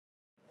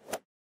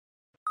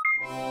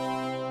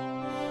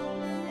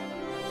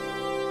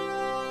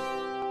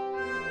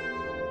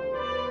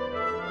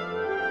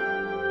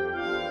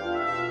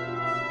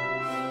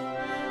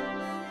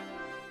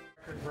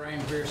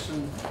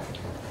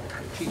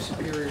Chief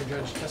Superior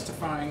Judge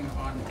testifying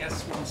on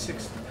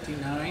S.169,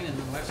 and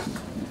unless the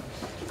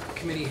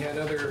committee had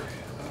other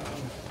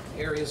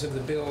areas of the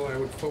bill, I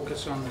would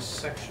focus on this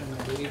section.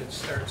 I believe it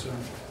starts on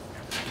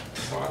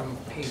the bottom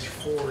of page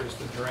 4 is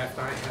the draft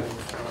I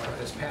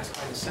have as passed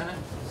by the Senate.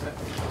 Is that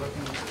what you're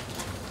looking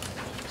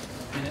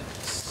at? And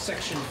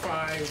section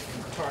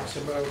 5 talks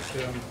about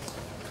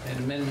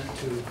an amendment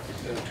to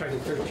Title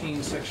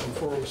 13, Section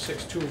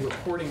 406.2,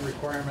 reporting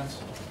requirements.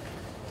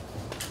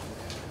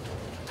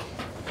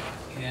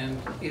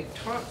 And it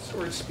talks,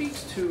 or it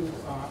speaks to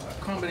a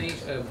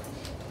combination of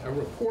a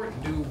report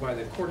due by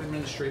the court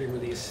administrator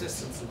with the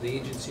assistance of the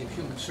Agency of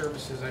Human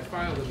Services. I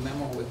filed a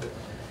memo with the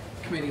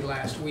committee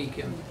last week,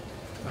 and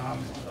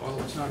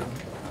although it's not a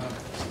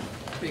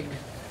big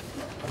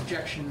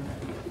objection,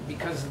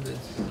 because of the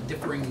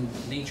differing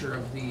nature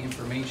of the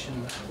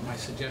information, my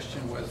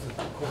suggestion was that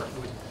the court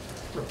would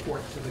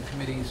report to the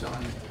committees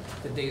on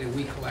the data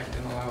we collect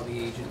and allow the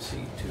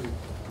agency to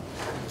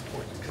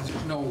report, because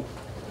there's no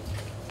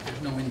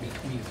in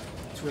between.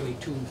 It's really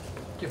two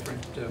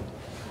different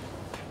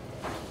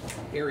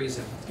areas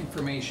of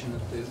information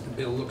that the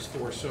bill looks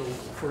for. So,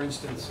 for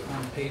instance,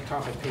 on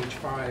top of page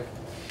 5,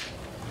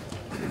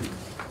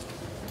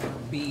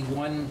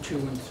 B1, 2,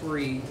 and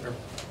 3 are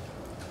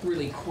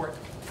really court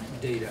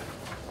data.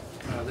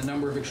 The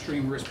number of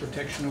extreme risk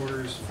protection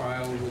orders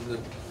filed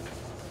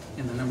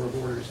and the number of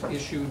orders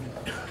issued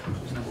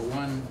is number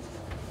 1.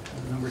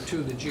 And number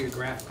 2, the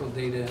geographical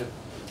data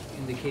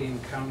indicating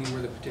the county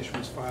where the petition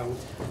was filed.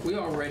 We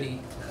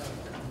already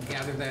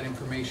gather that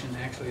information.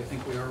 Actually, I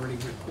think we already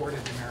reported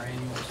in our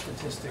annual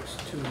statistics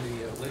to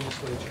the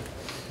legislature.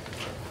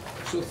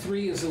 So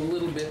 3 is a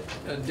little bit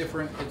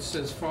different. It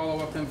says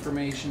follow-up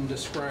information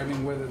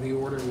describing whether the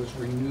order was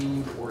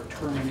renewed or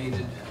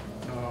terminated.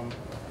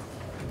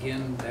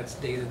 Again, that's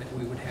data that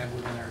we would have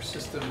within our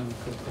system and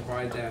could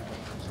provide that.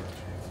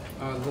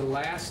 The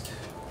last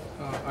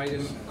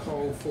item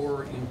called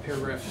for in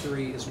paragraph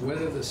 3 is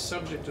whether the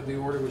subject of the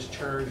order was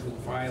charged with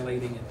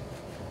violating it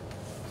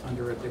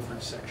under a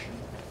different section.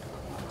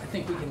 I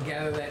think we can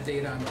gather that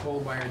data. I'm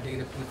told by our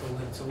data people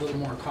that it's a little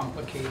more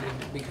complicated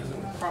because it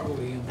would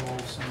probably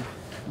involve some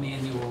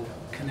manual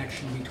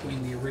connection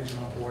between the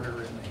original order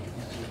and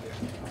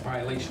the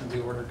violation of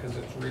the order, because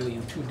it's really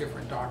in 2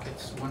 different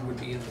dockets. One would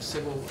be in the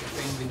civil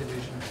family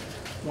division,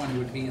 one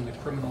would be in the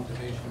criminal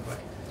division, but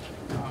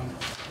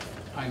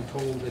I'm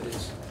told that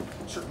it's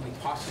certainly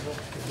possible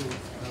to do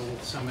it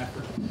with some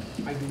effort.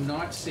 I do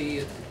not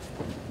see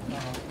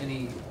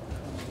any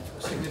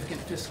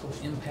significant fiscal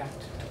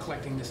impact to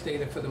collecting this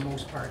data for the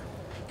most part.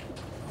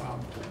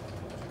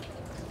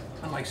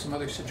 Unlike some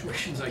other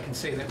situations, I can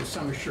say that with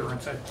some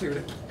assurance. I've cleared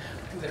it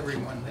with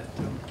everyone that...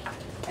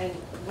 and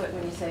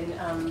when you say...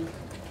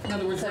 in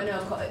other words, so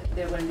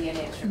there wouldn't be any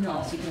extra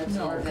cost? You can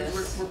absorb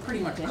this? We're pretty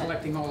much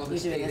collecting all of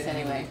this data this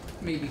anyway.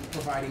 Maybe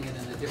providing it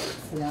in a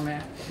different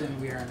format than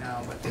we are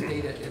now, but the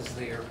data is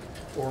there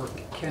or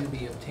can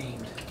be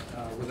obtained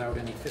without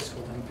any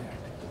fiscal impact.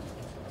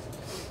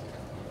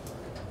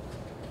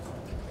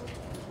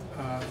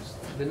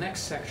 The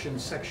next section,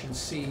 Section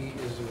C,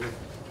 is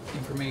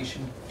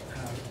information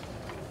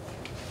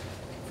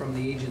from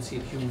the Agency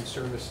of Human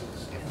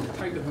Services. And the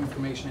type of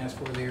information asked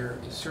for there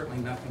is certainly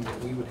nothing that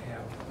we would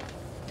have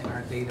in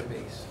our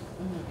database.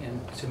 Mm-hmm.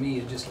 And to me,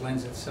 it just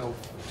lends itself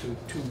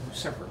to 2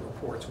 separate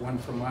reports, one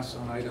from us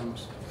on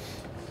items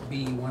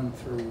B1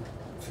 through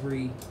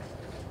 3,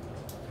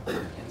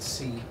 and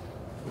C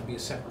would be a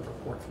separate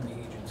report from the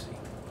agency.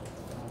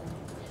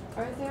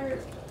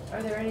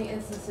 Are there any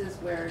instances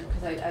where,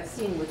 because I've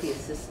seen with the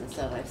assistance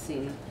of, I've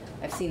seen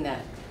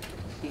that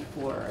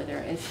before. Are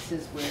there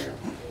instances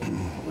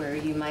where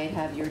you might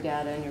have your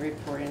data and your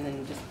report, and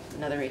then just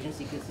another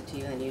agency gives it to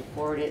you, and then you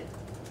forward it?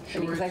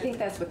 Sure. Because I think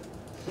that's what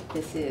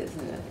this is,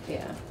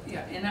 yeah.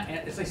 Yeah, and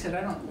as I said,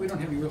 we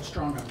don't have a real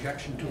strong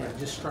objection to it. It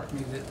just struck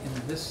me that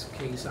in this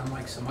case,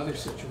 unlike some other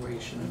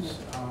situations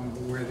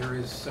where there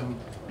is some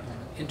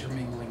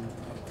intermingling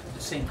of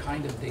the same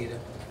kind of data,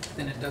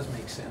 then it does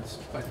make sense.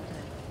 But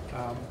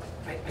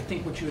I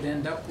think what you would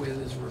end up with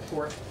is a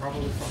report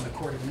probably from the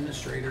court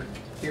administrator.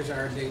 Here's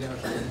our data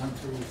 1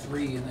 through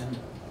 3, and then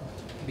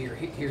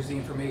here's the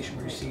information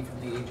we received from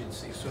the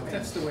agency. So if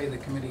that's the way the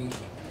committee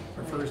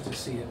prefers to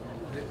see it,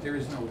 there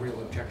is no real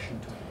objection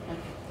to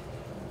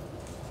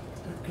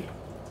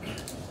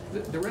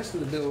it. The rest of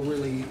the bill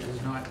really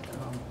is not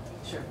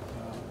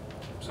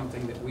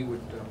something that we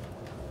would,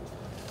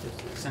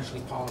 it's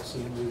essentially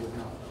policy, and we would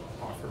not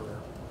offer a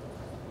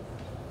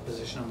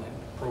position on that,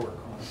 pro or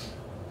con.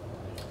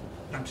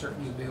 I'm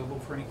certainly available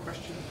for any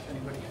questions if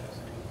anybody has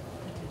any.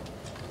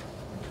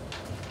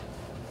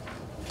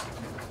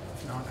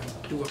 If not,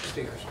 I'm due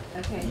upstairs.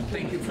 Okay.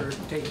 Thank you for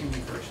taking me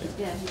first.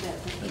 Yeah, you bet.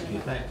 Thank you.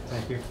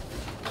 Thank you.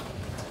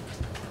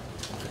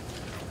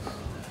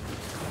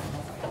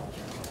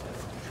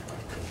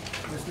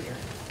 Where's the air?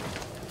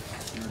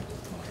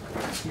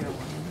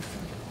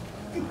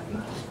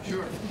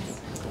 Sure.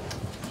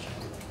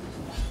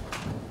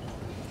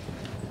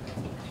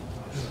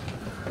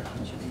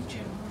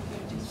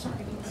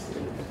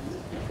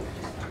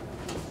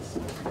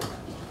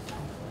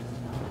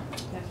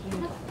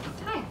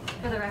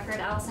 the record,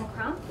 Allison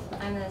Crump.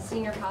 I'm the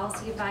Senior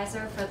Policy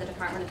Advisor for the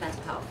Department of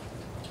Mental Health.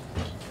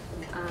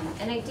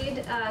 And I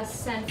did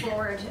send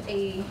forward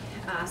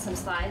some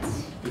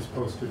slides. It's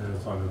posted and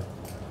it's on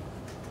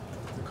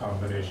the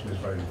combination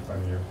is right in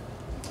front of you.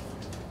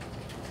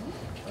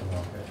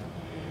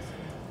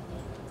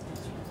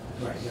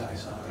 Right, yeah, I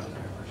saw it. Okay,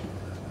 I appreciate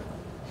that.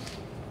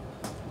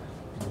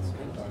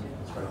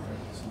 It's right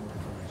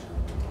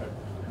there.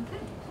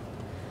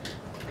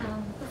 Okay.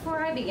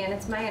 Before I begin,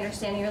 it's my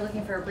understanding you're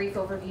looking for a brief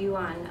overview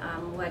on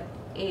what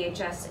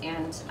AHS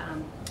and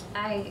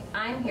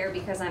I'm here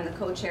because I'm the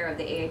co-chair of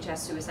the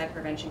AHS Suicide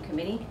Prevention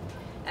Committee,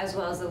 as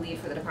well as the lead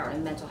for the Department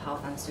of Mental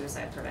Health on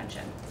suicide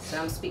prevention.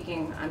 So I'm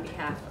speaking on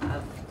behalf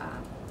of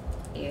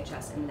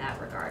AHS in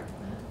that regard.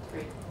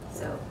 Great.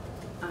 So,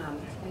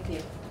 Thank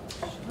you.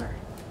 sure.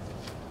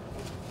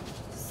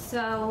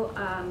 So,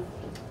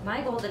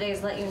 my goal today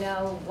is let you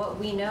know what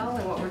we know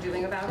and what we're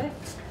doing about it.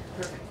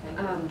 Perfect. Thank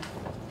you.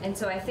 And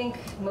so I think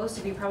most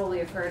of you probably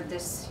have heard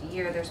this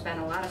year there's been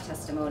a lot of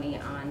testimony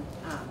on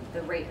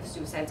the rate of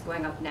suicides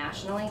going up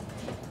nationally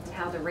and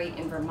how the rate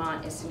in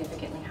Vermont is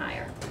significantly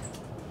higher.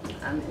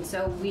 And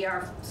so we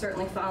are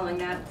certainly following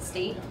that at the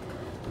state.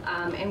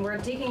 And we're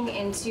digging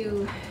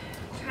into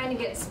trying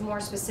to get more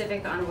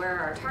specific on where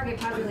our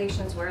target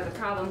populations, where are the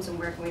problems, and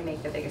where can we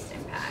make the biggest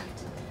impact.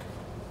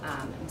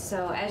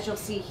 So as you'll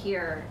see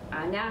here,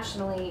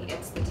 nationally,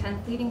 it's the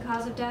 10th leading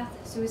cause of death,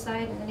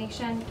 suicide in the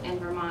nation. In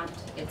Vermont,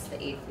 it's the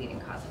 8th leading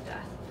cause of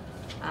death.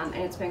 And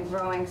it's been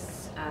growing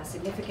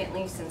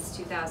significantly since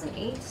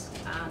 2008,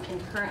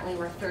 and currently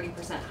we're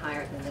 30%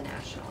 higher than the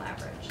national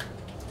average.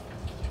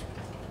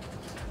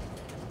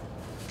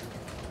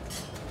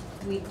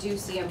 We do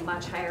see a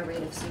much higher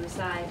rate of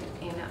suicide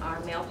in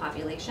our male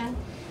population.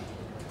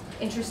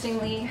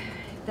 Interestingly,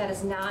 that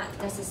is not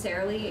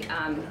necessarily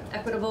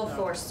equitable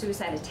for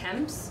suicide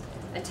attempts.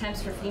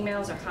 Attempts for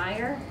females are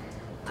higher.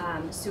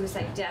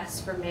 Suicide deaths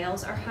for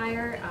males are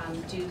higher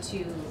due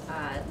to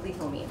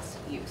lethal means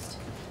used.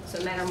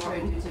 So men are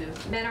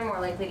more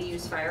likely to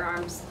use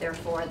firearms,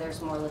 therefore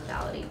there's more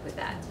lethality with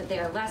that. But they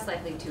are less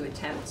likely to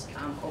attempt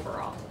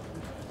overall.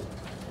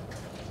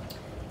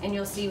 And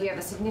you'll see we have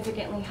a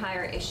significantly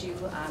higher issue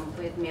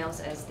with males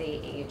as they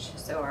age.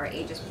 So our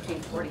age is between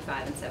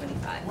 45 and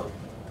 75.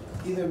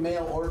 Either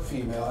male or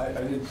female, I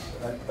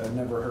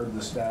never heard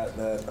the stat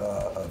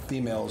that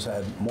females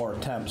had more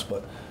attempts,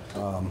 but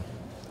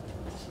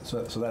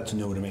so that's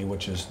new to me,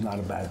 which is not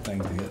a bad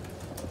thing to get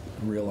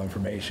real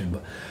information.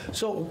 But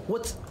so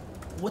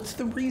what's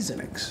the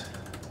reasonings?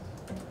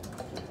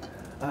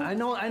 I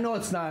know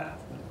it's not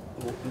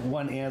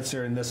one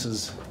answer, and this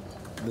is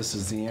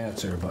the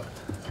answer, but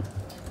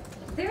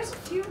there's a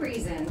few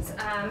reasons.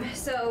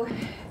 So,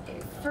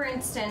 for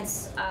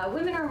instance,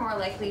 women are more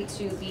likely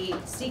to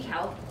seek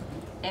help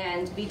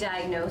and be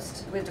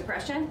diagnosed with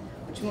depression,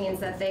 which means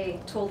that they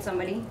told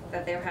somebody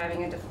that they're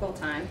having a difficult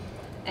time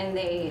and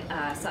they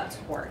sought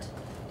support.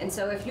 And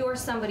so if you're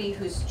somebody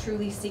who's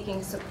truly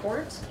seeking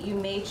support, you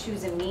may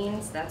choose a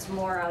means that's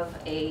more of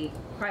a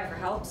cry for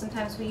help,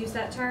 sometimes we use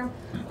that term,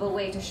 a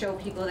way to show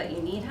people that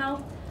you need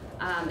help.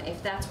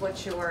 If that's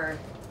what your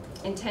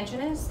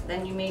intention is,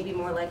 then you may be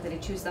more likely to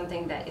choose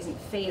something that isn't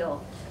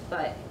fatal,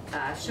 but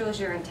shows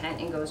your intent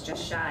and goes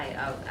just shy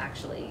of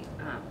actually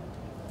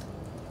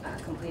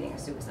completing a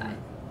suicide.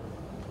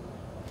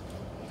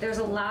 There's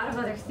a lot of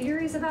other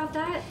theories about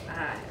that.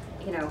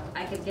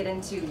 I could get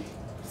into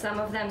some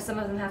of them. Some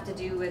of them have to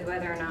do with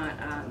whether or not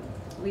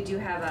we do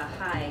have a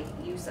high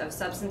use of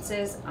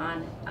substances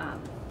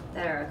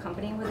that are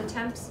accompanying with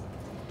attempts.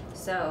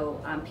 So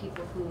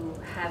people who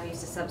have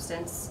used a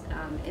substance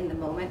in the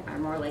moment are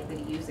more likely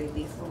to use a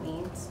lethal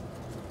means.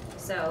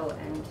 So,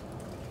 and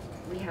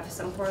we have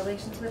some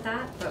correlations with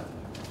that, but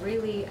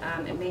really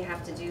it may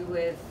have to do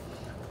with,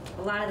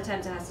 a lot of the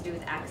times it has to do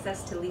with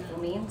access to lethal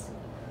means.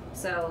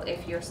 So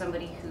if you're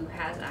somebody who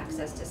has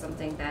access to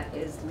something that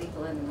is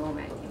lethal in the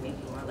moment, you may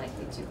be more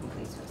likely to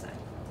complete suicide.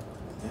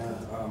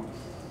 yeah.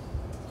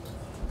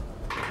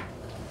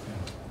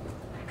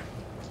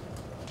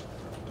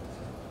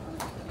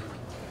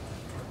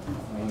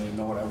 I don't even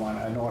know what I want.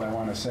 I know what I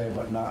want to say,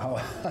 but not how.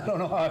 I don't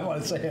know how I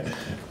want to say it.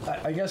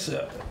 I guess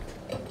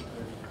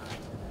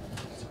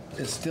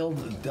it's still.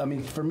 I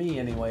mean, for me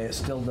anyway, it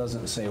still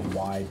doesn't say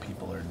why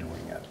people are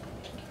doing it.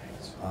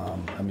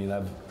 I mean,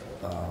 I've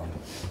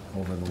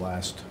over the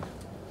last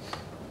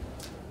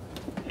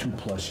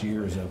 2+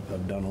 years,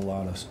 I've done a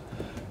lot of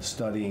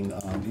studying,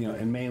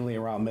 and mainly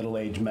around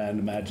middle-aged men.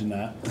 Imagine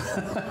that.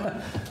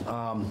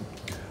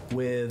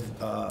 With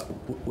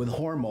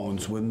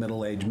hormones with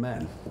middle-aged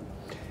men.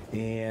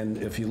 And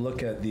if you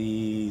look at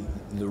the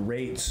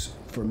rates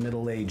for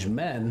middle-aged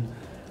men,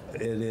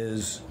 it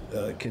is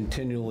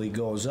continually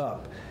goes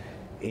up,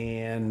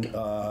 and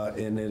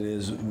it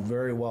is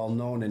very well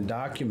known and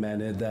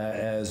documented that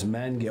as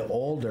men get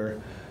older,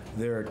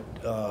 their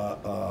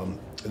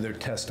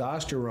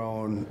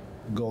testosterone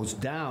goes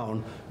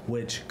down,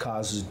 which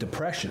causes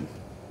depression.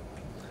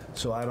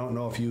 So I don't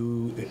know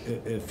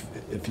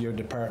if your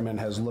department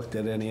has looked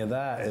at any of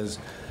that.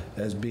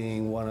 as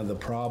being one of the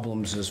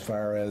problems as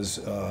far as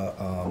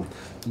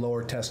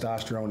lower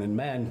testosterone in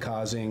men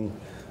causing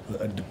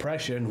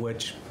depression,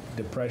 which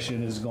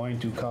depression is going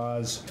to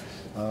cause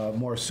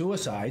more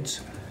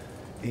suicides.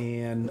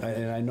 And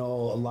I know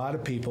a lot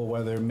of people,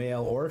 whether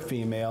male or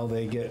female,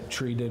 they get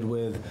treated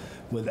with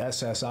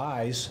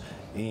SSIs,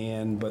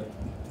 but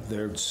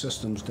their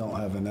systems don't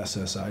have an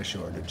SSI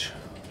shortage.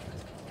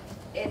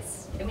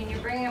 I mean,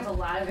 you're bringing up a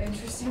lot of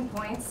interesting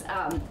points.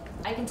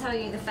 I can tell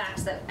you the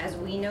facts that as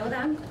we know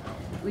them,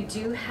 we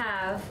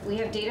have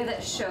data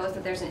that shows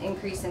that there's an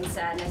increase in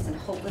sadness and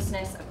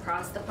hopelessness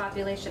across the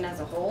population as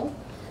a whole.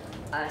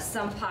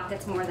 Some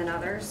pockets more than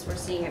others. We're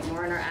seeing it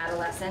more in our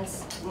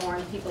adolescents, more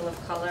in people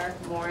of color,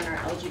 more in our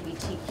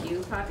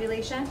LGBTQ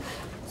population.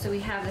 So we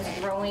have this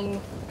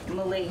growing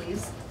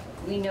malaise.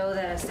 We know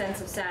that a sense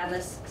of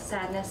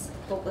sadness,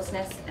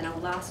 hopelessness, and a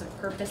loss of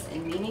purpose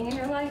and meaning in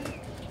your life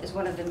is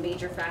one of the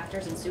major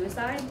factors in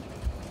suicide.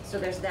 So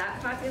there's that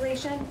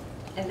population,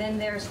 and then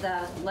there's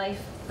the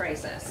life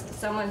crisis.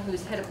 Someone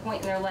who's hit a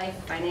point in their life,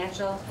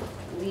 financial,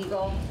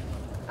 legal.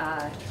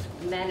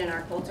 Men in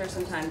our culture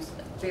sometimes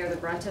bear the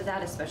brunt of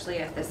that, especially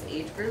at this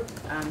age group,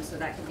 so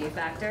that could be a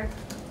factor.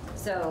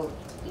 So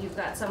you've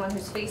got someone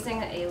who's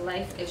facing a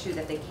life issue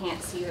that they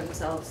can't see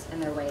themselves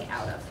and their way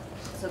out of.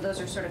 So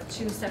those are sort of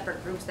two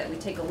separate groups that we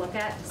take a look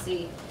at to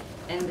see.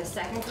 And the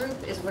second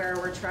group is where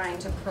we're trying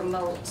to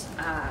promote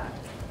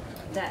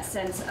that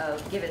sense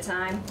of give it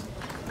time.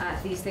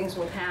 These things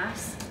will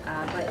pass,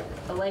 but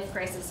a life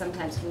crisis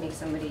sometimes can make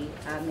somebody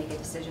make a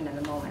decision in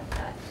the moment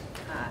that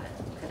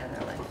could end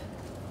their life.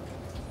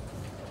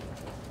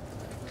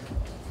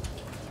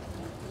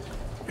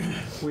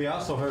 We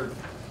also heard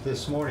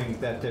this morning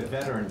that the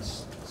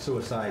veterans'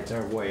 suicides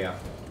are way up,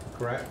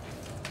 correct?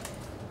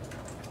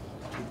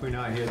 Did we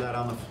not hear that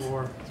on the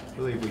floor? I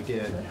believe we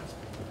did.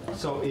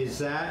 So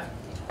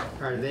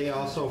are they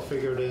also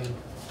figured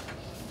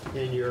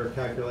in your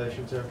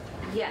calculations there?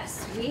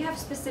 Yes, we have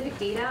specific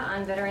data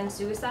on veteran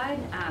suicide.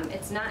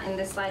 It's not in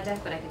this slide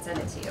deck, but I could send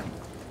it to you.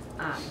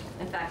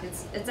 In fact,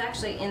 it's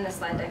actually in the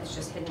slide deck, it's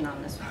just hidden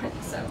on this one.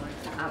 So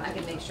I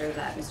can make sure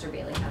that Mr.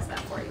 Bailey has that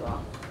for you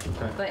all.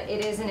 Okay. But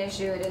it is an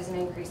issue, it is an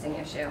increasing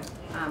issue,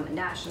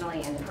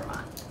 nationally and in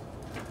Vermont.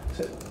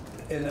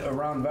 And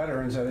around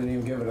veterans, I didn't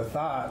even give it a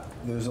thought.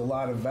 There's a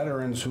lot of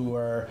veterans who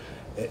are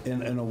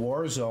in a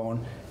war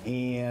zone,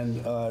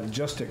 and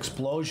just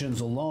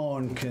explosions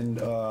alone can,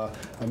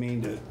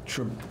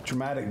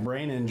 traumatic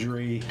brain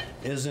injury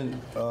isn't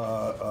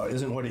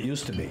what it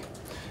used to be.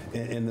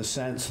 In the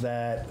sense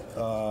that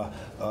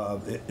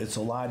it's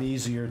a lot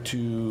easier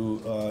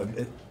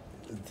to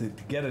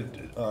get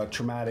a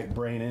traumatic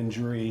brain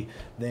injury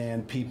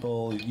than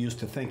people used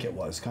to think it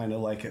was, kind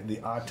of like the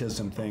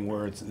autism thing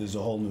where there's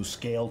a whole new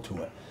scale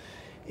to it.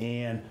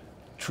 And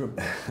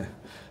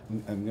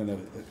I'm going to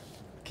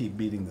keep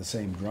beating the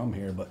same drum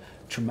here, but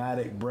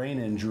traumatic brain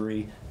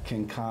injury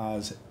can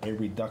cause a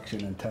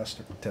reduction in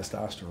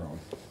testosterone.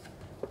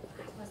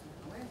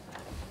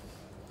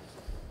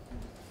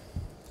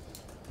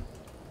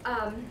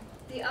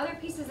 The other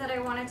pieces that I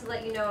wanted to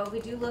let you know,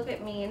 we do look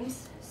at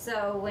means.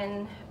 So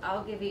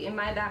I'll give you, in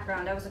my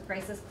background, I was a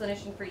crisis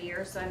clinician for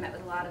years, so I met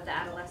with a lot of the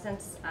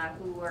adolescents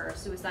who were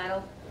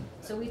suicidal.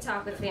 So we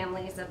talk with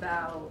families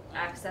about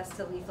access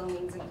to lethal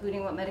means,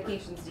 including what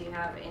medications do you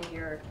have in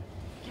your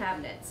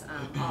cabinets,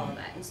 all of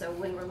that. And so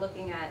when we're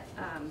looking at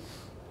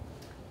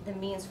the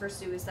means for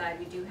suicide,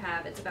 we do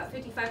have, it's about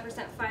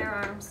 55%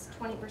 firearms,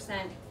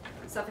 20%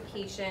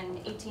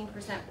 suffocation, 18%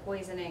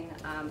 poisoning,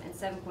 and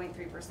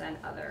 7.3%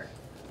 other,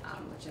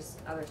 which is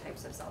other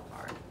types of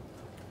self-harm.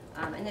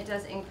 And it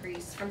does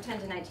increase from 10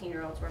 to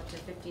 19-year-olds, we're up to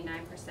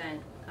 59%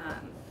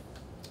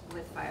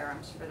 with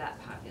firearms for that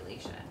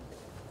population.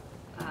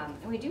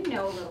 And we do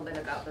know a little bit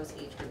about those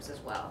age groups as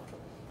well.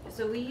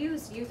 So we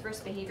use youth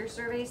risk behavior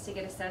surveys to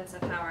get a sense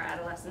of how our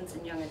adolescents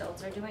and young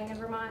adults are doing in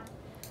Vermont.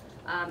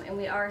 And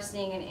we are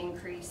seeing an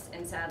increase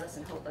in sadness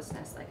and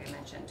hopelessness, like I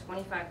mentioned.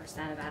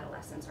 25% of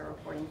adolescents are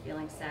reporting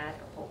feeling sad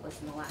or hopeless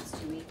in the last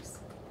 2 weeks.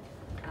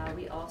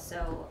 We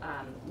also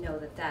know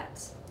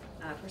that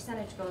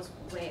percentage goes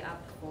way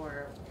up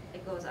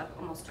it goes up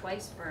almost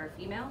twice for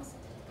females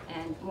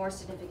and more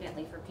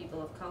significantly for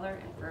people of color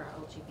and for our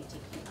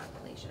LGBTQ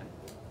population.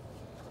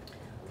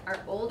 Our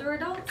older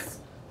adults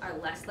are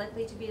less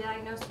likely to be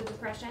diagnosed with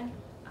depression.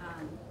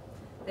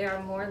 They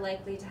are more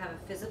likely to have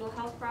a physical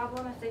health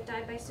problem if they've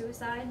died by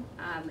suicide,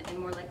 and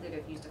more likely to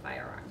have used a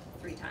firearm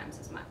 3 times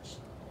as much.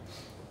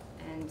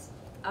 And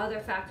other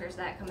factors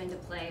that come into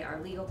play are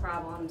legal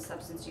problems,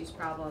 substance use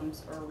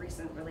problems, or a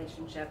recent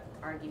relationship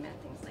argument,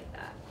 things like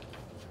that.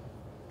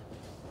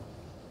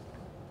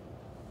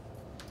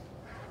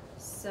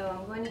 So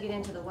I'm going to get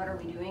into the what are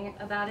we doing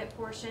about it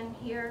portion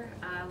here.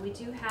 We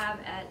do have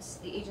at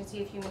the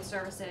Agency of Human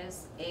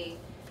Services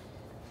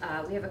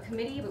we have a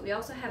committee, but we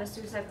also have a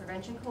suicide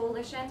prevention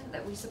coalition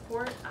that we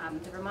support.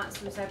 The Vermont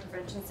Suicide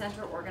Prevention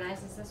Center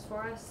organizes this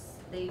for us.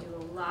 They do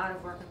a lot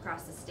of work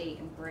across the state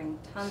and bring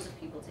tons of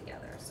people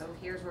together. So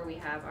here's where we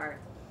have our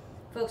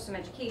folks from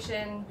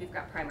education, we've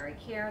got primary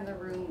care in the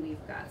room,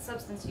 we've got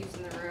substance use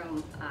in the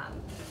room.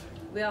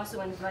 We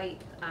also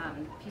invite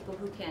people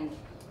who can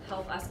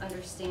help us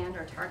understand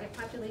our target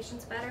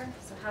populations better.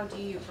 So how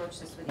do you approach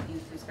this with a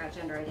youth who's got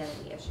gender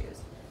identity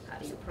issues? How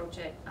do you approach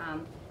it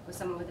with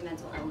someone with a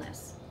mental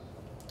illness?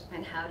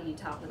 And how do you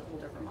talk with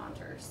older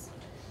Vermonters?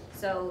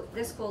 So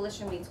this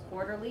coalition meets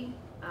quarterly,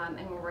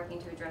 and we're working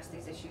to address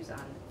these issues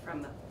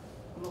from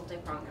a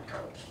multi-pronged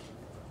approach.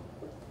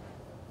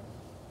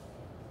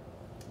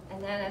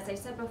 And then, as I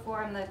said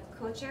before, I'm the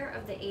co-chair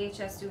of the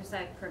AHS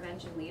Suicide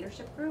Prevention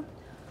Leadership Group.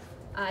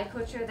 I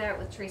co-chair that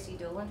with Tracy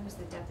Dolan, who's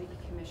the Deputy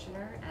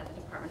Commissioner at the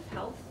Department of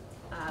Health.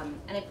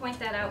 And I point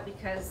that out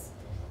because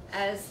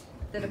as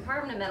the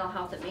Department of Mental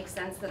Health, it makes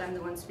sense that I'm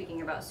the one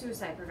speaking about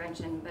suicide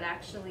prevention, but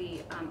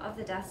actually of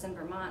the deaths in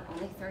Vermont,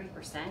 only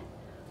 30%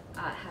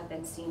 have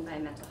been seen by a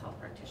mental health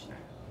practitioner.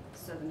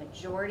 So the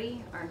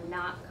majority are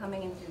not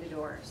coming in through the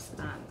doors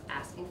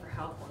asking for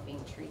help or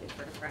being treated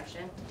for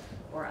depression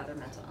or other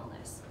mental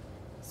illness.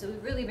 So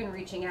we've really been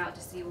reaching out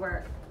to see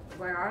where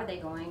are they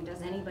going?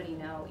 Does anybody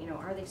know?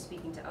 Are they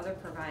speaking to other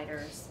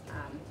providers?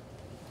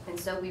 And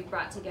so we've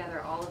brought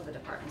together all of the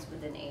departments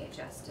within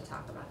AHS to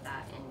talk about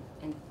that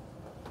and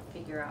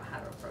figure out how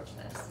to approach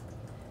this.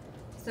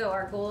 So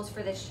our goals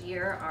for this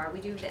year are, we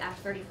do the Act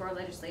 34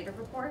 legislative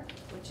report,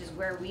 which is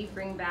where we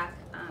bring back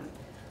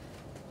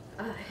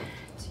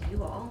to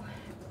you all,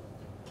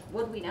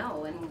 what do we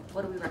know and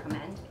what do we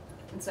recommend?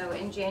 And so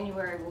in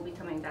January, we'll be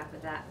coming back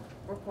with that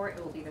report.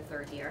 It will be the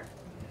 3rd year.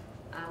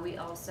 We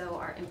also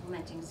are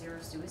implementing zero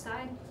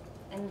suicide,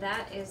 and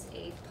that is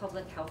a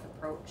public health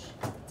approach.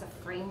 It's a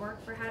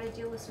framework for how to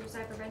deal with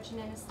suicide prevention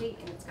in a state,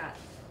 and it's got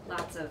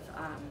lots of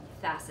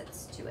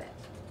facets to it.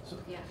 So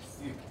Yes.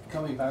 you're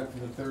coming back for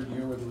the 3rd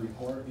year with the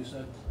report, you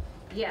said?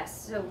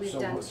 Yes, so we've So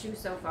done what- 2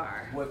 so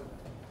far.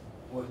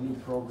 What new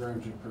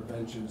programs or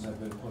preventions have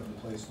been put in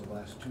place the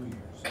last 2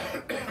 years?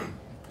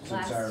 Since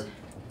Last- our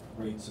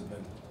rates have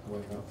been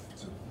going up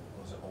to,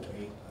 was it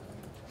 08?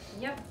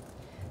 Yep.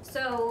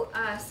 So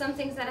some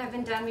things that have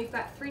been done, we've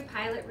got 3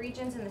 pilot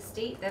regions in the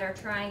state that are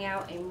trying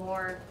out a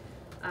more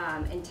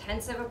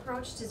intensive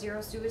approach to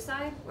zero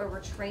suicide, where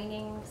we're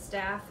training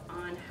staff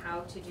on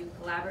how to do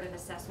collaborative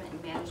assessment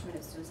and management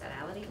of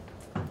suicidality.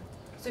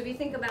 So if you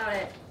think about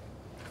it,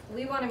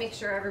 we want to make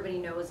sure everybody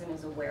knows and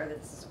is aware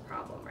that this is a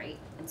problem, right?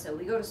 And so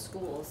we go to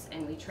schools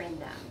and we train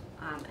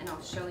them. And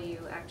I'll show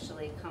you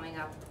actually coming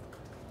up.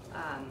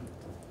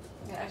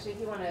 Yeah, actually, if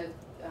you want to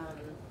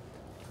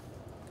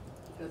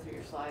go through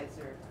your slides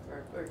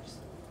or just.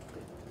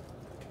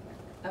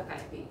 Okay.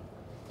 Maybe.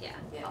 Yeah,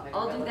 Yeah,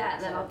 I'll do that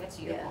and then relevant I'll get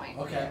to your yeah. point.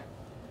 Okay.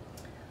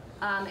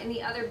 And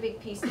the other big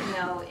piece to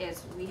know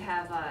is we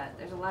have,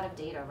 there's a lot of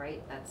data,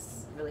 right?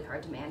 That's really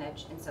hard to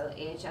manage. And so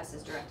AHS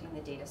is directing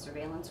the data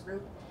surveillance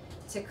group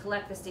to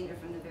collect this data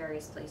from the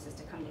various places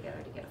to come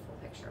together to get a full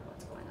picture of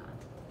what's going on.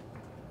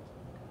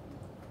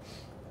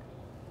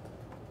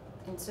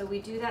 And so we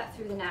do that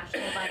through the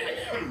National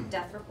Violent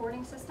Death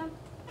Reporting System.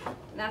 And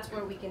that's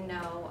where we can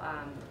know,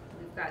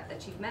 we've got the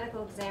chief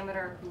medical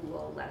examiner who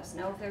will let us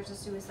know if there's a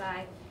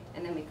suicide,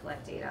 and then we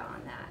collect data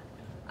on that.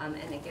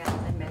 And again, as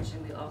I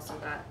mentioned, we also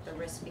got the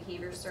risk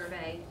behavior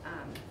survey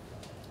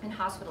and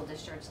hospital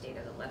discharge data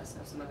that let us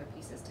know some other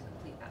pieces to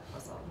complete that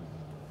puzzle.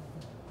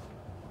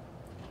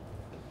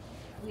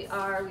 We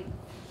are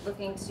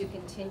looking to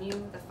continue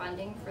the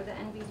funding for the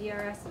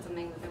NVDRS. It's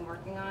something we've been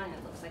working on, and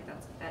it looks like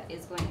that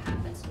is going to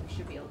happen, so we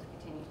should be able to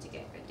continue to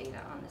get good data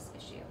on this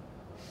issue.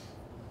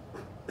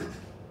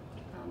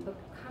 But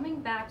coming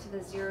back to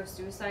the zero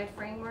suicide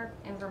framework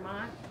in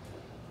Vermont,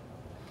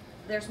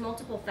 there's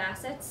multiple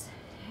facets,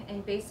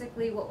 and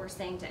basically what we're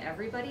saying to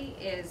everybody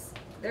is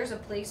there's a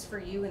place for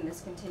you in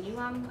this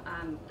continuum.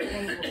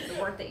 In the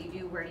work that you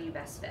do, where do you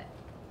best fit?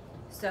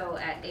 So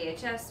at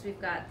AHS,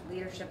 we've got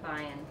leadership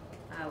buy-in.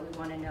 We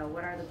want to know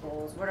what are the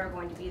goals, what are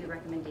going to be the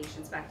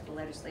recommendations back to the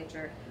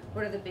legislature,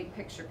 what are the big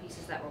picture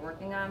pieces that we're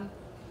working on.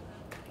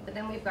 But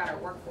then we've got our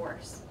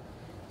workforce.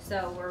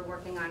 So we're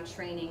working on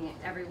training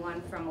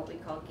everyone from what we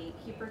call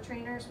gatekeeper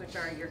trainers, which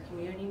are your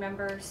community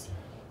members,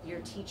 your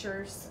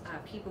teachers,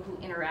 people who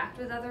interact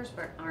with others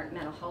but aren't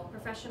mental health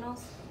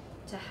professionals,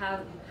 to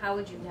how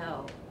would you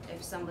know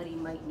if somebody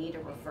might need a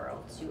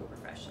referral to a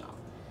professional.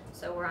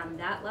 So we're on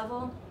that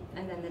level,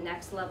 and then the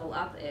next level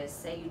up is,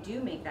 say you do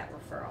make that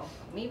referral,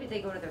 maybe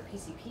they go to their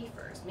PCP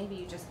first, maybe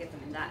you just get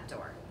them in that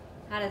door.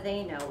 How do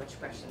they know which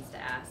questions to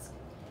ask?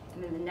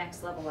 And then the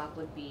next level up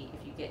would be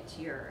if you get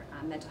to your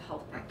mental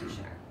health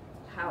practitioner.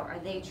 How are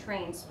they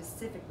trained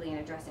specifically in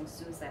addressing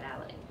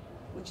suicidality,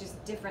 which is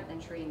different than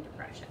treating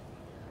depression.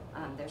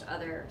 There's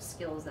other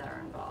skills that are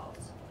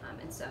involved.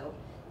 And so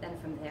then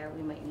from there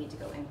we might need to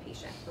go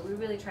inpatient. But we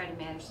really try to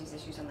manage these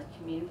issues on the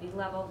community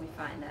level. We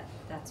find that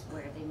that's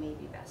where they may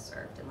be best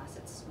served unless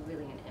it's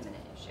really an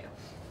imminent issue.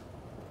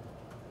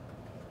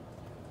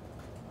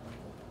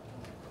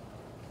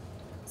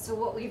 So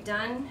what we've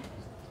done,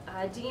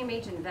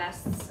 DMH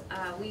invests,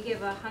 we give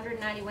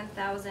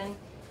 $191,000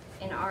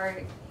 in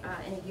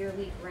a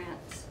yearly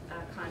grant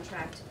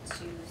contract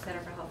to Center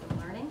for Health and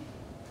Learning.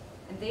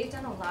 And they've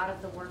done a lot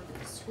of the work with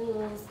the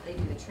schools, they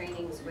do the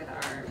trainings with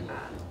our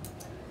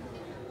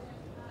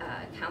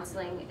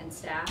counseling and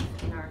staff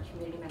in our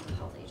community mental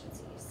health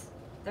agencies.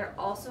 They're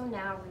also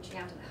now reaching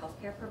out to the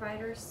healthcare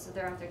providers, so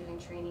they're out there doing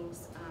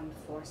trainings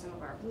for some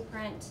of our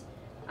blueprint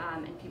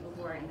and people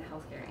who are in the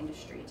healthcare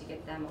industry to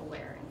get them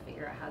aware and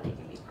figure out how they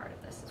can be part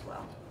of this as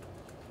well.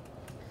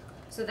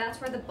 So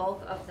that's where the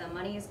bulk of the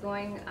money is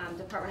going.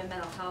 Department of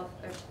Mental Health,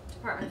 or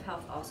Department of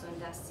Health also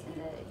invests in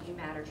the You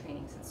Matter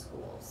trainings in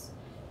schools.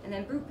 And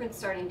then Blueprint's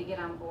starting to get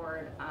on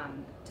board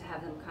to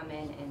have them come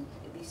in and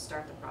at least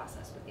start the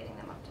process with getting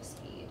them up to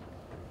speed.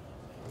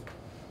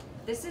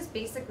 This is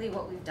basically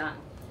what we've done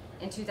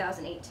in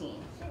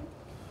 2018.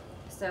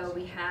 So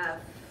we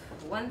have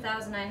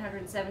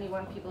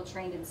 1,971 people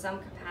trained in some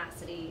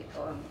capacity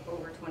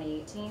over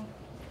 2018.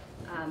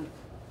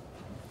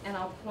 And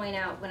I'll point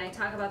out, when I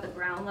talk about the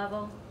ground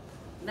level,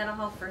 mental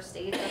health first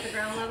aid at the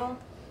ground level,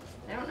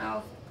 I don't know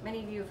if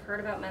many of you have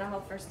heard about mental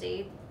health first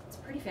aid. It's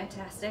pretty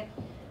fantastic.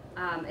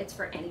 It's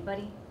for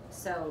anybody.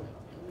 So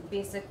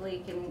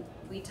basically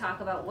we talk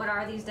about what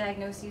are these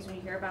diagnoses when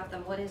you hear about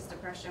them, what is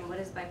depression, what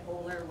is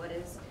bipolar, what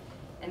is,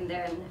 and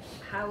then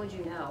how would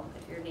you know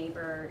if your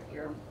neighbor,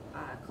 your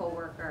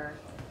coworker,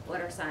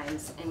 what are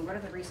signs and what are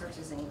the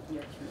resources in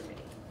your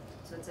community.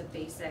 So it's a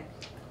basic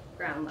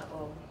ground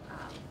level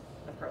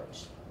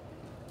approach.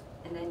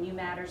 And then You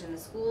Matters in the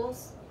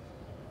schools,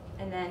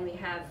 and then we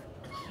have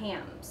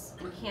CAMS.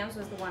 And CAMS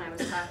was the one I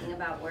was talking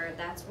about, where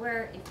that's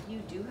where if you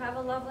do have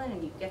a loved one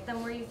and you get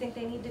them where you think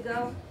they need to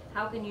go,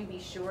 how can you be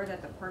sure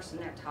that the person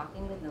they're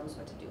talking with knows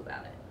what to do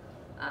about it?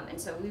 And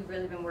so we've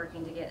really been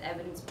working to get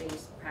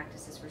evidence-based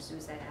practices for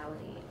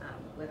suicidality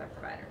with our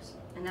providers.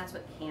 And that's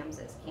what CAMS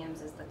is.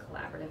 CAMS is the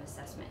Collaborative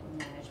Assessment and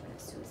Management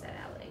of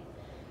Suicidality.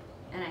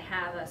 And I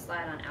have a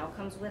slide on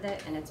outcomes with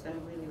it, and it's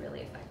been really, really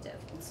effective.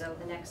 And so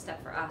the next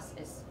step for us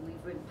is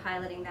we've been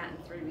piloting that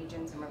in 3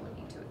 regions, and we're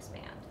looking to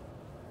expand.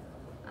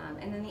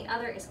 And then the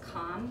other is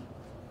CALM,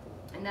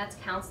 and that's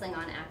counseling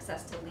on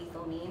access to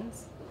lethal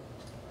means.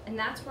 And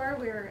that's where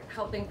we're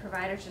helping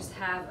providers just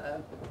have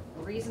a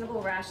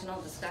reasonable,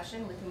 rational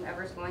discussion with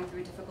whomever's going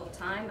through a difficult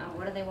time on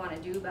what do they want to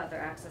do about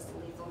their access to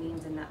lethal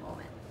means in that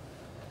moment.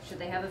 Should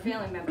they have a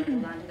family member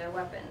hold on to their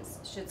weapons?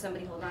 Should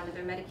somebody hold on to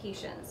their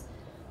medications?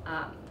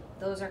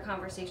 Those are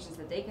conversations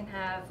that they can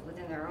have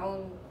within their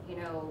own,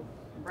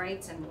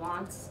 rights and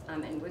wants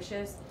and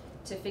wishes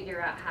to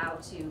figure out how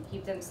to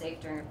keep them safe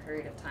during a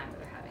period of time where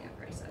they're having a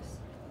crisis.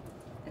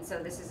 And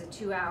so this is a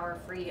 2-hour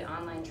free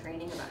online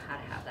training about how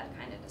to have that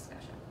kind of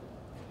discussion.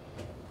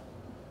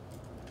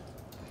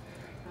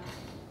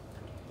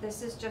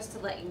 This is just to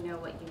let you know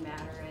what You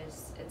Matter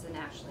is. It's a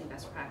nationally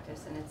best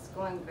practice, and it's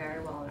going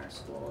very well in our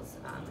schools.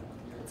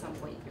 At some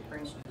point you could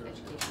bring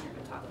education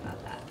here to talk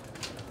about that.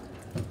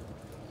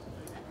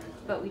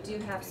 But we do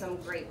have some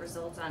great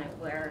results on it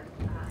where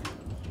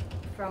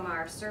from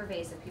our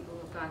surveys of people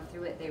who've gone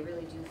through it, they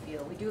really do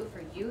feel, we do it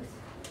for youth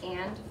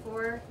and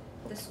for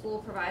the school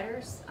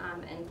providers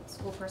and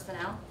school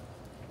personnel,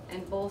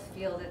 and both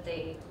feel that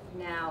they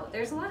now,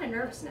 there's a lot of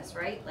nervousness,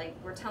 right? Like,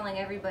 we're telling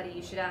everybody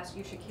you should ask,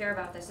 you should care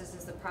about this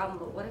is the problem,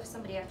 but what if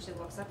somebody actually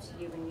walks up to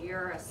you and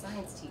you're a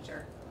science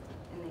teacher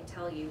and they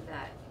tell you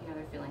that,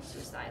 they're feeling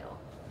suicidal?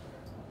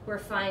 We're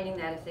finding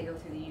that if they go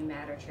through the You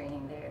Matter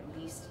training, they at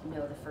least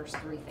know the first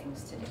 3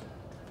 things to do.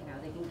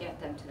 They can get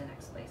them to the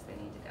next place they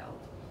need to go.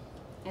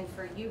 And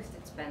for youth,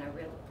 it's been a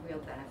real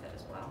benefit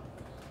as well.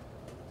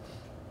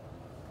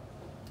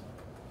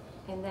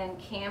 And then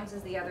CAMS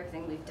is the other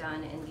thing we've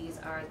done, and these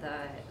are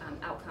the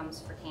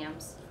outcomes for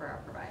CAMS for our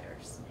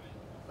providers,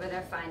 where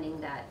they're finding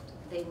that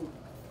they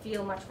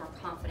feel much more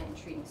confident in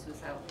treating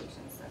suicidal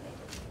patients than they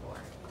did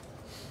before.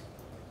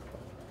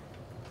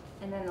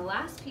 And then the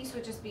last piece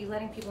would just be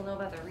letting people know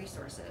about their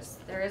resources.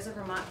 There is a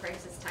Vermont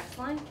crisis text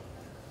line.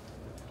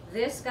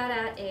 This got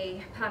at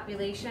a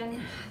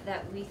population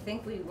that we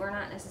think we were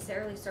not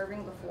necessarily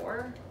serving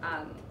before.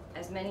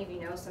 As many of you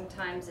know,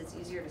 sometimes it's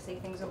easier to say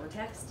things over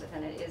text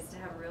than it is to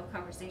have a real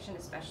conversation,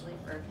 especially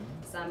for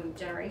some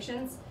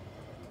generations.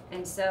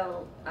 And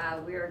so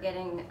we are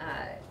getting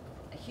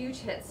huge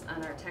hits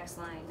on our text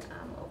line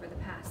over the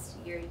past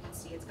year. You can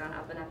see it's gone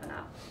up and up and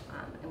up.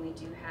 And we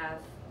do have,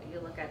 you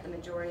look at the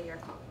majority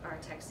are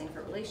texting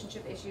for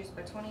relationship issues,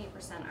 but 28%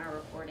 are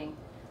reporting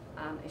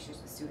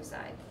issues with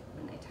suicide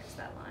when they text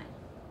that line.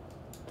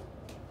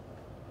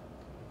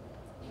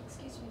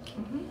 Excuse me,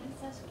 can I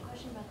just ask a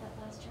question about that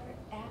last chart?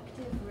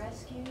 Active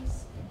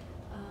rescues,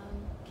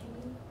 can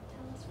you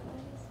tell us what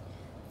that is?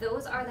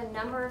 Those are the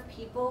number of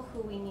people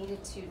who we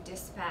needed to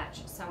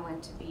dispatch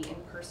someone to be in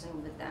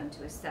person with them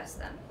to assess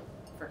them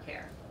for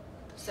care.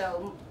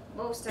 So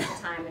most of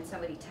the time when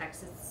somebody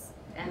texts,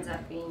 it ends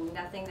up being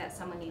nothing that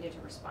someone needed to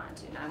respond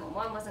to.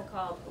 911 wasn't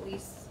called,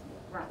 police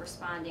weren't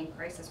responding,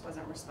 crisis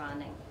wasn't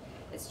responding.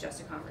 It's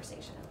just a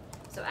conversation.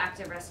 So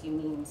active rescue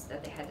means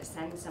that they had to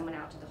send someone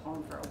out to the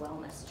home for a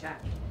wellness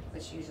check,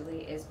 which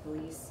usually is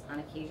police. On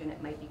occasion,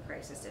 it might be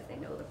crisis if they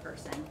know the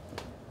person,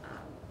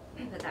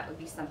 but that would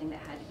be something that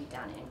had to be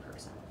done in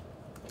person.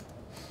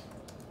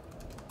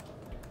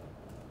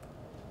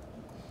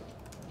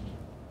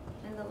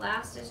 The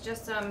last is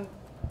just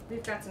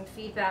we've got some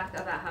feedback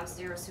about how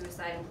zero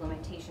suicide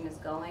implementation is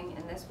going,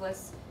 and this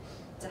was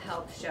to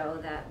help show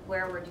that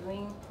where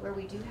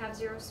we do have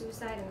zero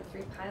suicide in the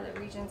 3 pilot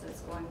regions, it's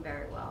going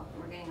very well.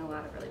 We're getting a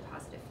lot of really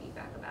positive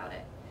feedback about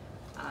it.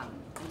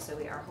 And so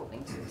we are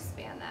hoping to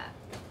expand that.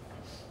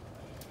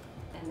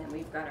 And then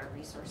we've got our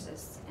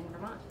resources in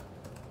Vermont,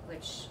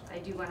 which I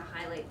do want to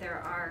highlight.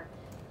 There are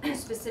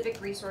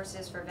specific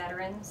resources for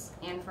veterans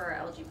and for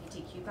our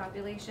LGBTQ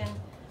population,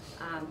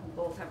 who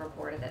both have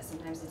reported that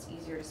sometimes it's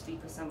easier to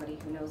speak with somebody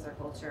who knows their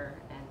culture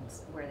and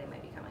where they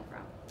might be coming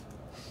from.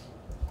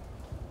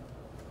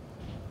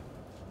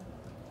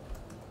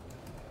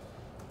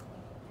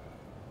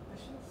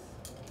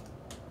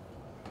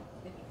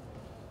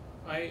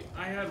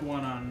 I had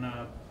one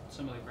on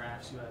some of the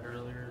graphs you had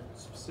earlier,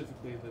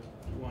 specifically the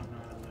one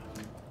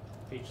on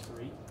page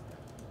 3.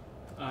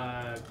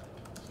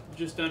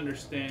 Just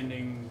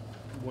understanding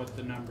what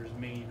the numbers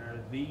mean. Are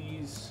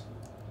these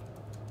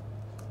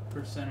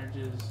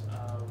percentages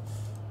of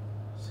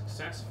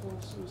successful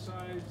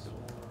suicides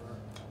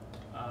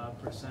or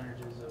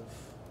percentages of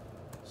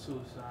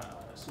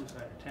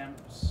suicide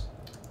attempts?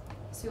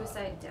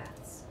 Suicide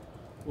deaths.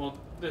 Well,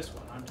 this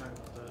one, I'm talking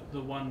about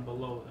the one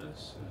below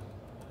this,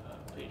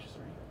 page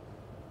 3.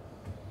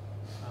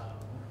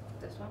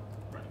 This one?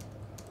 Right.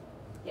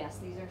 Yes,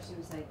 these are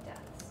suicide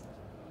deaths.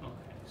 Okay,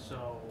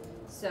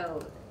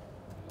 So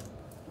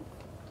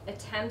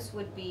attempts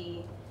would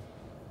be,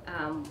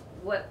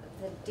 what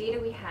the data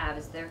we have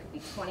is there could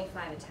be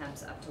 25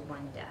 attempts up to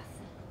 1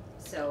 death.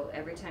 So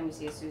every time you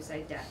see a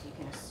suicide death, you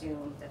can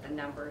assume that the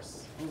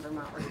numbers in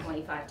Vermont were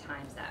 25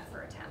 times that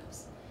for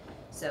attempts.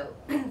 So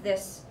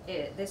this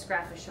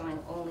graph is showing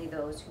only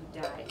those who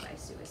died by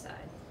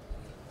suicide.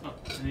 oh,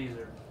 and these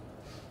are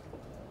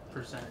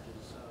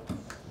percentages of,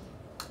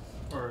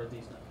 or are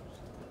these numbers?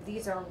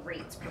 These are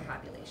rates per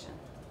population.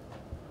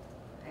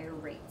 Higher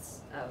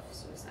rates of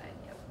suicide,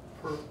 yep.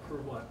 Per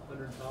what,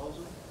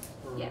 100,000?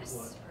 Yes,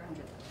 What? per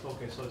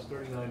 100,000. Okay, so it's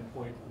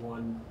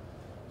 39.1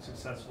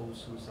 successful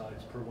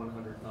suicides per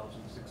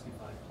 100,000,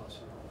 65 plus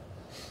year old.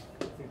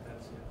 I think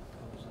that's it.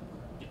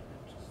 Yeah.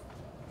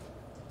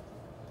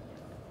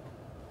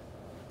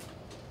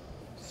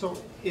 So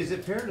is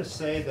it fair to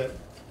say that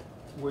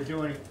we're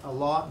doing a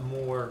lot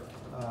more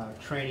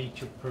training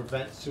to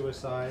prevent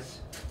suicides?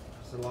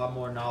 There's a lot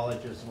more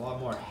knowledge, there's a lot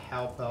more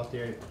help out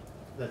there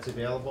that's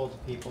available to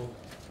people,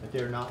 but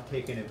they're not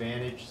taking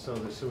advantage, so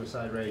the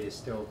suicide rate is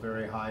still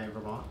very high in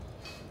Vermont?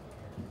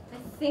 I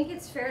think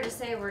it's fair to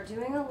say we're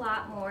doing a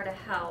lot more to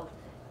help,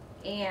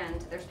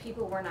 and there's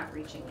people we're not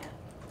reaching yet.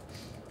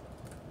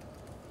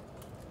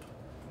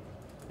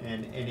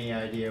 And any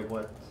idea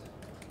what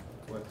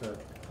the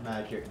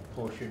magic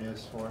potion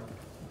is for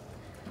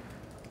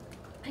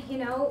it? You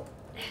know,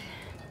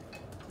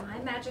 my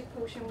magic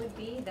potion would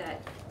be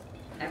that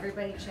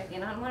everybody check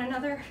in on one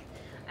another.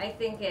 I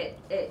think it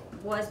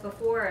was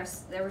before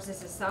us, there was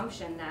this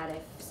assumption that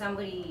if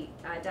somebody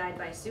died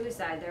by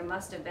suicide, there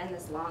must have been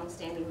this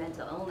long-standing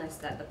mental illness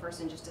that the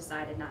person just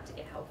decided not to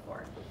get help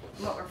for.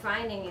 And what we're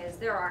finding is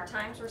there are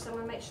times where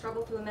someone might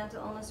struggle through a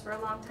mental illness for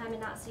a long time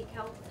and not seek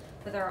help,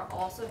 but there are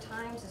also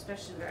times,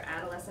 especially with our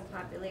adolescent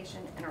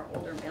population and our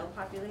older male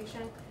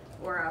population,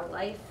 where a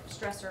life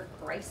stressor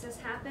crisis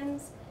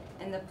happens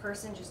and the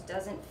person just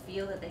doesn't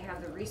feel that they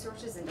have the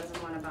resources and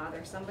doesn't want to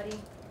bother somebody.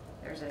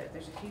 There's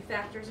a few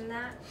factors in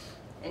that.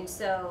 And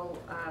so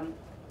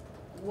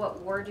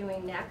what we're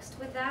doing next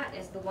with that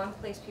is the one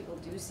place people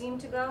do seem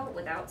to go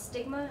without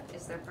stigma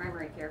is their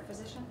primary care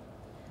physician.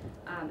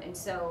 And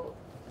so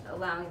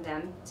allowing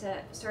them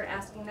to start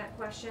asking that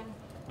question.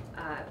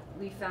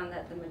 We found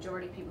that the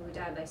majority of people who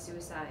died by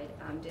suicide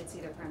did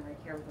see their primary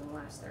care within the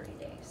last 30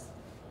 days.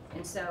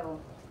 And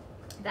so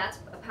that's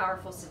a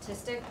powerful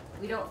statistic.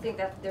 We don't think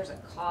that there's a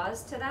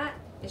cause to that.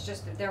 It's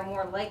just that they're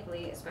more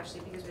likely,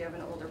 especially because we have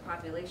an older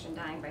population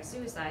dying by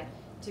suicide,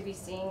 to be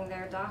seeing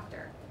their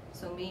doctor.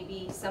 So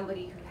maybe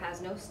somebody who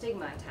has no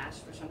stigma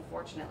attached, which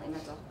unfortunately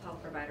mental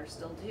health providers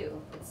still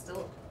do, it's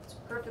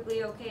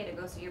perfectly okay to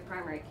go see your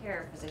primary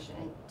care physician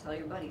and tell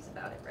your buddies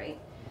about it, right?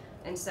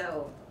 And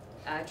so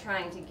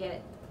trying to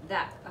get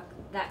that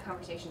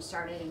conversation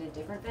started in a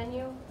different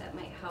venue that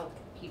might help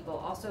people.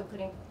 Also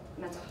putting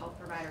mental health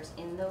providers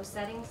in those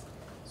settings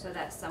so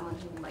that someone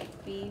who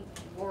might be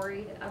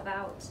worried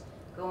about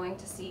going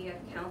to see a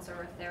counselor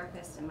or a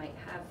therapist and might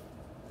have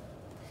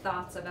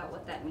thoughts about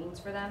what that means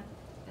for them,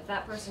 if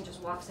that person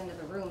just walks into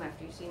the room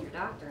after you've seen your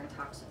doctor and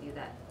talks with you,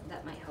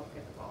 that might help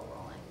get the ball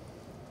rolling.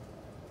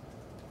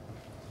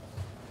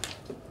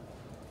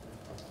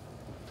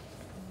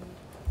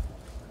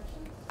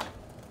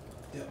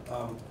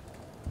 Yeah,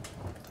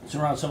 it's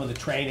around some of the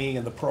training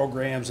and the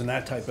programs and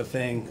that type of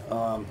thing.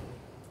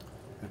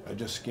 I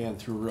just scanned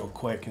through real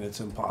quick, and it's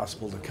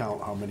impossible to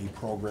count how many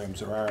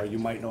programs there are. You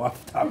might know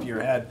off the top of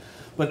your head,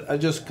 but I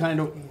just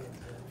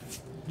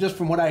just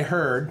from what I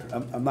heard,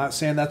 I'm not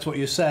saying that's what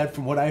you said,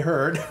 from what I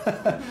heard,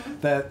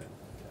 that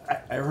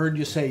I heard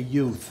you say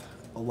youth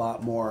a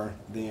lot more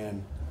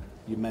than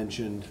you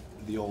mentioned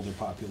the older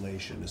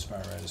population as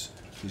far as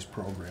these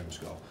programs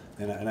go.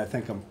 and I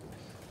think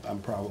I'm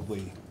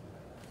probably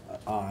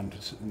on,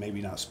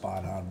 maybe not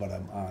spot on, but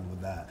I'm on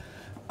with that,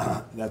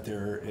 that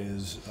there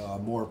is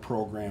more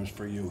programs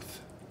for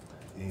youth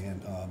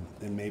and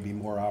maybe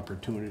more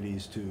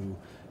opportunities to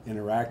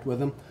interact with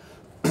them.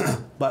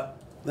 But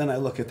then I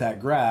look at that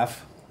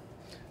graph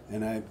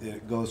and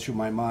it goes through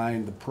my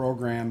mind, the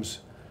programs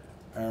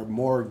are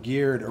more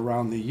geared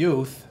around the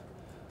youth,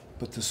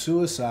 but the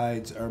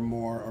suicides are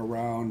more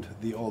around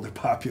the older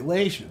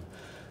population.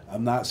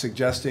 I'm not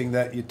suggesting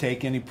that you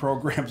take any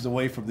programs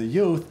away from the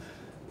youth,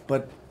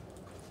 but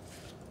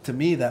to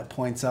me that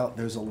points out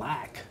there's a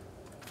lack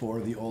for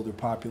the older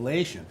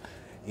population.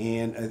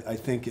 And I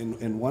think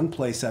in one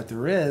place that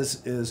there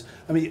is,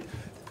 I mean,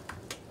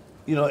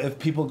 you know, if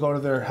people go to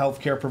their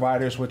healthcare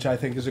providers, which I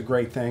think is a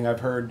great thing,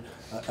 I've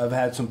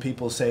had some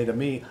people say to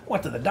me, I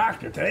went to the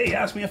doctor today, he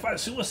asked me if I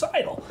was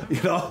suicidal,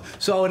 you know?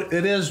 So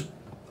it is,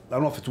 I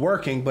don't know if it's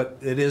working, but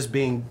it is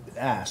being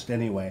asked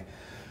anyway.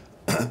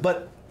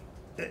 But,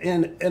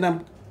 and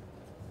I'm,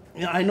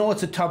 you know, I know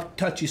it's a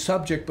touchy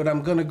subject, but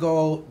I'm gonna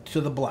go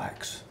to the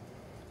blacks.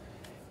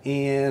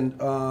 And,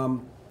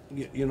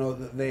 you know,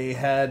 they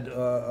had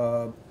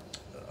the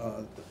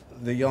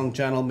young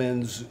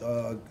gentleman's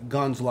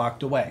guns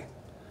locked away.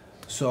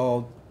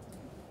 So,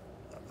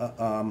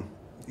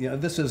 you know,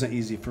 this isn't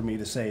easy for me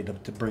to say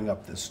to bring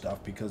up this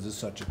stuff because it's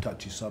such a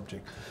touchy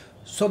subject.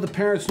 So the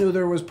parents knew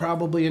there was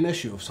probably an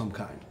issue of some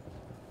kind,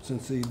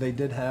 since they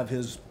did have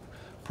his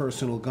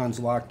personal guns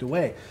locked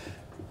away.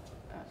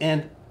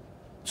 And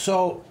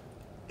so,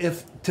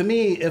 to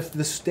me, if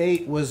the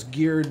state was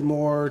geared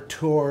more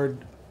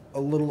toward a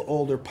little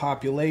older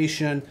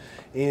population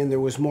and there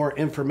was more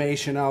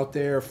information out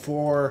there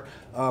for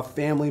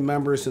family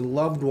members and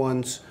loved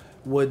ones,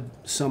 would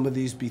some of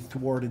these be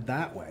thwarted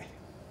that way?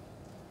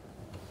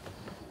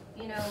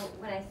 You know,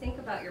 when I think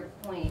about your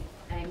point,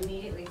 I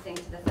immediately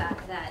think to the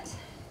fact that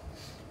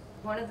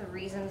one of the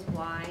reasons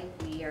why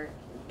we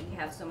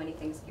have so many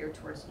things geared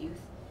towards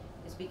youth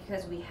is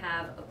because we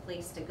have a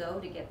place to go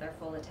to get their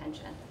full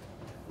attention.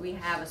 We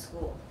have a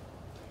school.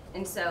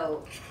 And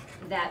so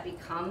that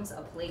becomes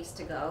a place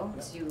to go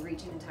to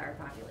reach an entire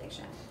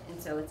population.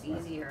 And so it's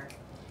easier,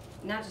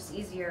 not just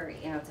easier,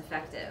 you know, it's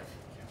effective,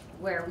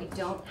 where we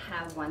don't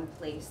have one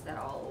place that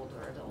all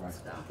older adults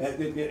go.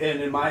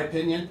 And in my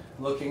opinion,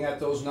 looking at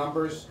those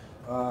numbers,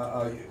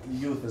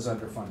 youth is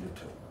underfunded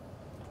too.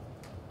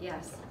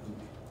 Yes.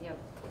 Yep.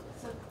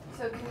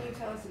 So can you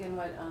tell us again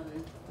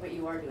what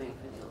you are doing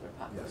for the older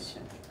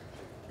population?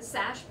 The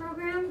SASH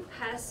program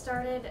has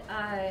started,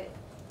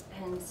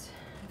 and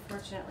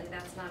unfortunately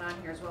that's not on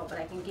here as well, but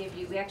I can give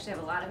you, we actually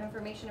have a lot of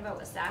information about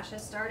what SASH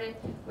has started,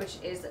 which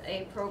is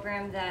a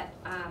program that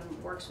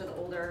works with the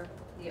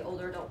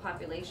older adult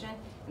population,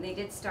 and they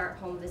did start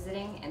home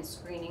visiting and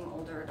screening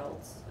older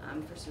adults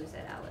for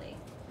suicidality.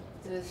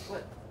 So this,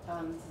 what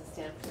does it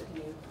stand for? Can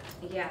you?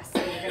 Yes,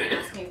 and you're going to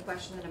ask me a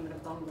question that I'm going to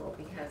bungle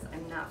because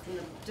I'm not from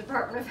the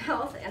Department of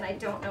Health and I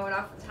don't know it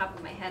off the top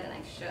of my head, and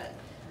I should.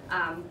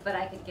 But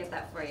I could get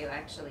that for you. I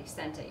actually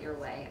sent it your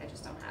way. I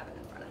just don't have it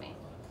in front of me.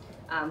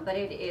 But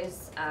it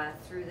is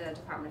through the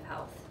Department of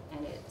Health,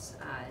 and it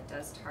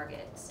does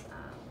target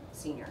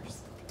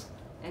seniors.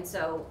 And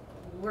so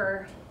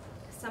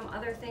some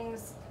other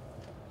things,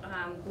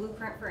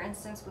 Blueprint, for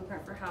instance,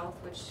 Blueprint for Health,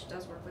 which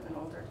does work with an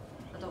older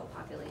adult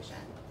population.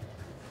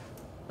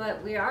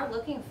 But we are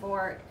looking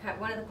for,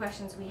 one of the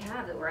questions we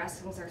have that we're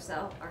asking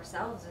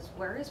ourselves is,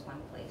 where is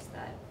one place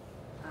that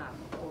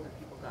older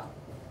people go?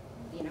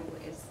 You know,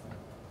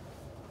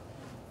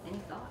 any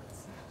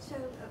thoughts? So,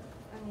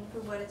 I mean, for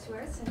what it's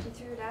worth, since you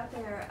threw it out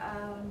there,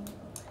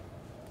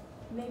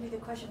 maybe the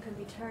question could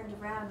be turned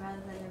around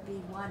rather than there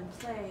be one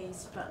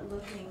place, but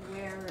looking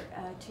where,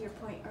 to your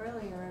point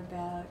earlier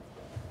about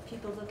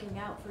people looking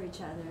out for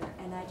each other.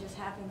 And I just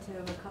happened to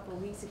have a couple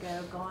weeks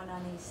ago gone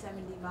on a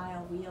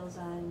 70-mile Wheels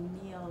on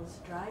Meals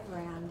drive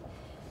around,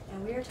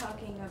 and we were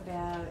talking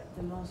about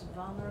the most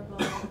vulnerable,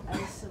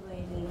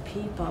 isolated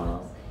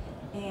people.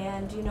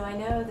 And, you know, I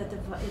know that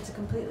it's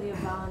completely a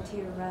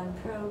volunteer-run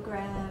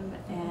program,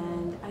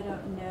 and I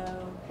don't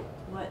know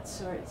what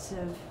sorts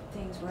of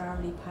things we're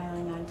already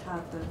piling on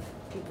top of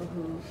people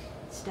who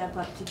step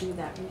up to do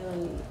that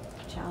really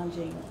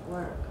challenging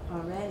work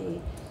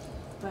already.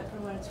 But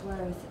for what it's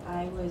worth,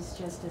 I was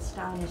just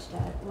astonished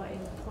at what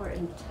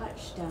important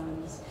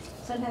touchstones.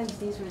 Sometimes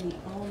these were the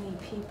only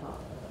people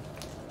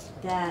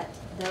that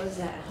those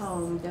at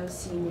home, those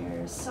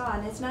seniors saw.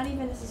 And it's not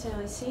even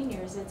necessarily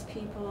seniors, it's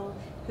people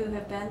who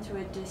have been through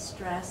a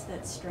distress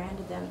that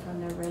stranded them from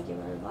their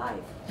regular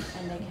life,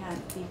 and they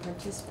can't be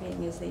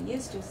participating as they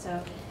used to.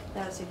 So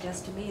that would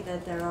suggest to me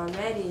that they're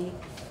already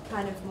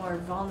kind of more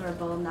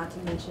vulnerable, not to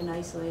mention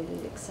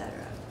isolated, etc.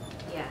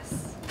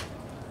 Yes,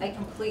 I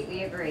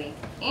completely agree.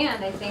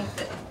 And I think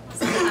that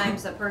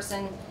sometimes a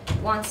person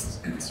wants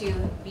to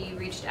be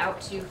reached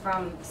out to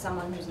from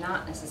someone who's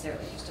not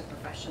necessarily just a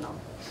professional.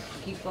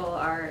 People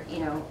are, you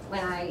know,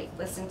 when I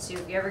listen to,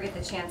 if you ever get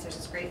the chance, there's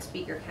this great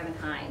speaker, Kevin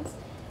Hines,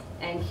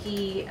 and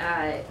he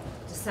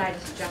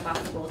decided to jump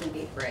off the Golden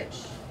Gate Bridge.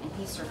 and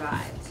he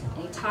survived.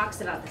 And he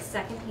talks about the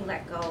second he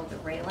let go of the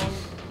railing,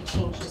 he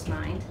changed his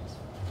mind.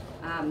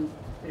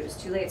 But it was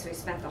too late, so he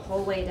spent the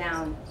whole way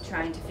down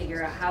trying to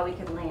figure out how he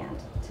could land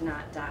to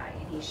not die.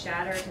 And he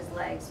shattered his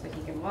legs, but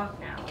he can walk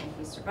now, and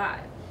he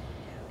survived.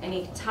 And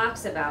he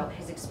talks about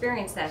his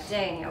experience that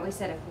day, and he always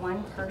said if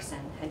one person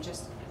had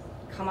just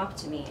come up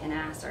to me and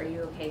asked, "Are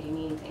you okay? Do you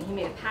need anything?" He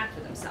made a pact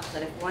with himself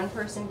that if one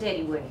person did,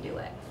 he wouldn't do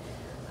it.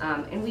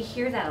 And we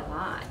hear that a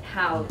lot,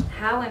 how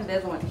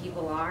ambivalent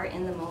people are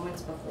in the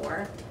moments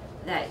before,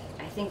 that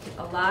I think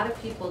a lot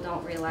of people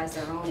don't realize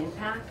their own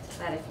impact,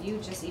 that if you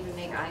just even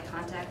make eye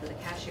contact with a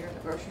cashier at the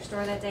grocery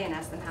store that day and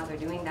ask them how they're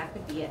doing, that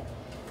could be it.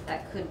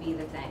 That could be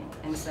the thing.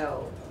 And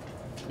so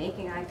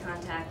making eye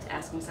contact,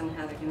 asking someone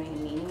how they're doing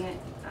and meaning it,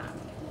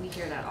 we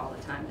hear that all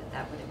the time,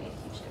 that would have made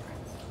a huge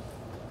difference.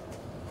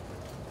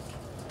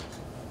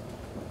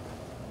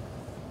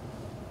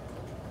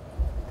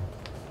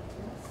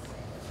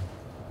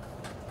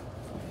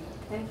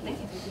 Thank you. Thank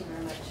you. Thank you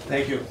very much.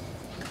 Thank you.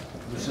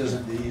 This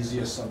isn't the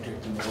easiest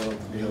subject in the world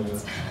to deal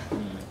with.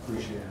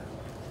 Appreciate it.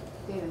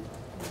 David.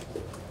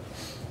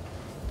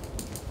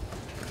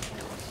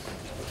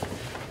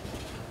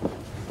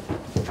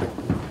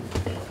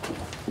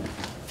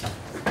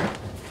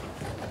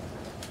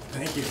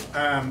 Thank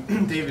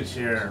you. David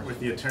Scheer with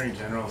the Attorney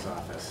General's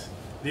office.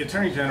 The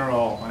Attorney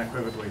General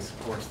unequivocally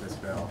supports this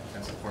bill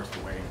and supports the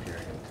waiting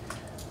period.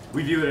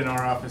 We view it in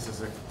our office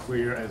as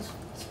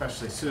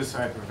especially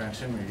suicide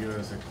prevention, we view it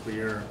as a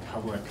clear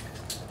public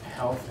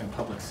health and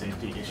public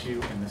safety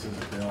issue, and this is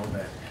a bill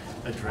that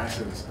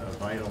addresses a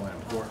vital and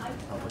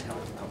important public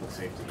health and public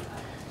safety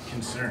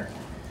concern.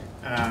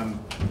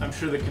 I'm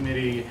sure the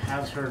committee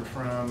has heard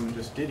from,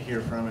 just did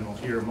hear from, and will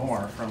hear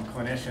more from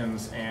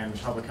clinicians and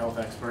public health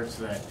experts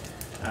that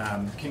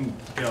can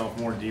delve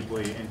more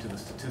deeply into the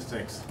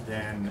statistics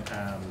than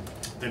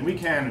we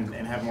can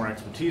and have more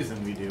expertise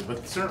than we do.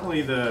 But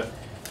certainly the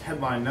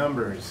headline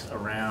numbers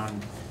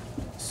around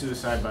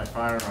suicide by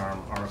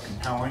firearm are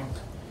compelling.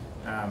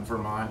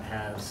 Vermont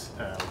has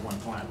I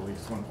believe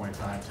it's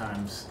 1.5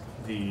 times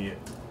the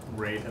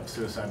rate of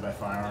suicide by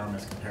firearm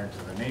as compared to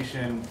the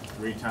nation,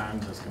 3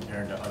 times as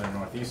compared to other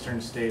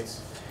northeastern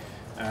states.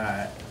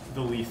 The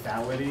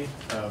lethality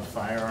of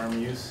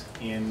firearm use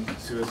in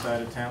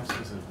suicide attempts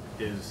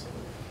is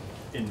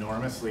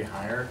enormously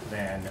higher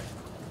than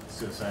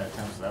suicide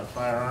attempts without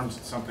firearms.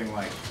 It's something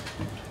like,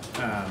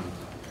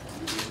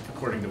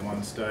 according to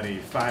one study,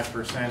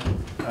 5%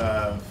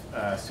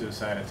 of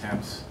suicide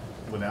attempts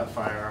without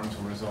firearms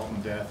will result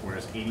in death,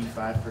 whereas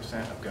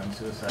 85% of gun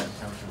suicide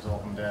attempts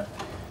result in death.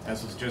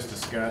 As was just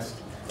discussed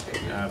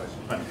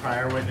by the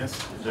prior witness,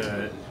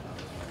 the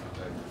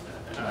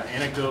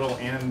anecdotal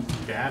and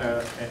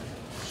data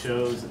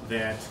shows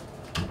that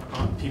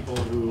people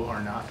who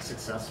are not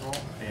successful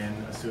in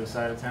a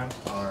suicide attempt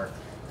are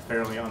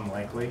fairly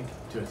unlikely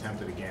to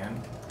attempt it again.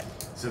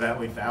 So that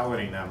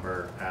lethality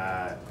number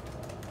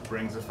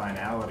brings a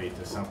finality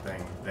to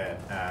something that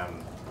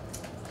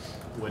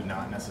would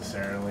not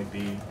necessarily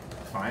be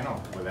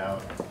final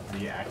without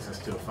the access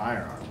to a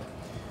firearm.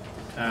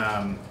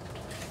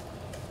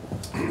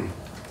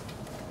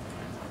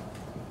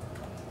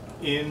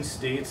 In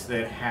states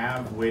that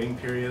have waiting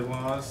period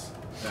laws,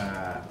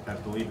 I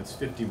believe it's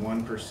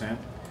 51%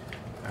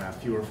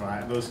 fewer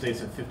those states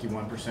have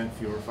 51%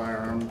 fewer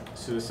firearm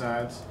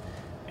suicides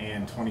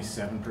and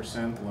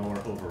 27% lower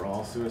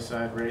overall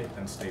suicide rate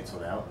than states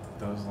without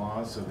those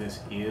laws. So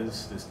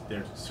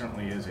there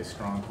certainly is a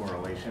strong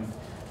correlation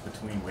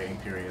between waiting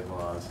period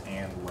laws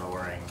and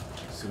lowering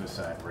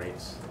suicide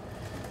rates.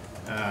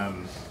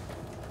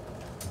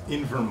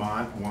 In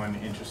Vermont, one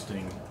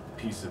interesting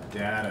piece of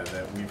data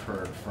that we've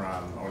heard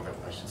from, or that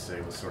I should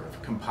say was sort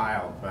of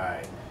compiled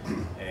by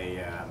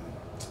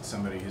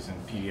somebody who's in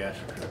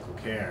pediatric critical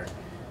care,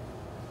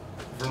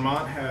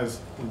 Vermont has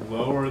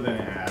lower than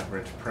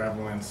average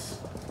prevalence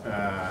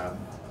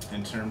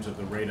in terms of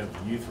the rate of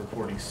youth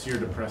reporting severe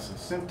depressive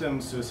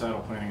symptoms,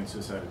 suicidal planning, and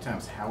suicide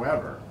attempts.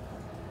 However,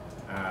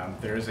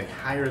 there is a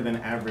higher than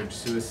average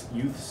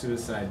youth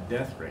suicide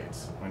death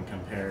rates when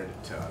compared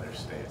to other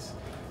states,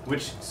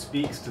 which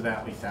speaks to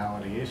that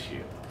lethality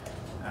issue,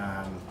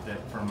 that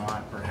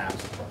Vermont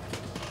perhaps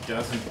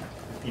doesn't,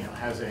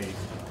 has a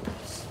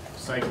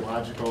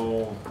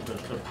psychological,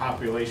 the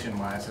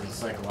population-wise has a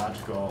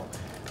psychological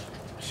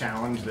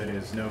challenge that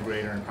is no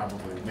greater and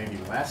probably maybe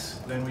less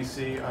than we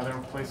see other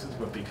places,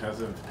 but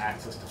because of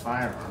access to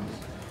firearms,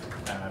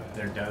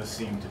 there does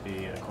seem to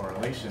be a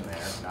correlation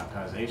there, not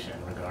causation,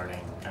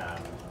 regarding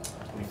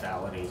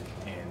lethality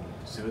in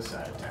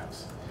suicide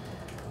attempts.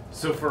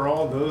 So for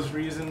all those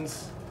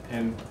reasons,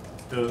 and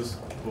those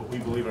what we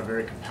believe are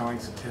very compelling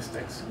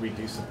statistics, we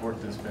do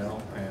support this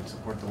bill and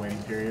support the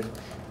waiting period,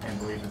 and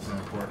believe it's an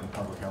important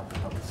public health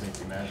and public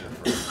safety measure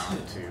for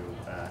Vermont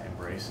to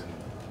embrace and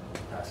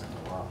pass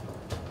into law.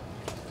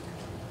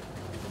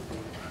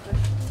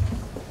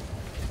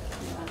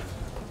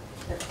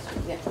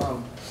 Yeah.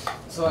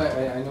 So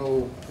I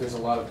know there's a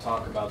lot of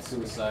talk about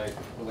suicide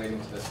relating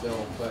to this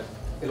bill, but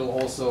it'll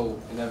also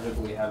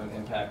inevitably have an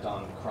impact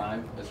on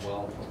crime as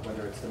well,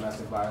 whether it's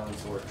domestic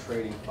violence or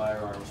trading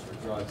firearms for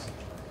drugs.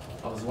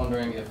 I was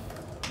wondering if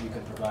you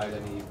could provide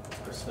any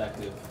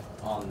perspective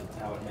on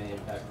how it may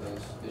impact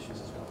those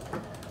issues as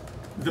well.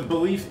 The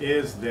belief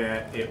is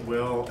that it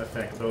will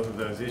affect both of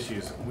those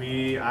issues.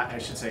 I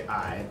should say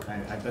I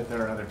bet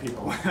there are other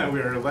people. We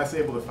are less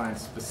able to find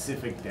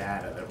specific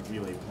data that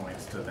really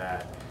points to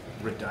that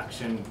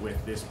reduction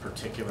with this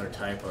particular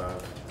type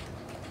of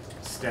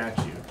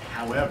statute.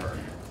 However,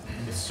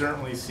 it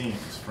certainly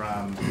seems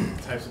from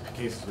the types of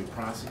cases we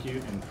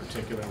prosecute, in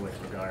particular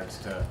with regards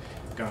to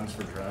guns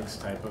for drugs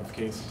types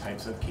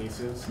of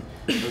cases,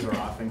 those are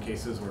often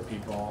cases where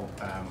people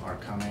are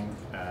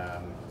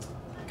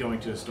going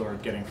to a store,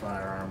 getting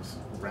firearms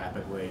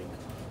rapidly,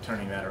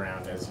 turning that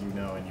around, as you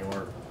know in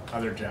your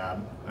other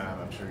job.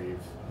 I'm sure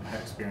you've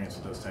had experience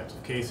with those types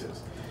of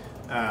cases.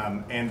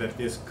 And that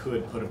this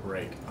could put a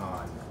brake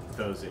on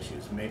those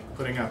issues.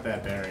 Putting up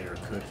that barrier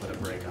could put a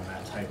brake on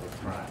that type of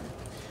crime.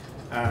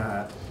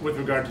 With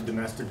regard to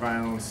domestic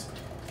violence,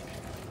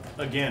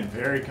 again,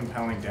 very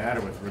compelling data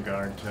with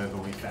regard to the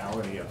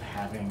lethality of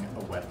having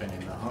a weapon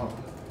in the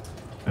home.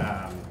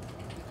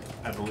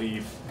 I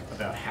believe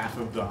about half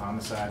of the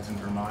homicides in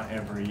Vermont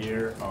every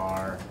year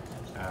are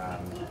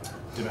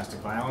domestic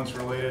violence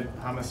related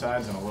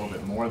homicides, and a little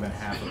bit more than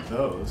half of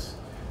those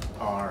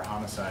are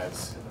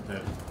homicides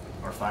that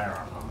are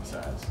firearm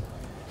homicides.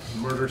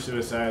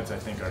 Murder-suicides, I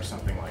think, are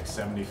something like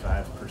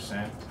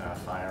 75%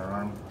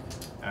 firearm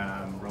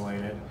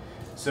related.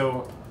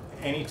 So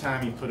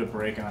anytime you put a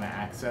brake on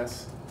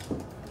access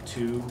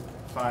to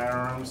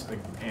firearms,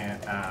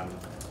 and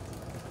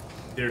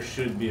there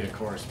should be a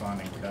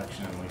corresponding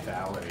reduction in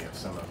lethality of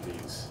some of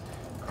these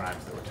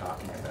crimes that we're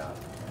talking about.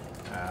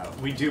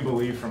 We do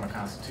believe from a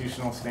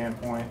constitutional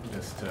standpoint,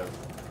 just to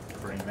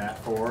bring that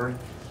forward,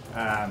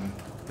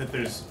 that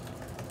there's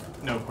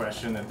no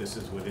question that this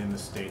is within the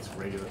state's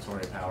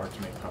regulatory power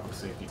to make public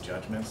safety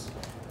judgments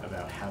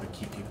about how to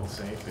keep people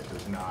safe. It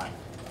does not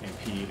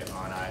impede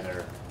on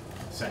either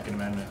Second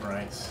Amendment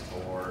rights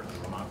or the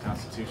Vermont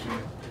Constitution.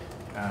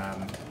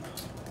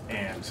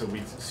 And so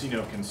we see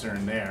no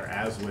concern there.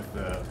 As with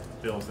the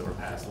bills that were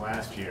passed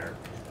last year,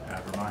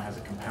 Vermont has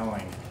a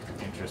compelling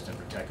interest in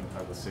protecting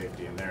public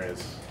safety, and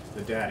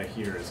the data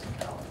here is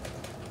compelling.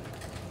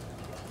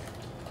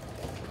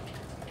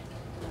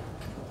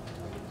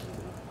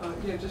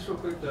 Yeah, just real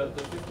quick, the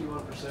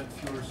 51%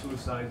 fewer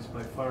suicides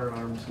by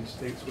firearms in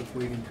states with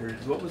waiting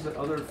periods. What was the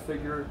other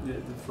figure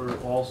for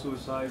all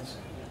suicides?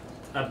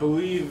 I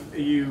believe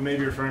you may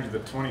be referring to the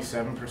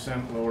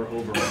 27% lower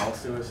overall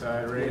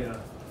suicide rate. Yeah.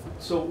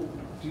 So,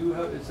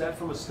 is that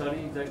from a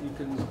study that you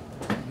can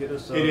get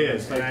us a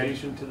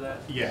citation to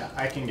that? Yeah,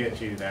 I can get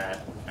you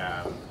that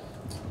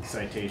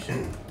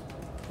citation.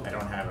 I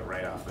don't have it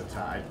right off the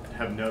top. I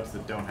have notes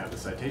that don't have the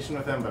citation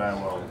with them, but I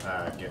will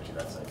get you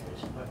that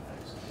citation.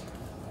 Thanks.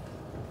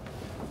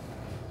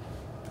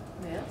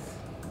 Yes?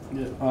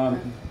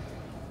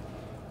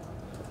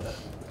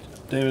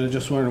 David, I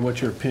just wondered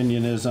what your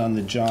opinion is on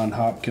the Johns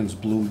Hopkins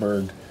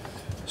Bloomberg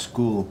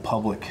School of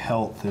Public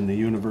Health and the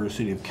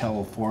University of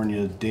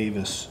California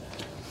Davis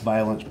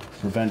Violence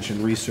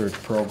Prevention Research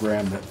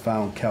Program that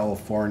found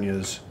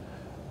California's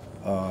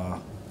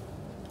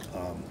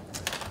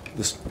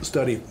the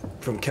study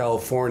from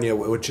California,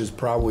 which is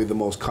probably the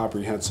most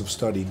comprehensive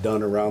study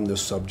done around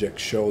this subject,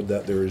 showed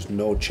that there is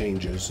no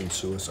changes in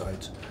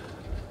suicides.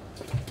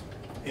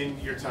 And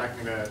you're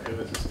talking about, it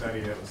was a study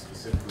that was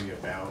specifically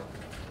about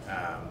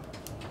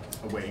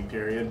a waiting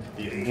period?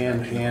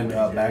 And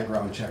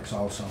background checks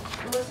also.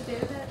 What was the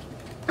date of that?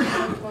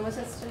 When was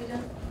that study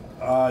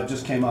done? It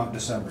just came out in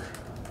December.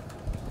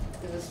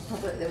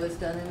 It was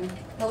done and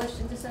published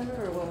in December,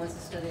 or when was the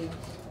study?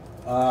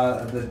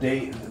 The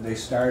date, they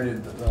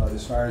started,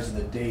 as far as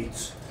the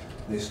dates,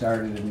 they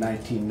started in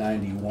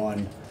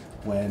 1991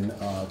 when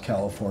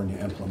California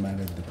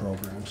implemented the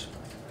programs.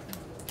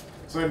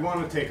 So I'd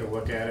want to take a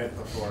look at it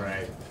before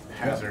I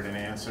hazard an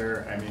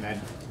answer. I mean,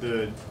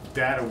 the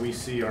data we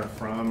see are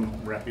from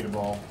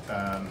reputable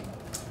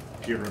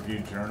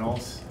peer-reviewed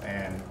journals,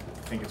 and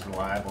I think it's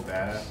reliable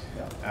data.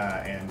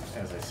 And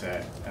as I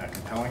said,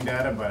 compelling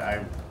data, but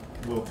I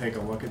will take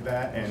a look at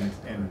that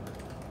and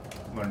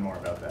learn more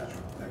about that.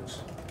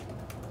 Thanks.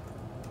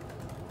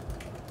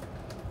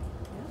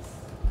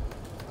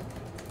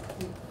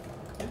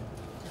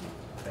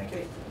 Thank you.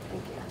 Great,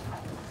 thank you.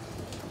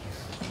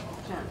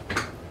 John?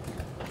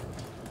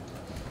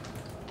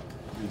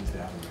 Read it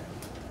down.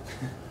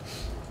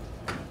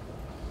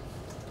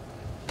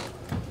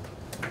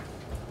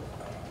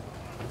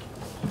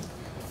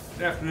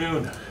 Good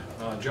afternoon.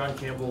 John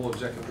Campbell,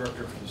 Executive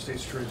Director for the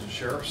State's Attorneys and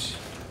Sheriffs.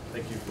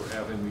 Thank you for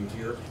having me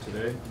here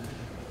today.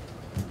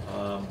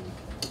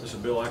 This is a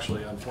bill,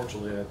 actually,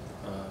 unfortunately,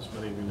 as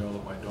many of you know,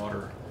 that my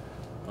daughter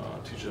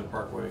teaches at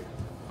Parkway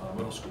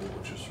Middle School,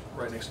 which is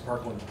right next to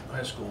Parkland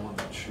High School, and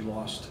that she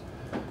lost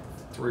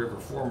 3 of her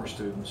former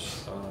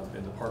students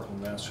in the Parkland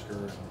massacre,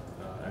 and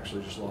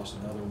actually just lost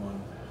another one,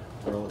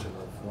 a relative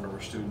of one of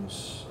her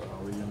students,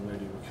 a young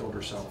lady who killed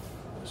herself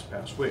this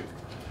past week.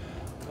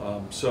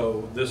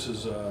 So this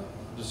is a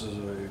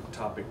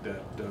topic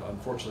that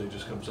unfortunately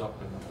just comes up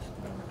and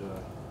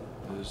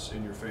is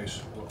in your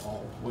face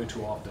way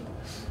too often.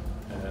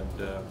 And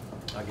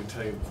I can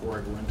tell you before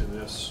I go into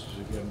this,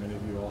 again, many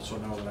of you also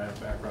know that I have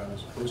background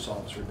as a police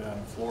officer down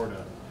in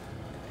Florida.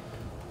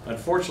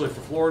 Unfortunately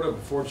for Florida,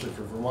 but fortunately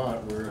for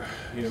Vermont, where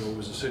it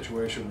was a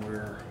situation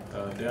where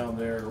down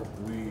there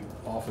we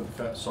often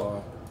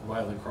saw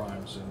violent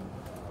crimes,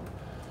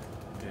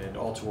 and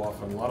all too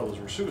often a lot of those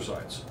were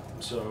suicides.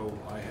 So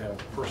I have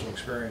personal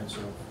experience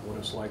of what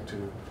it's like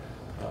to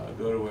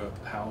go to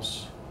a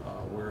house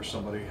where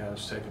somebody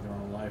has taken their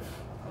own life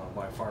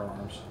by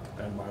firearms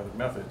and by other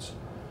methods.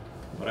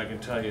 But I can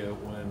tell you,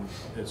 when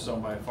it's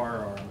done by a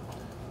firearm,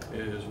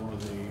 it is one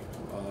of the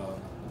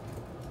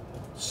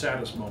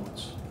saddest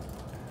moments,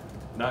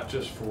 not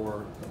just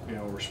for a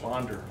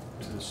responder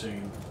to the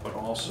scene, but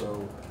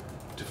also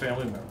to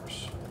family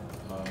members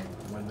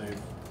when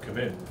they've come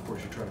in. Of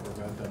course, you try to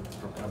prevent them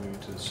from coming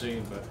into the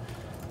scene, but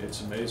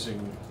it's amazing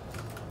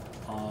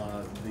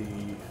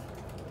the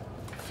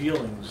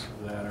feelings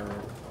that are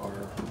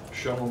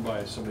shown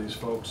by some of these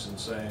folks and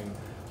saying,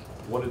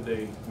 what did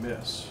they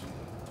miss?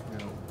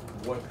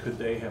 What could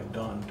they have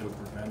done to have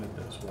prevented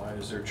this? Why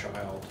is their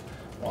child,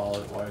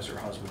 why is their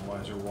husband, why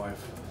is their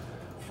wife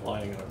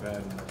lying in a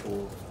bed in a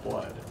pool of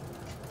blood?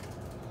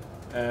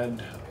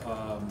 And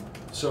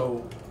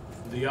so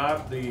the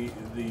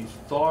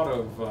thought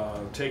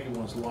of taking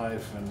one's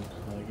life, and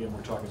again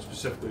we're talking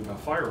specifically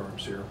about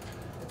firearms here,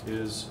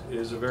 is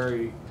a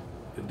very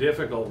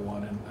difficult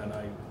one. And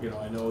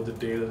I know the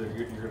data that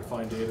you're going to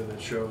find data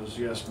that shows,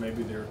 yes,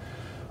 maybe their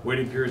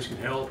waiting periods can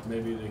help,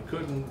 maybe they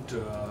couldn't,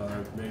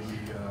 maybe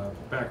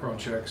background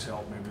checks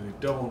help, maybe they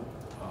don't.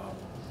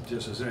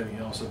 Just as anything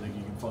else, I think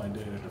you can find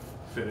data to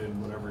fit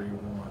in whatever you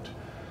want.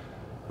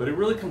 But it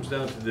really comes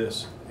down to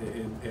this,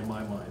 in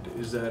my mind,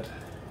 is that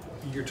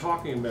you're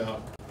talking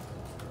about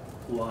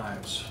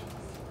lives,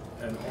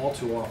 and all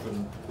too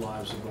often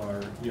lives of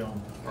our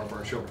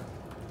children,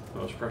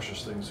 those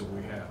precious things that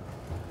we have.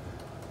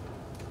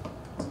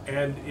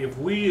 And if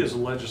we as a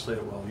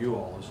legislative, well, you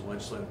all as a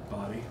legislative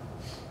body,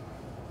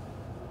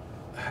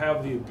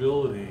 have the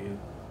ability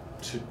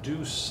to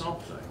do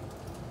something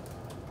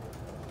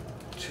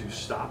to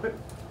stop it,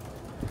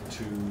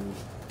 to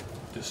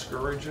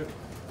discourage it,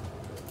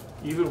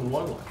 even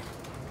one life,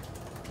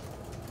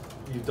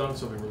 you've done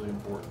something really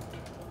important.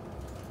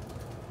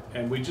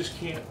 And we just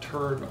can't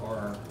turn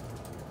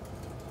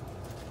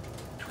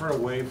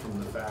away from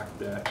the fact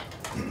that,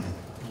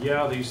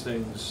 yeah, these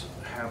things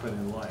happen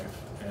in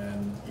life,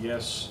 and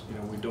yes,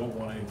 we don't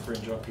want to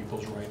infringe on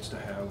people's rights to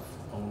have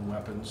own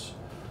weapons.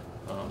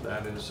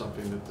 That is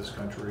something that this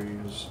country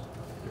is,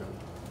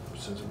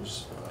 since it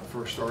was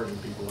first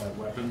started, people have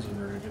weapons and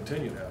they're going to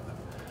continue to have them.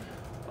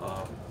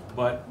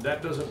 But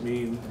that doesn't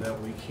mean that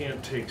we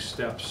can't take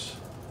steps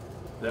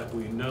that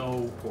we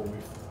know or we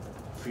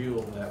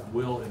feel that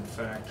will in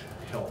fact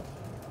help.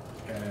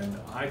 And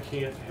I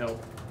can't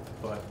help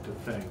but to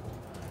think,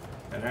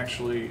 and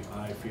actually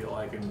I feel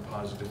I can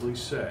positively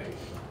say,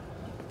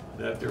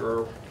 that there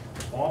are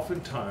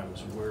often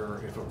times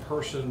where if a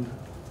person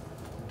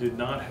did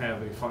not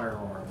have a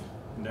firearm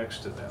next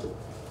to them,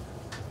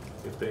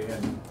 if they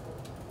had,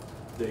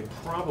 they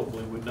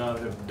probably would not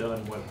have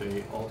done what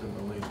they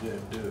ultimately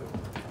did do.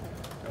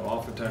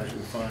 Oftentimes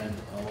we find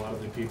a lot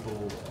of the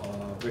people,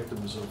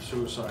 victims of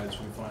suicides,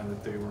 we find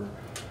that they were,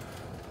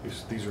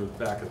 these are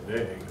back in the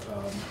day,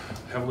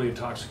 heavily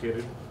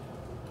intoxicated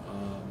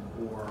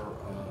or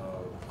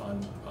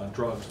on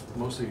drugs,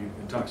 mostly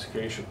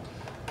intoxication.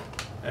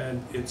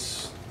 And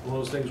it's one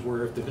of those things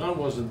where if the gun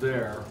wasn't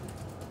there,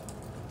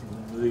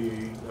 the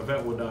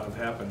event would not have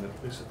happened,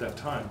 at least at that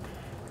time.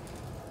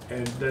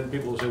 And then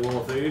people will say,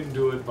 well, if they didn't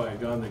do it by a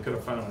gun, they could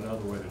have found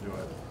another way to do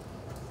it.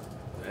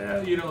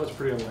 It's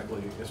pretty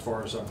unlikely as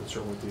far as I'm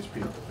concerned with these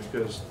people,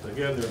 because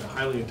again, they're in a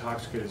highly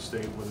intoxicated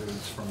state, whether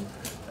it's from,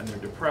 and they're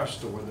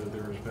depressed, or whether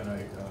there's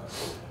been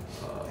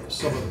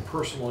some other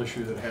personal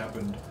issue that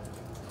happened.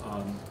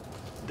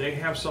 They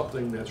have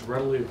something that's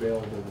readily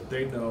available that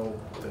they know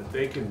that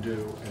they can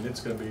do, and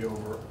it's going to be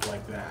over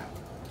like that.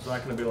 It's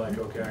not going to be like,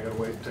 okay, I got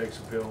to wait and take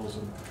some pills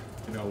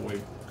and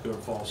wait, go to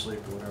fall asleep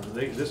or whatever.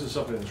 This is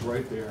something that's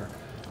right there,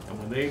 and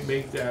when they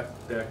make that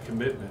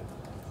commitment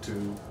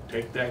to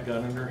take that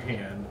gun in their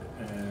hand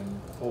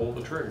and pull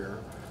the trigger,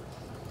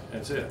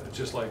 that's it. It's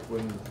just like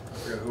when, I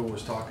forget who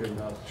was talking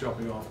about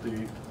jumping off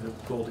the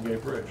Golden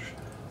Gate Bridge.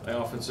 I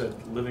often said,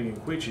 living in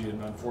Quechee,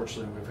 and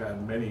unfortunately we've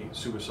had many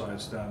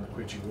suicides down the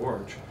Quechee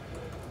Gorge,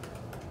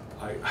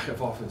 I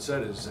have often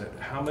said is that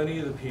how many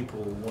of the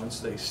people, once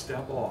they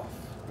step off,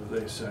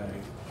 they say,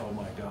 oh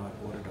my God,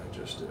 what did I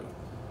just do?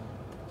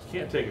 You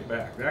can't take it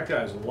back. That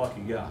guy's a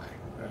lucky guy,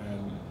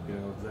 and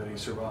that he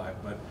survived.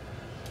 But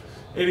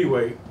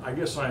anyway, I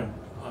guess I'm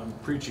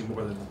preaching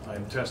more than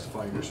I'm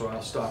testifying here, so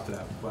I'll stop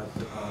that. But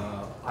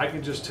I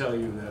can just tell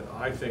you that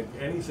I think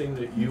anything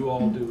that you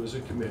all do as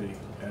a committee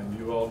and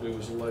you all do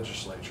as a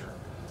legislature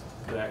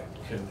that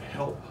can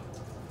help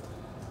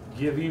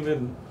give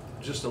even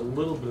just a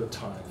little bit of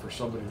time for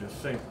somebody to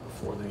think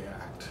before they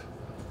act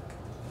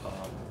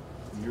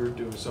you're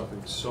doing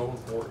something so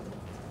important,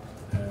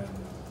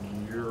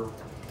 and you're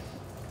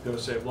gonna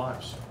save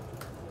lives.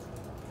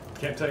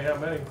 Can't tell you how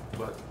many,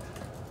 but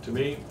to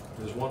me,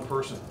 there's one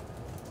person.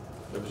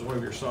 If it's one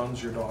of your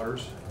sons, your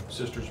daughters,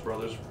 sisters,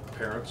 brothers,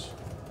 parents,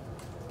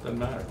 doesn't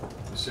matter,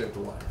 you saved a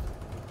life.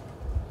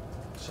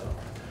 So,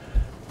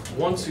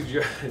 one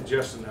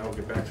suggestion, now I'll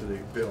get back to the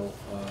bill.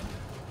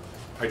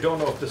 I don't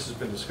know if this has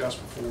been discussed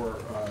before.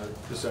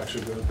 This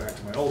actually goes back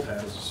to my old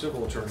hat as a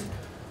civil attorney.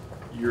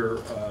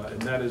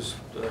 And that is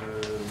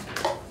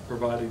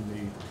providing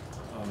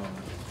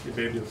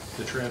maybe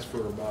the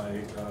transfer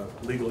by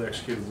legally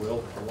executed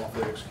will, or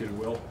lawfully executed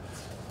will.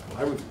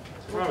 I would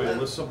probably,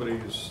 unless somebody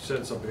has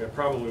said something, I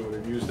probably would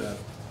have used that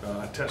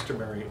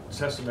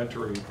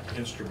testamentary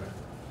instrument,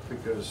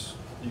 because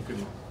you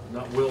can,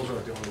 wills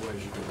aren't the only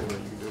ways you can do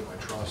it. You can do it by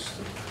trust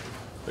and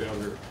the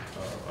other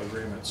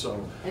agreements.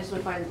 So I just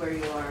want to find where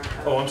you are.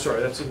 oh, I'm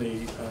sorry. That's in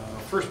the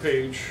first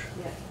page,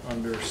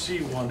 under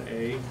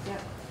C1A.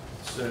 Yep.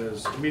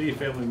 Says immediate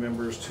family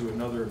members to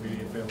another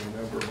immediate family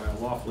member by a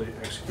lawfully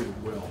executed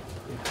will.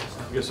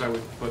 I guess I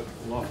would put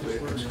lawfully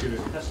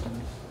executed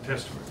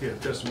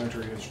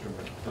testamentary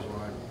instrument is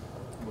what I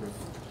would have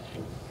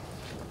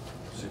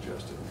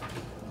suggested.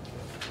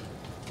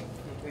 Okay,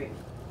 great.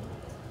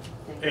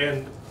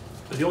 And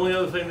the only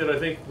other thing that I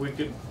think we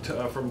could,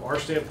 from our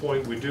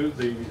standpoint, we do,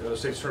 the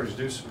state attorneys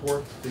do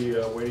support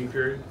the waiting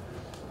period,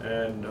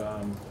 and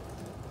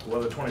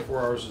whether 24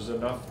 hours is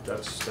enough,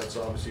 that's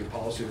obviously a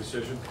policy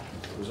decision.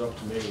 If it was up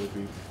to me, it would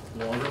be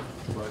longer,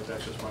 but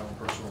that's just my own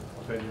personal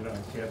opinion.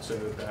 I can't say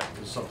that that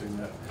is something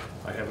that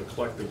I have a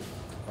collective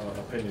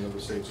opinion of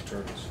the state's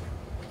attorneys.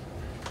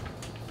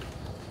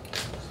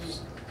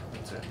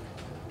 That's it.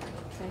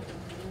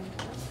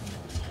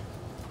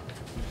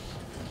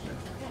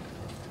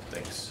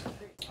 Thanks.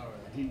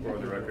 For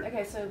the record.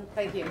 Okay, so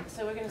thank you.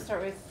 So we're going to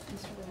start with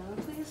Mr. Brown,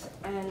 please.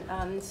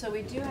 And so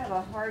we do have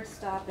a hard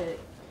stop at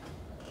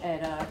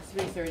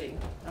 3:30,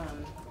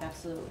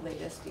 absolute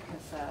latest,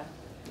 because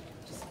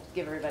just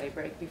give everybody a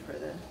break before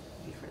the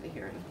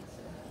hearing.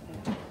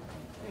 So,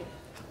 great.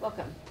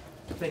 Welcome.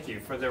 Thank you.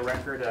 For the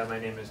record, my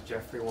name is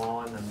Jeffrey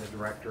Wallen. I'm the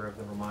director of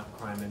the Vermont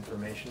Crime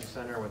Information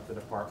Center with the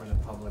Department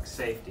of Public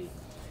Safety.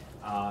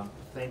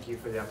 Thank you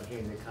for the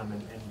opportunity to come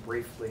and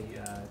briefly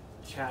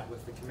chat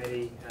with the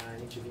committee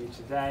and each of you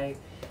today.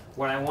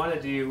 What I want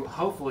to do,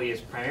 hopefully, is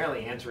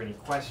primarily answer any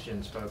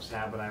questions folks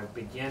have, but I will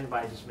begin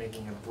by just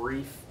making a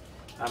brief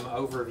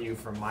overview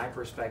from my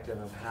perspective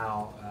of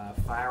how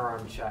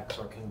firearm checks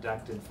are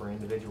conducted for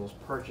individuals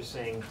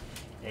purchasing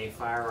a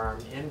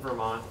firearm in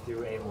Vermont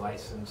through a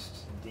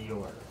licensed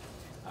dealer.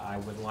 I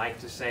would like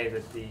to say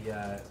that the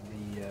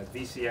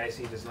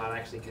VCIC does not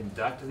actually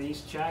conduct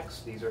these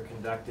checks. These are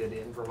conducted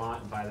in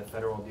Vermont by the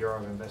Federal Bureau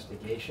of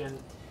Investigation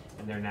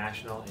and their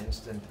National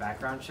Instant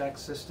Background Check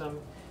System.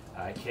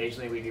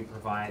 Occasionally we do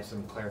provide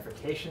some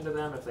clarification to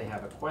them if they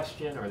have a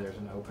question or there's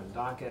an open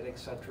docket,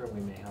 etc.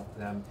 We may help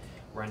them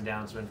run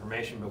down some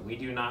information, but we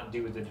do not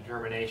do the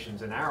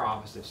determinations in our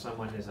office if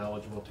someone is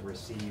eligible to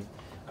receive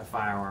a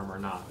firearm or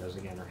not. Those,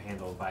 again, are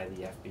handled by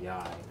the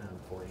FBI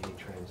for any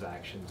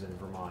transactions in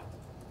Vermont.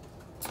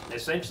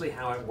 Essentially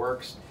how it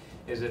works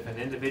is if an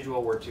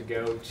individual were to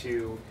go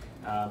to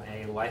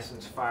a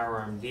licensed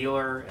firearm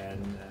dealer,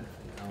 and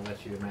I'll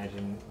let you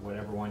imagine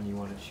whatever one you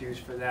want to choose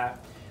for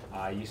that,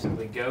 you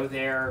simply go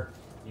there,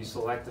 you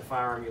select the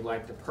firearm you'd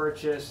like to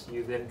purchase,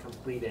 you then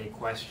complete a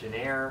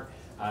questionnaire.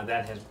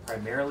 That has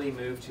primarily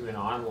moved to an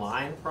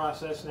online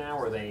process now,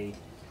 where they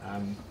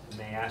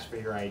may ask for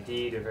your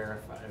ID to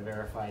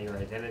verify your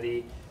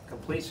identity,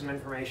 complete some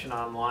information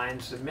online,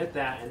 submit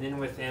that, and then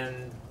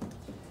within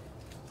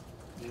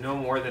no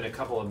more than a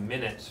couple of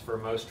minutes for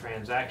most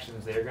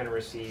transactions, they're going to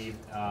receive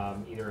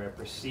either a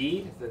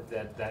proceed,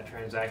 that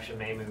transaction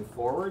may move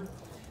forward.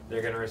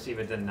 They're going to receive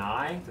a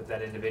deny,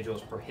 that individual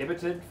is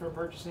prohibited from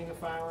purchasing a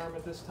firearm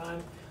at this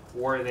time,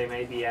 or they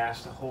may be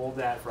asked to hold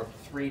that for up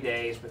to 3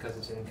 days because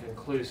it's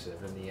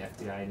inconclusive and the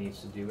FBI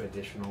needs to do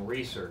additional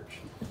research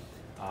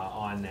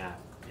on that.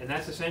 And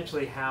that's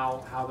essentially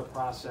how the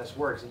process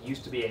works. It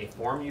used to be a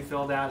form you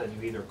filled out and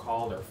you either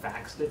called or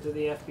faxed it to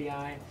the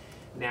FBI.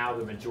 Now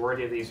the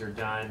majority of these are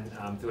done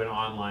through an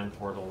online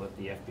portal that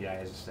the FBI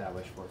has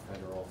established for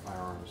federal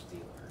firearms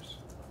dealers.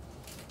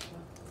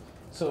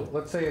 So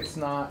let's say it's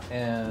not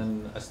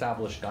an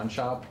established gun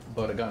shop,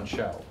 but a gun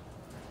show.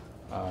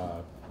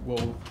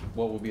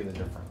 What would be the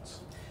difference?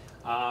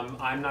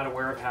 I'm not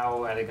aware of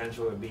how at a gun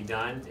show it would be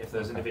done. If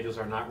those individuals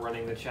are not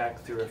running the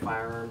check through a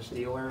firearms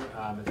dealer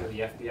and through the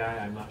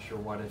FBI, I'm not sure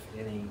what, if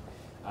any,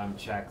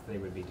 check they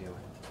would be doing.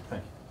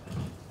 Thank you.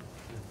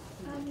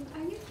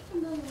 Are you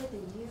familiar with the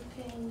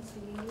UPIN,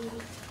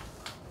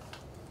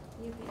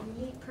 the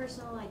unique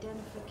personal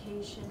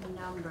identification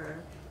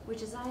number,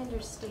 which, as I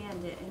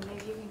understand it, and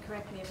maybe you can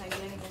correct me if I'm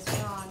getting this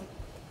wrong,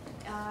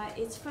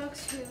 it's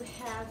folks who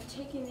have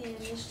taken the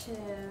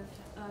initiative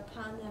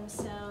upon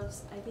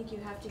themselves. I think you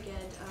have to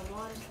get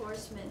law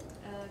enforcement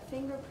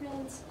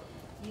fingerprints.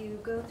 You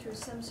go through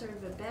some sort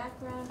of a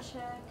background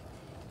check,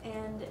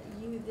 and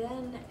you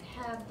then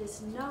have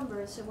this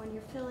number, so when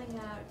you're filling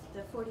out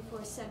the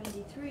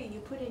 4473, you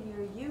put in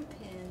your U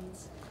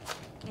pins,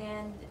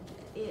 and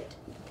it,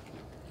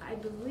 I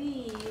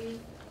believe,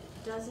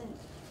 doesn't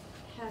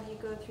have you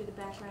go through the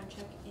background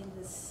check in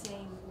the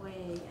same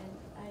way,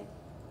 and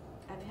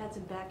I've had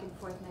some back and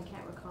forth and I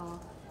can't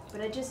recall.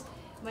 But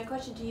my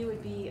question to you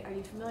would be, are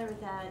you familiar with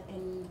that,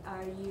 and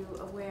are you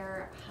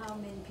aware how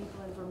many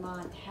people in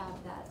Vermont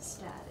have that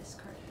status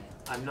currently?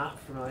 I'm not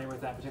familiar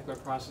with that particular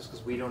process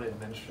because we don't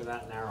administer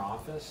that in our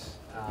office.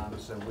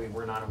 So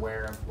we're not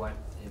aware of what,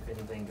 if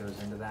anything, goes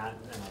into that,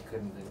 and I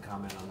couldn't then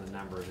comment on the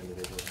number of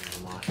individuals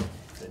in Vermont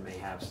that may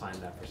have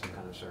signed up for some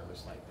kind of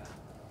service like that.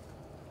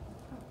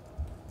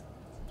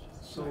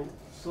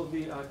 So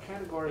the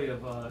category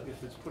of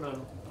if it's put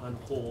on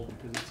hold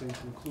because it's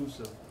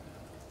inconclusive,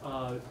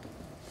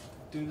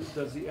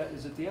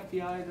 is it the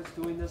FBI that's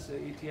doing this, the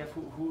ATF?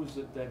 Who is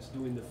it that's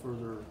doing the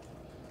further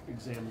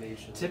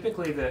examination?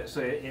 Typically,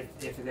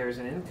 if there's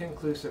an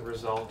inconclusive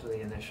result to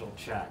the initial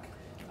check,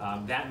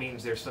 that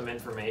means there's some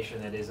information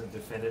that isn't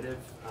definitive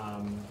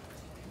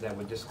that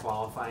would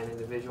disqualify an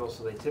individual.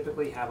 So they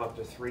typically have up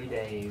to 3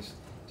 days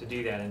to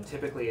do that, and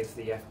typically it's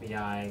the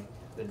FBI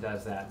that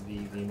does that,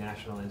 the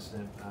National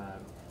Incident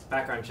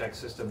Background Check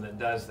System that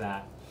does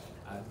that.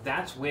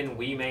 That's when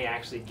we may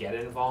actually get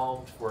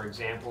involved. For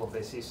example, if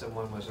they see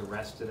someone was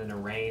arrested and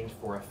arraigned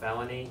for a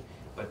felony,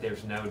 but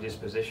there's no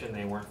disposition,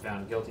 they weren't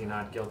found guilty,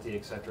 not guilty,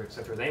 et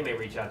cetera, they may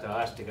reach out to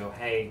us to go,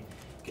 hey,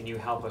 can you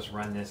help us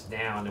run this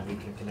down, and we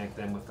can connect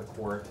them with the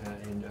court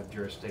of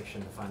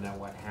jurisdiction to find out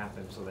what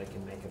happened so they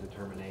can make a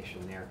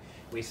determination there.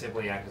 We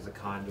simply act as a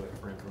conduit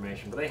for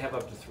information, but they have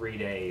up to 3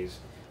 days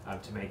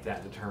to make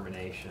that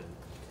determination.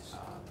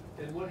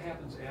 And what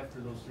happens after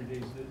those 3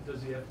 days?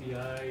 Does the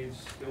FBI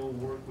still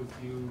work with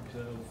you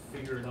to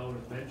figure it out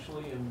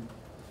eventually? And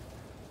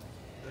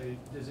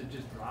does it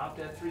just drop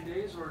at 3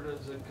 days, or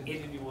does it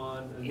continue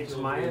on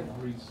until it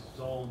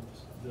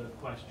resolves the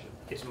question?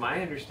 It's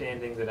my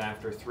understanding that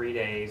after 3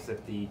 days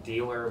that the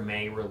dealer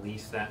may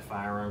release that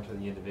firearm to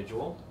the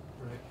individual.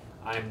 Right.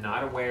 I'm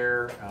not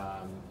aware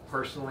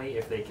personally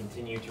if they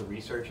continue to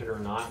research it or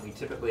not. We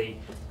typically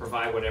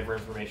provide whatever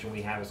information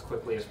we have as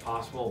quickly as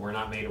possible. We're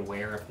not made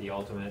aware if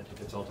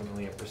it's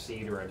ultimately a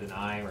proceed or a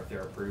deny, or if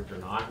they're approved or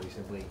not. We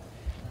simply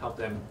help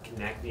them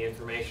connect the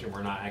information.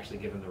 We're not actually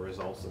given the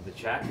results of the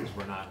check because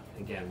we're not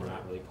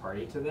really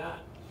party to that.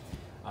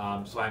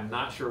 So I'm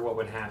not sure what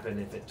would happen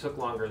if it took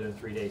longer than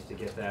 3 days to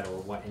get that,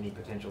 or what any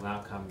potential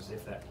outcomes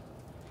if that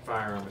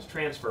firearm was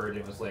transferred and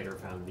it was later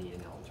found to be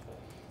ineligible.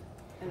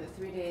 And the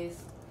 3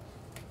 days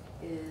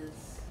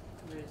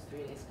where does 3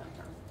 days come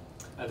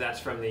from? That's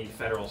from the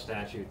federal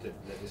statute that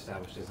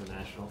establishes the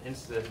National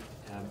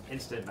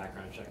Instant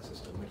Background Check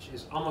System, which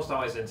is almost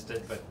always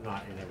instant, but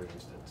not in every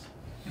instance.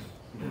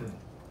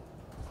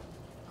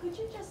 Could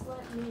you just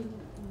let me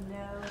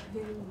know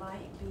who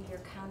might be your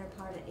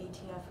counterpart at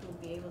ATF who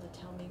would be able to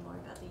tell me more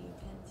about the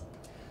U-Pins?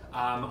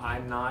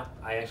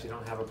 I actually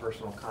don't have a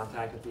personal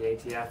contact at the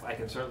ATF. I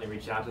can certainly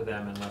reach out to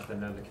them and let them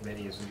know the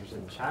committee is interested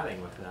in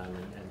chatting with them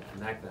and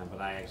connect them, but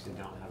I actually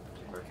don't have a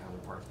particular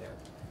counterpart there.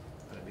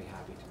 But I'd be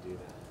happy to do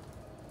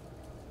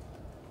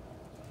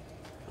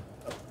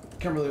that.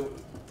 Kimberly,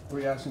 were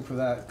you asking for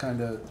that,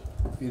 kind of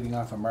feeding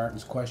off of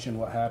Martin's question,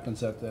 what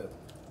happens at the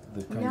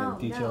kind of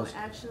details? No,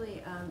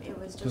 actually, it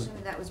was just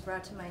something that was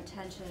brought to my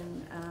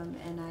attention,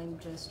 and I'm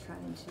just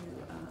trying to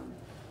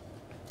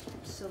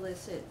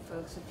solicit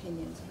folks'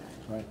 opinions about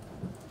it. Right.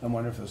 I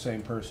wonder if the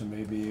same person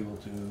may be able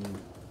to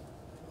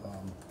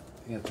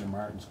answer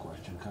Martin's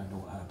question, kind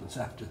of what happens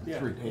after the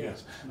 3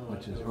 days,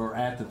 or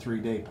at the 3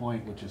 day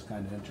point, which is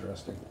kind of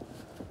interesting.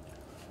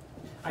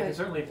 I can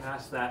certainly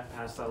pass that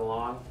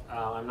along.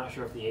 I'm not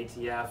sure if the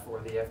ATF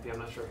or the FBI, I'm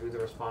not sure who the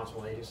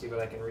responsible agency, but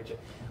I can reach it.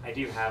 I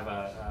do have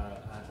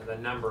the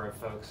number of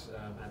folks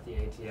at the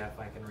ATF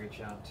I can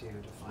reach out to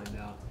find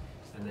out,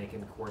 and they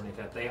can coordinate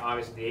that. They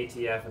obviously, the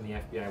ATF and the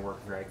FBI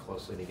work very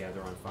closely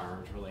together on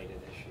firearms related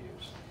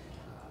issues.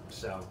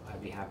 So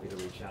I'd be happy to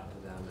reach out to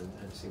them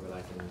and see who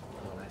I can,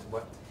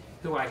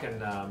 for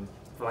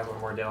lack of a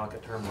more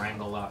delicate term,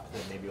 wrangle up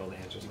that may be able to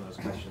answer some of those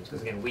questions.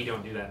 Because again, we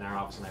don't do that in our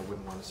office, and I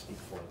wouldn't want to speak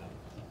for them.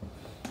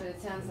 But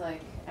it sounds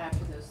like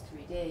after those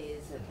 3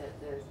 days, that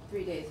the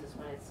 3 days is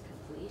when it's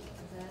complete,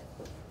 is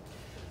that?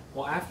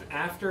 Well,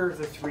 after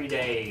the 3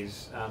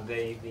 days,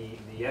 the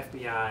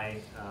FBI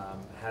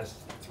has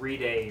 3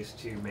 days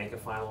to make a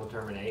final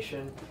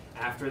determination.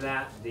 After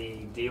that,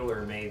 the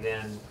dealer may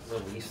then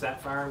release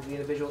that firearm to the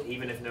individual,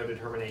 even if no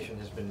determination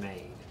has been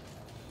made.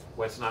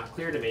 What's not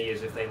clear to me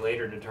is if they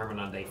later determine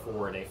on day 4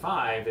 or day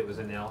 5 it was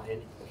an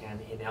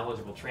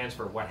ineligible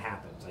transfer, what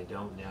happens? I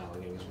don't know,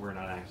 because we're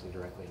not actually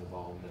directly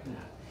involved in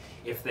that.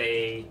 If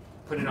they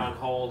put it on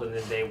hold and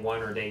then day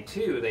 1 or day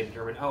 2 they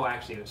determine, oh,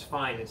 actually it's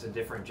fine, it's a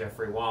different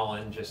Jeffrey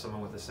Wallen, just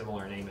someone with a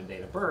similar name and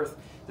date of birth,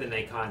 then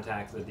they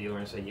contact the dealer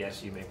and say,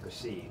 yes, you may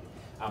proceed.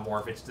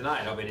 Or if it's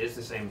denied, oh, it is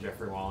the same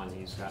Jeffrey Wallen,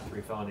 he's got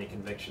 3 felony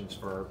convictions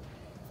for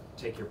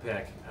take your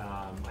pick.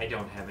 I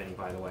don't have any,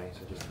 by the way, so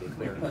just to be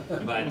clear.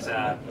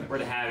 But were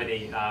to have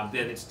any,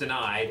 then it's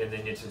denied, and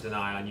then it's a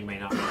denial, and you may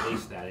not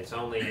release that. It's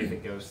only if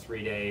it goes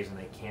 3 days and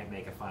they can't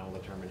make a final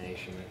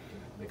determination that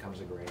it becomes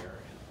a gray area.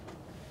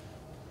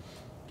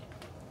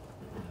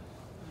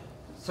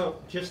 So,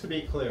 just to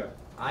be clear,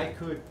 I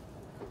could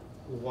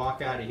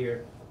walk out of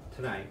here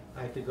tonight,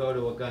 I could go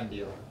to a gun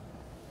dealer,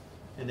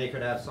 and they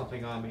could have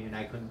something on me, and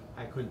I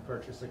couldn't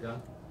purchase a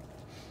gun?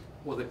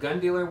 Well, the gun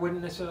dealer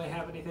wouldn't necessarily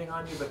have anything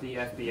on you, but the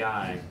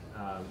FBI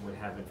would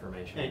have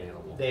information And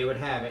available. they would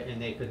have it,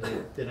 and they could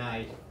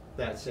deny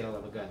that sale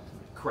of a gun to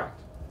me? Correct,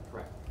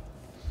 correct,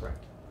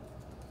 correct.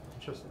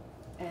 Interesting.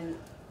 And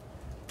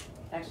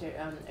actually,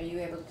 are you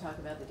able to talk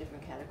about the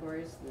different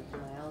categories, the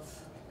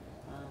denials?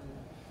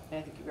 And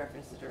I think you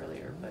referenced it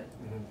earlier,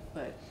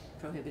 but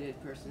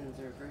prohibited persons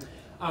or groups?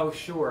 Oh,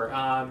 sure.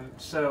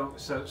 So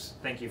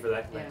thank you for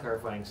that Yeah.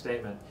 clarifying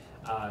statement.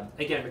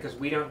 Again, because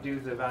we don't do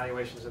the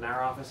evaluations in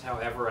our office,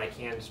 however, I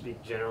can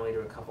speak generally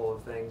to a couple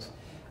of things.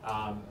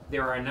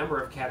 There are a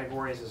number of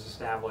categories as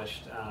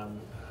established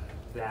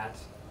that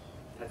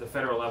at the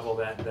federal level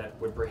that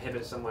would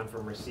prohibit someone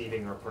from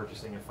receiving or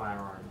purchasing a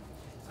firearm.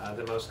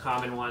 The most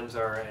common ones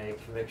are a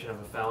conviction of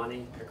a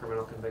felony, a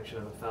criminal conviction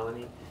of a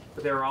felony,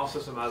 but there are also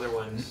some other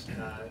ones,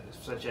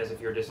 such as if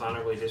you're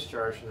dishonorably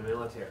discharged from the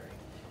military,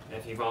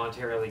 if you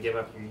voluntarily give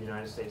up your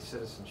United States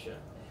citizenship,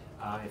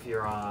 if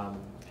you're a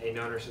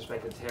known or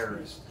suspected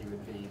terrorist, you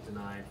would be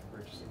denied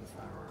purchasing a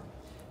firearm.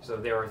 So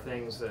there are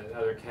things, that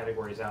other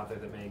categories out there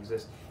that may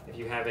exist. If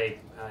you have a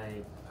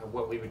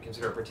what we would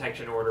consider a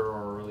protection order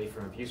or a relief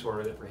from abuse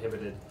order that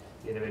prohibited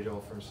the individual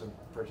from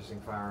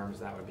purchasing firearms,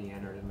 that would be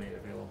entered and made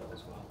available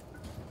as well.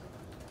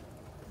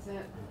 Is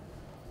that?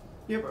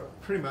 Yeah,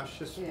 but pretty much,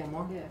 just one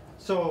more? Yeah.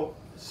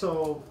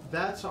 So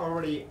that's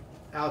already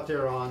out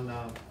there on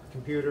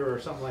computer or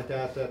something like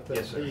that,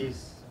 Yes, sir.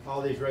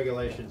 all these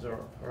regulations are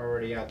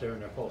already out there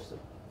and they're posted?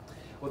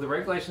 Well, the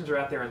regulations are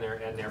out there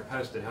and they're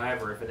posted.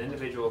 However, if an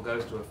individual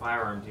goes to a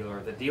firearm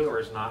dealer, the dealer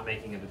is not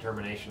making a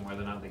determination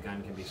whether or not the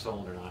gun can be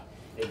sold or not.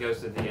 It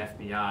goes to the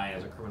FBI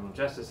as a criminal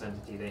justice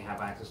entity. They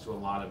have access to a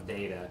lot of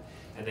data,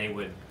 and they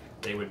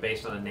would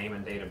based on a name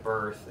and date of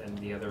birth and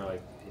the other,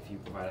 like if you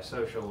provide a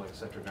social,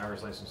 etc.,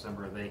 driver's license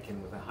number, they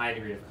can with a high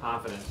degree of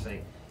confidence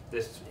say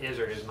this is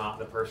or is not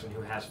the person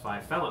who has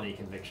 5 felony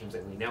convictions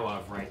that we know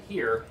of right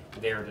here.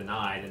 They're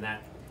denied, and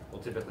that will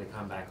typically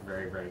come back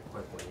very, very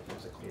quickly if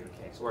it's a clear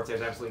case. Or if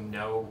there's absolutely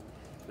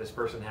this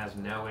person has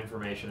no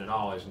information at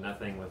all, there's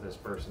nothing with this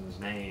person's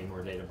name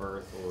or date of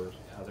birth or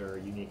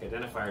other unique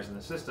identifiers in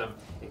the system,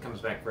 it comes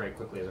back very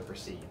quickly as a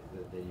proceed,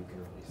 that you can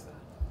release that.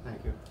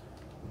 Thank you.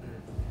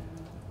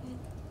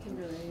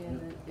 Kimberly,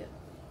 and then, yeah.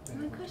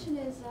 My question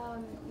is,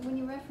 when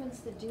you reference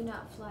the do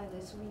not fly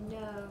list, we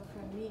know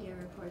from media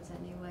reports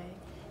anyway,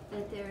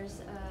 that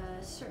there's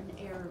a certain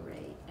error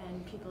rate,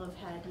 and people have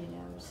had,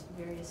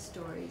 various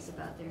stories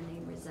about their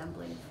name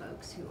resembling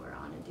folks who are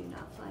on a do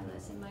not fly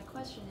list. And my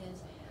question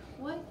is,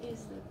 what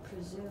is the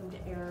presumed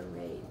error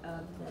rate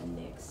of the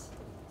NICS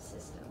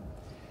system?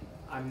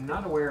 I'm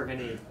not aware of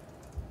any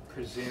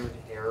presumed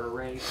error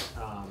rate.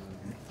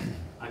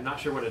 I'm not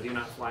sure what a do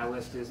not fly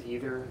list is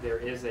either. There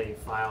is a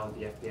file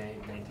that the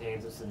FBI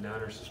maintains. It's a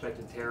known or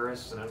suspected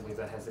terrorist, and I don't believe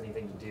that has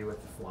anything to do with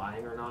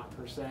flying or not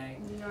per se.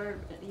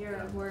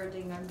 Your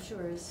wording, I'm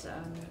sure, is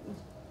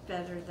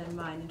better than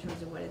mine in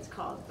terms of what it's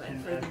called, but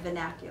for the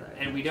vernacular.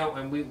 And we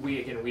don't, we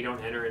again, we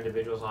don't enter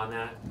individuals on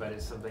that, but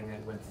it's something that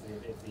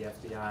if the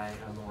FBI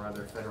or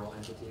other federal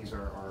entities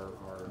are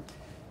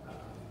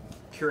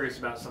curious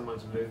about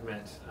someone's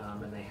movement,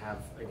 and they have,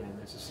 again,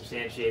 it's a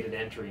substantiated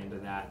entry into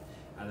that,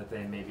 that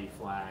they may be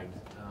flagged.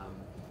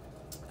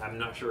 I'm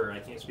not sure, I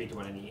can't speak to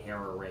what any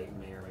error rate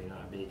may or may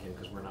not be,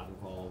 because we're not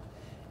involved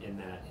in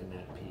that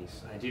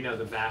piece. I do know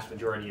the vast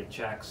majority of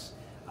checks,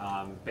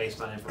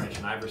 based on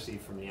information I've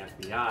received from the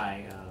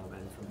FBI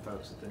and from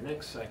folks at the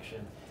NICS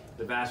section,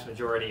 the vast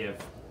majority of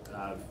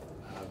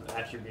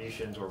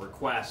attributions or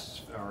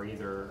requests are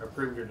either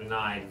approved or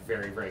denied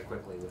very, very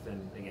quickly,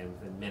 within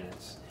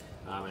minutes.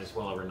 And it's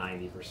well over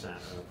 90%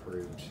 are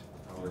approved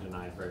or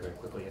denied very, very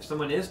quickly. If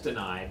someone is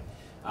denied,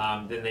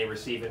 then they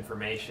receive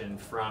information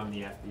from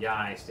the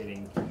FBI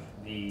stating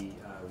the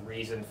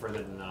reason for the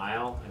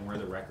denial and where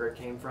the record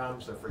came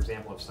from. So for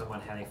example, if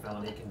someone had a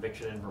felony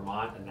conviction in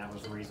Vermont and that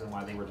was the reason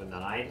why they were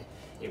denied,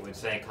 it would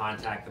say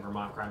contact the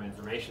Vermont Crime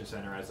Information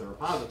Center as the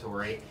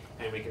repository,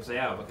 and we can say,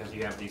 oh, because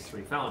you have these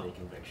 3 felony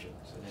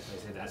convictions. And if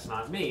they say that's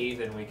not me,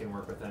 then we can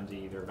work with them to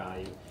either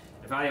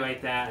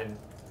evaluate that and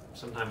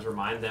sometimes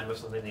remind them of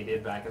something they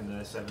did back in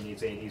the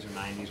 70s, 80s, or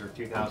 90s, or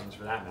 2000s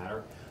for that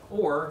matter,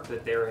 or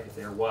that if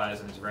there was,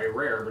 and it's very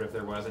rare, but if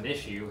there was an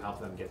issue, help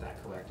them get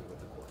that corrected with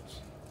the courts.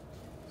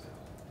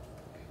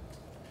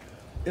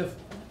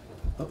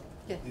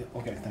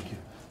 Okay, thank you.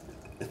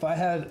 If I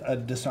had a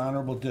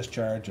dishonorable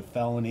discharge, a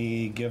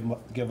felony,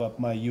 give up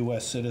my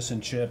U.S.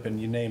 citizenship,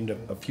 and you named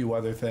a few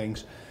other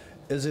things,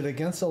 is it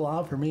against the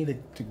law for me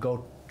to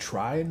go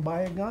try and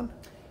buy a gun?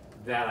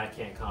 That I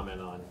can't comment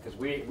on, because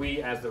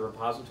we as the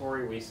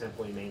repository, we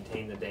simply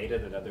maintain the data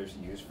that others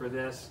use for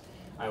this.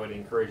 I would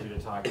encourage you to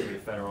talk to your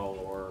federal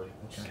or.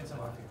 Against the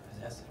law for you to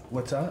possess it.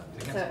 What's that?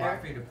 It's against the law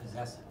for you to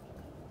possess it.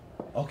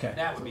 Okay.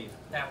 That would be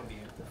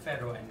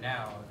federal, and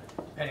now,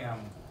 depending on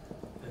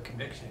the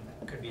conviction,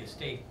 it could be a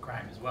state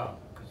crime as well,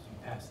 because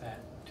you passed that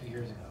 2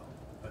 years ago.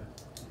 But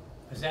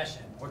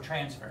possession or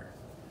transfer,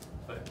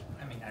 but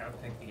I mean, I don't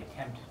think the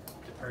attempt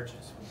to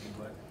purchase would be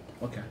what.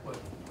 Okay.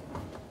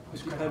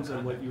 It depends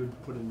on what you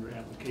would put in your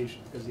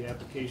application, because the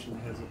application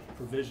has a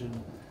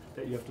provision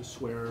that you have to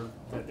swear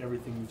that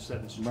everything you've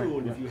said is true,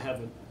 and if you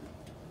haven't,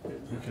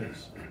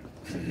 there's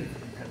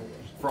significant penalties.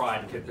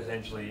 Fraud could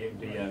potentially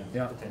be a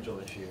potential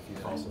issue if you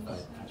falsify.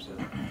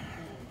 Absolutely.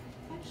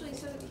 Actually,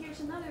 so here's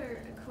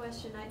another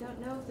question. I don't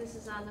know if this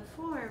is on the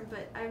form,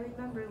 but I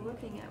remember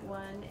looking at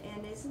one,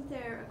 and isn't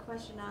there a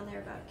question on there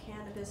about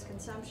cannabis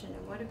consumption,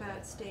 and what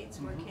about states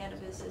where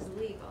cannabis is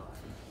legal?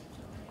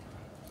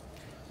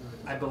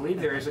 I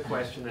believe there is a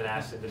question that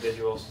asks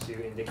individuals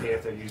to indicate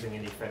if they're using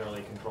any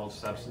federally controlled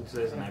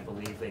substances, and I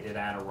believe they did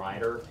add a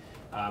rider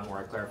or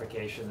a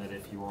clarification that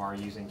if you are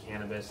using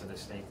cannabis in a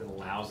state that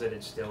allows it,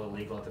 it's still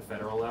illegal at the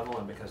federal level,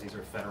 and because these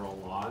are federal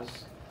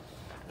laws,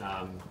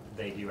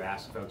 they do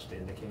ask folks to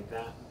indicate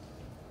that.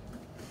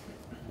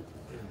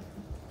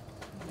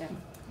 Yeah.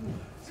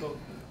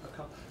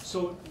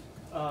 So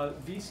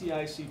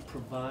VCIC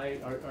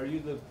provide, are you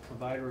the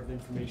provider of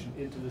information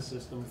into the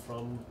system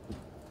from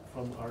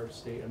our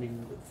state, I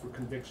mean, for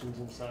convictions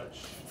and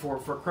such? For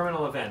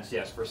criminal events,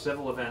 yes. For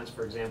civil events,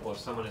 for example, if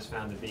someone is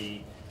found to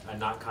be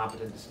not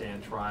competent to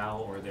stand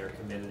trial, or they're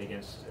committed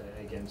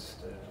against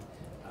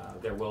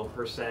their will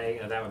per se,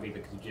 that would be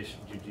the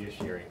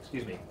judiciary.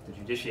 Excuse me, the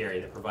judiciary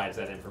that provides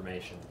that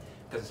information,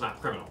 because it's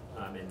not criminal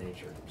in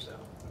nature. So,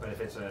 but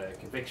if it's a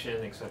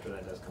conviction, etc.,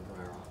 that does come from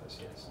our office.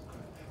 Yes.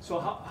 So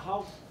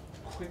how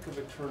quick of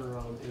a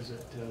turnaround is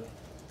it to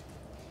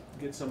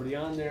get somebody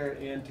on there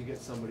and to get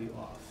somebody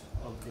off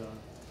of the?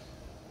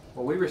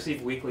 Well, we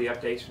receive weekly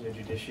updates from the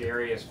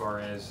judiciary as far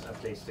as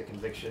updates to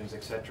convictions,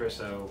 etc.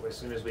 So as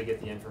soon as we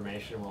get the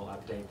information, we'll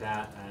update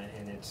that,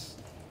 and it's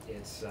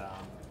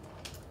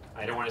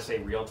I don't want to say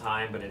real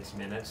time, but it's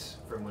minutes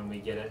from when we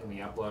get it and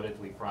we upload it,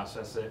 we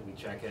process it, we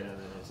check it, and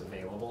then it's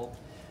available.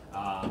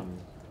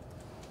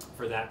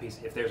 For that piece,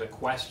 if there's a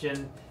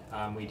question,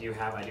 I do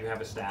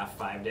have a staff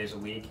 5 days a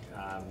week,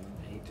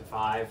 8 to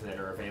 5, that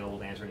are available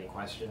to answer any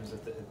questions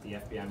that the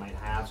FBI might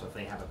have. So if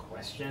they have a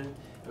question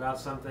about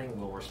something,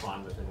 we'll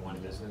respond within 1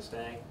 business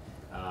day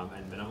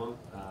and minimum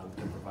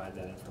to provide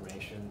that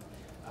information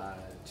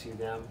to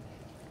them.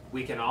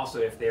 We can also,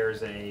 if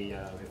there's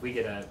if we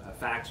get a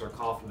fax or a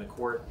call from the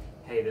court,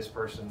 hey, this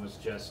person was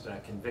just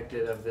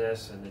convicted of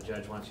this, and the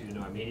judge wants you to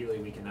know immediately,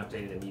 we can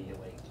update it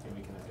immediately, and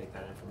we can update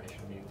that information.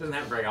 I mean, it doesn't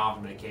happen very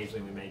often, but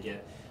occasionally we may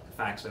get a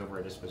fax over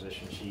a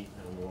disposition sheet,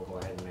 and we'll go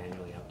ahead and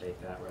manually update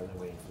that rather than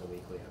waiting for the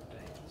weekly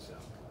update. So.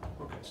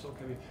 Okay, so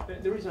can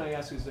the reason I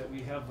ask is that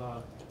we have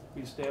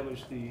we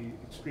established the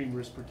extreme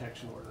risk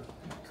protection order.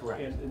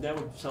 Correct. And that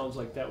sounds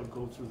like that would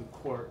go through the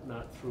court,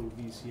 not through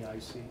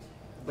VCIC.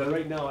 But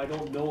right now, I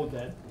don't know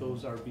that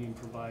those are being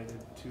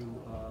provided to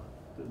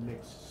the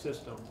mixed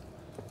system.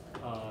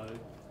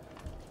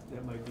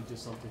 That might be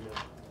just something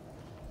that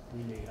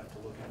we may have to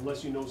look at,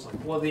 unless you know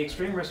something. Well, the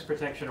extreme risk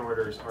protection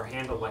orders are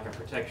handled like a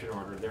protection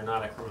order. They're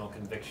not a criminal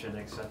conviction,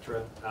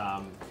 etc.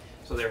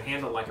 So they're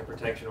handled like a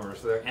protection order.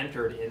 So they're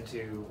entered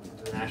into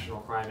the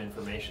National Crime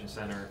Information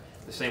Center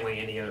the same way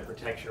any other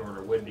protection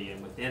order would be.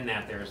 And within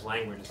that, there's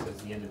language that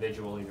says the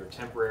individual, either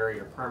temporary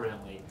or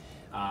permanently,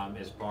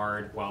 is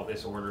barred while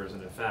this order is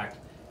in effect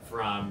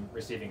from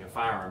receiving a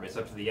firearm. It's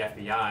up to the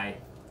FBI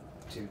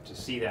to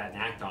see that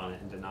and act on it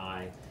and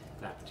deny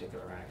that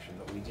particular action,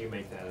 but we do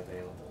make that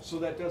available. So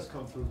that does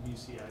come through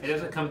VCIC? It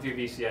doesn't come through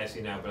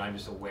VCIC now, but I'm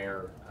just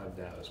aware of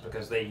those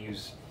because they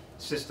use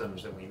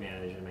systems that we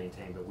manage and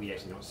maintain, but we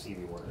actually don't see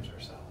the orders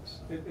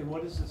ourselves. And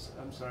what is this,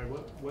 I'm sorry,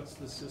 what's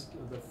the system,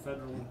 the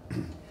federal?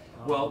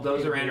 Well,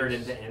 those are entered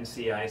into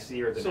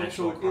NCIC or the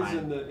National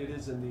Crime. So it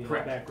is in the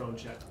background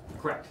check?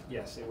 Correct,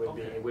 yes, it would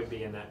be. It would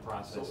be in that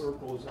process. So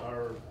ERPOs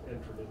are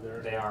entered in there?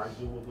 They are.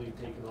 Presumably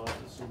taken off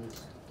as soon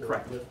as they're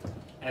correct. lifted?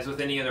 As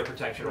with any other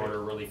protection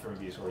order, relief from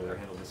abuse order, they're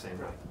handled the same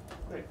way.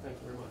 Great, thank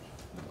you very much.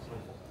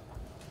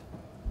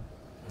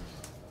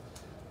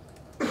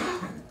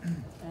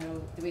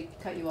 Did we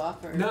cut you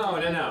off or? No.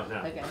 Okay.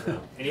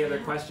 No. Any other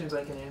questions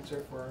I can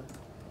answer for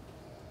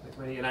the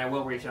committee? And I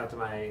will reach out to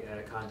my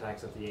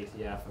contacts at the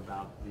ATF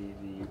about the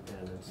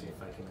UPenn and see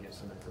if I can get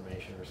some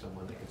information or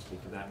someone that can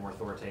speak to that more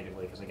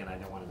authoritatively, because again, I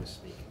don't want to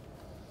misspeak.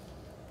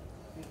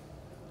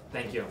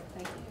 Thank you.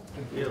 Thank you.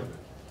 Thank you.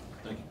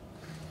 Thank you.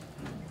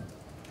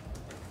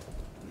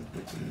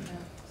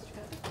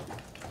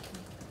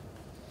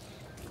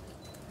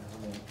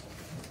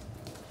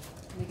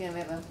 And again, we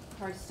have a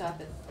hard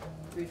stop at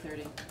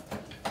 3:30.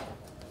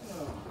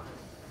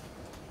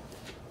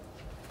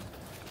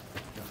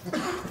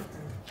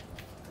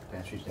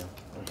 Pantry's down.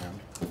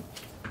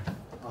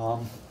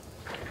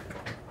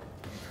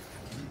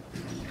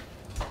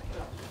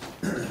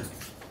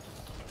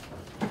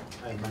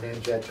 Hi, my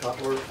name's Ed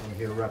Cutler. I'm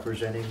here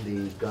representing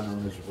the Gun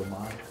Owners of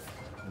Vermont.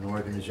 an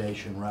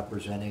organization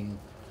representing,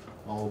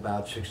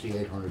 about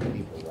 6,800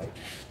 people right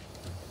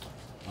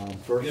now.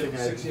 First You thing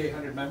have I...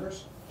 6,800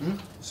 members?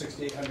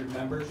 6,800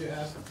 members you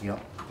have?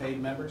 Yep.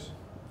 Paid members?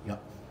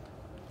 Yep.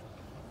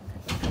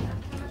 How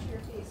much are your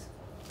fees?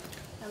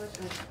 How much,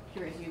 I'm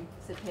curious, you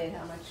said paid,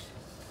 how much?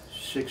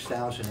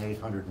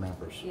 6,800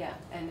 members. Yeah,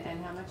 and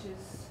how much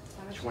is,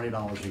 how much?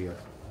 $20 a year.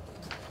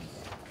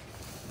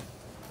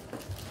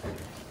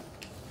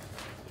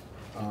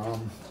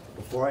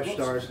 Before I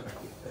start,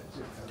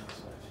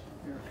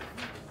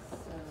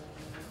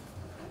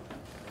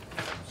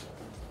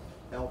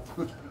 help.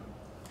 Just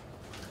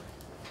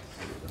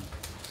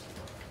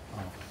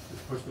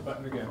push the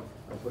button again.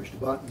 I'll push the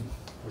button.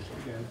 Push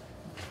it again.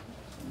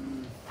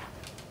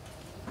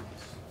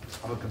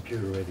 I'm a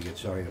computer idiot,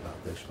 sorry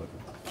about this, but.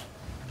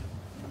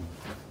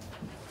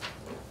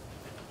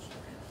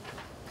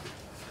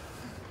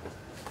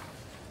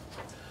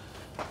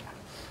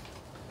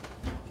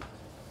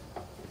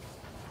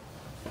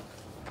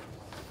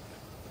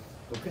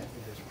 Okay.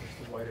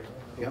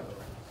 Yep.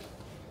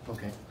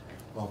 Okay.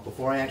 Well,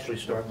 before I actually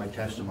start my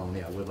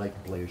testimony, I would like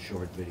to play a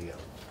short video.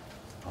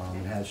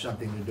 It has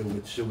something to do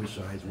with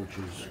suicides, which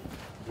is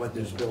what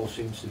this bill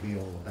seems to be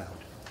all about.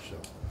 So,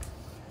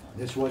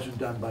 this wasn't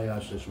done by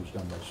us, this was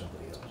done by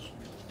somebody else.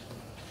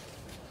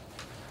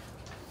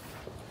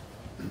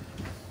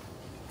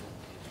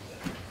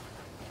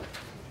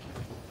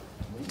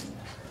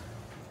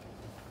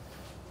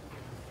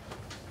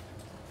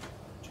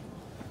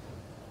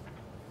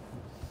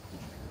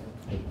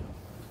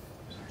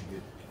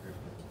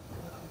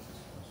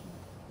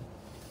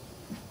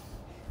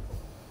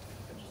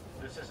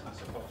 This isn't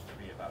supposed to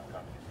be about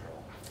gun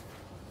control.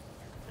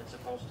 It's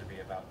supposed to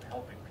be about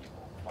helping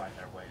people find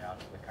their way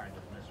out of the kind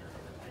of misery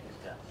that makes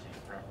death seem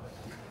prevalent.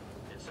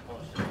 It's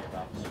supposed to be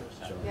about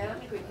suicide. Yeah, I don't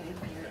think we can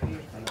hear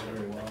you.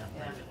 Very well.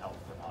 Yeah. To help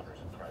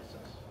Vermonters in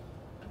crisis.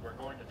 And we're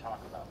going to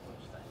talk about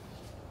those things.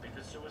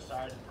 Because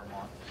suicide in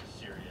Vermont is a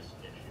serious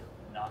issue,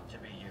 not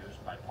to be used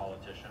by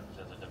politicians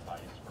as a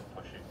device for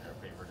pushing their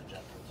favorite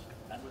agendas.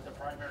 And with the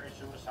primary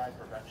suicide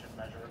prevention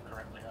measure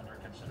currently under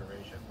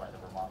consideration by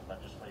the Vermont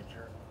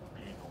legislature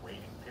being a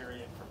waiting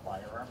period for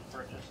firearms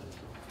purchases,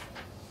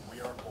 we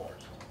are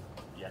forced,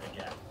 yet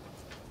again,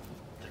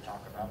 to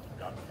talk about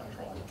gun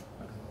control.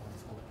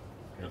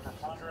 The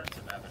preponderance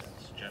of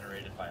evidence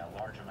generated by a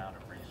large amount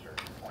of research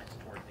points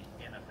toward the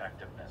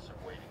ineffectiveness of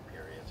waiting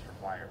periods for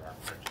firearm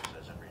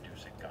purchases in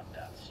reducing gun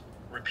deaths.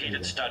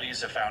 Repeated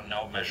studies have found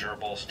no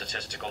measurable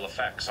statistical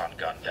effects on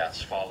gun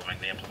deaths following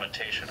the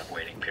implementation of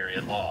waiting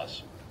period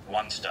laws.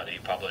 One study,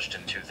 published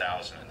in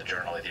 2000 in the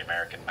Journal of the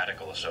American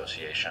Medical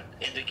Association,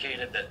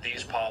 indicated that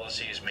these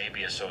policies may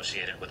be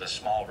associated with a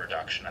small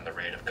reduction in the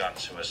rate of gun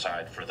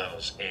suicide for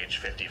those aged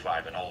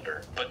 55 and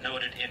older, but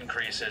noted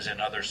increases in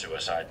other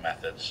suicide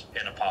methods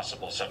in a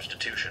possible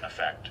substitution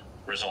effect,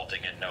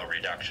 resulting in no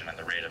reduction in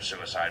the rate of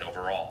suicide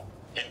overall.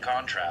 In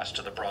contrast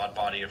to the broad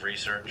body of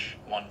research,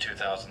 one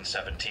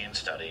 2017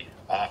 study,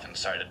 often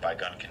cited by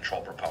gun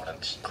control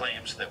proponents,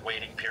 claims that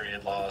waiting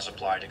period laws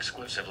applied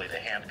exclusively to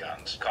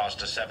handguns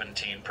caused a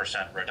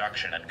 17%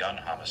 reduction in gun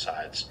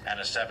homicides and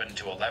a 7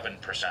 to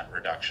 11%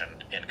 reduction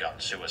in gun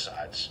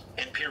suicides.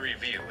 In peer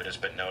review, it has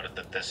been noted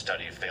that this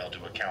study failed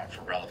to account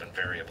for relevant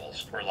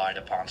variables, relied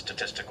upon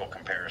statistical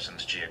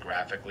comparisons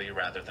geographically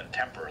rather than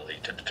temporally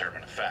to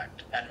determine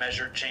effect, and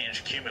measured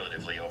change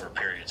cumulatively over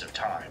periods of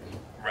time,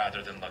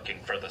 rather than looking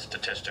for the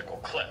statistical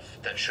cliff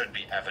that should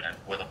be evident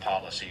with a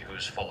policy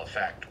whose full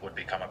effect would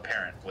become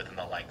apparent within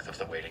the length of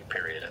the waiting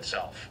period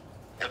itself.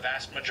 The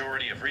vast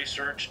majority of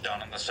research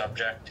done on the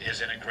subject is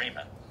in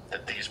agreement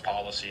that these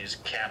policies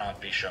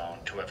cannot be shown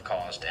to have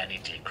caused any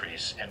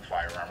decrease in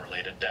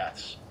firearm-related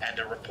deaths, and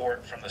a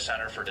report from the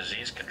Center for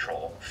Disease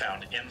Control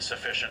found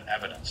insufficient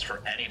evidence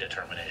for any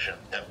determination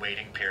that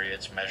waiting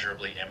periods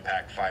measurably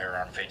impact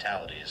firearm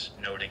fatalities,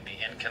 noting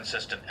the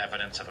inconsistent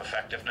evidence of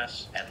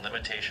effectiveness and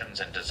limitations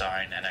in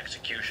design and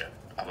execution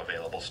of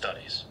available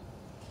studies.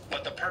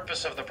 But the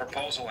purpose of the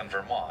proposal in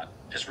Vermont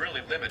is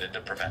really limited to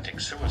preventing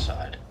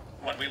suicide.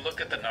 When we look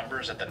at the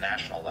numbers at the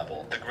national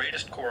level, the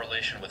greatest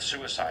correlation with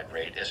suicide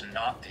rate is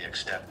not the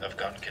extent of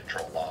gun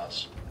control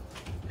laws.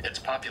 It's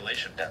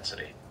population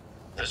density.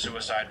 The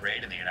suicide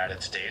rate in the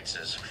United States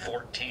is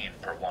 14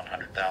 per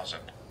 100,000.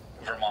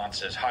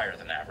 Vermont's is higher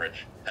than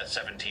average, at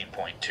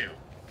 17.2.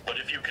 But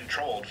if you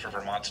controlled for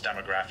Vermont's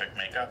demographic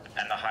makeup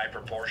and the high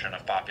proportion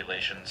of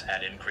populations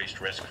at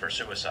increased risk for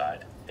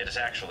suicide, it is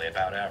actually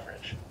about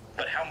average.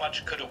 But how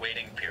much could a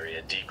waiting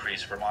period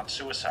decrease Vermont's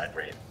suicide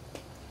rate?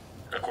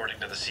 According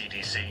to the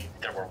CDC,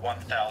 there were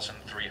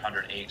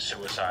 1,308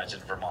 suicides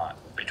in Vermont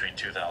between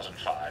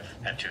 2005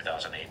 and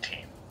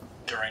 2018.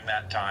 During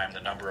that time,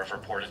 the number of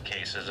reported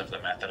cases of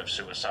the method of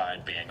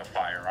suicide being a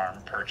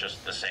firearm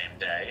purchased the same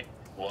day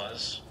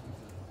was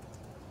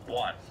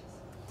 1.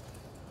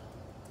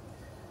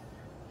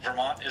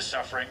 Vermont is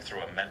suffering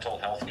through a mental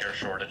health care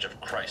shortage of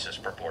crisis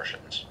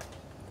proportions.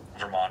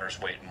 Vermonters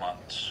wait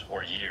months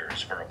or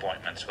years for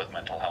appointments with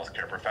mental health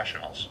care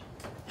professionals.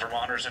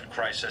 Vermonters in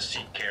crisis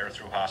seek care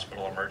through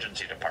hospital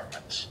emergency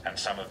departments, and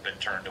some have been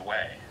turned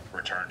away,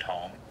 returned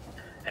home,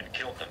 and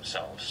killed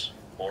themselves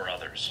or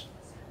others.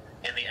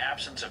 In the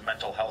absence of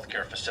mental health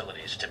care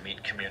facilities to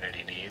meet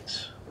community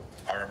needs,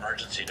 our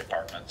emergency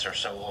departments are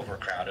so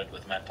overcrowded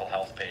with mental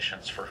health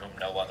patients for whom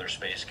no other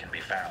space can be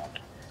found,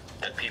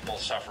 that people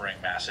suffering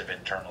massive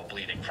internal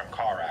bleeding from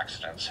car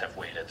accidents have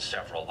waited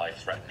several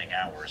life-threatening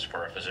hours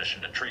for a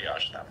physician to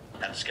triage them,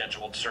 and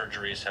scheduled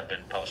surgeries have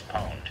been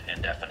postponed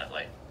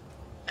indefinitely.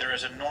 There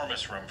is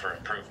enormous room for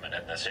improvement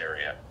in this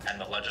area,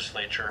 and the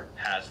legislature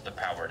has the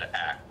power to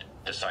act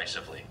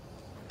decisively.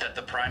 That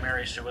the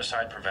primary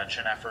suicide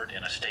prevention effort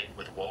in a state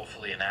with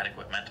woefully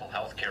inadequate mental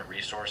health care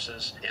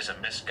resources is a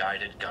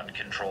misguided gun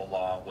control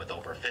law with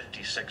over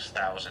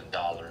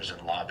 $56,000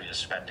 in lobbyist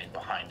spending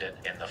behind it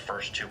in the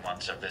first 2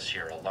 months of this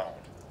year alone,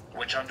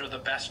 which under the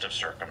best of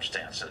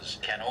circumstances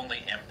can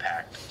only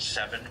impact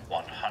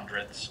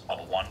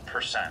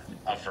 0.07%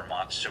 of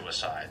Vermont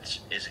suicides,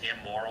 is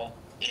immoral,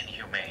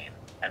 inhumane,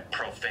 and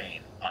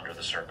profane under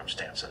the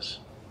circumstances.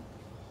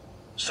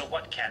 So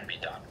what can be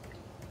done?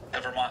 The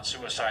Vermont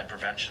Suicide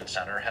Prevention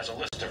Center has a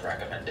list of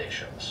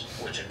recommendations,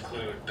 which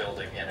include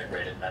building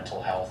integrated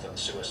mental health and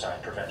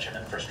suicide prevention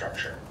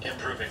infrastructure,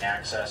 improving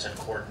access and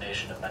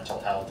coordination of mental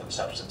health and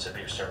substance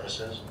abuse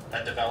services,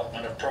 and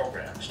development of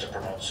programs to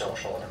promote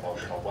social and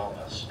emotional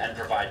wellness, and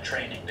provide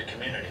training to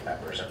community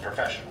members and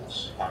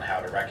professionals on how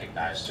to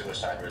recognize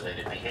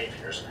suicide-related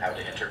behaviors and how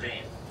to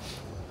intervene.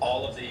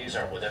 All of these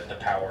are within the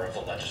power of the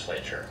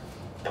legislature,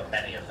 but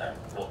many of them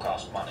will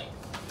cost money.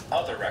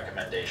 Other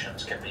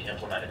recommendations can be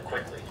implemented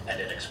quickly and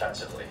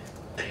inexpensively.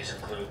 These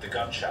include the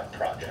Gun Shop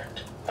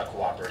Project, a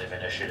cooperative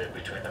initiative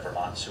between the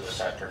Vermont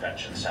Suicide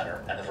Prevention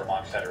Center and the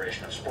Vermont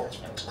Federation of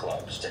Sportsmen's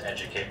Clubs to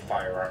educate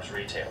firearms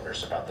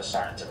retailers about the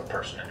signs of a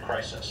person in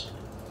crisis.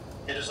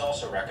 It is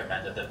also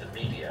recommended that the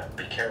media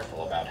be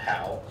careful about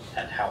how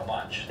and how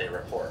much they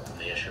report on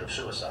the issue of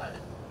suicide.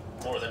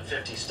 More than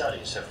 50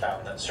 studies have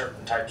found that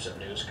certain types of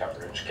news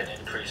coverage can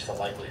increase the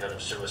likelihood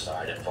of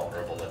suicide in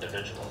vulnerable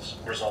individuals,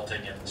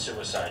 resulting in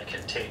suicide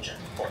contagion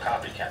or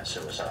copycat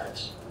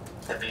suicides.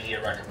 The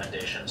media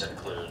recommendations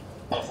include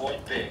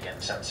avoid big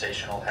and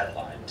sensational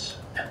headlines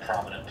and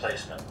prominent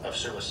placement of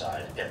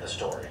suicide in the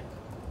story.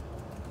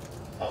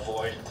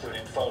 Avoid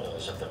including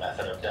photos of the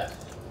method of death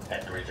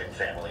and grieving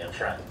family and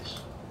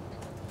friends.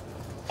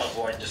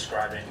 Avoid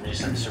describing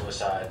recent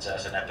suicides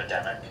as an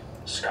epidemic,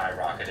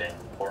 skyrocketing,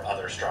 or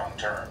other strong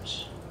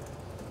terms.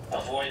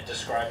 Avoid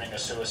describing a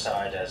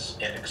suicide as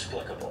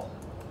inexplicable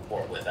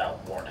or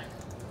without warning.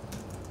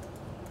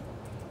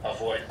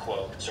 Avoid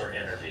quotes or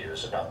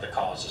interviews about the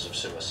causes of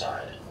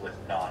suicide with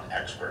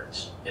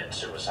non-experts in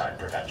suicide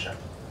prevention.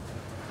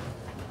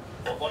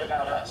 But what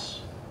about us?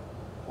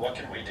 What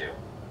can we do?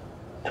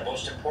 The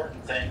most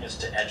important thing is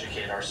to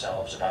educate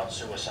ourselves about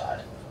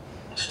suicide.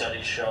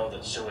 Studies show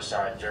that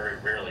suicide very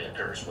rarely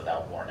occurs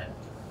without warning.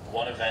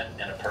 One event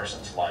in a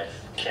person's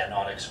life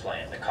cannot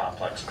explain the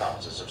complex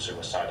causes of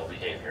suicidal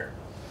behavior.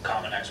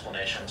 Common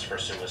explanations for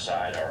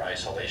suicide are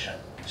isolation,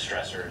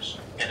 stressors,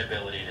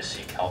 inability to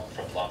seek help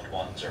from loved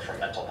ones or from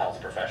mental health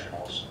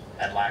professionals,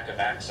 and lack of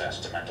access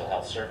to mental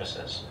health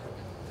services.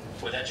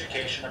 With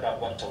education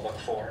about what to look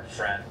for,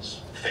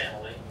 friends,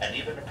 family, and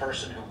even a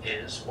person who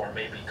is or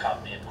may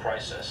become in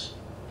crisis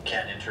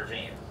can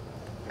intervene,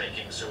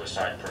 making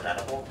suicide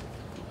preventable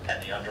and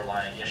the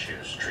underlying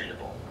issues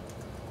treatable.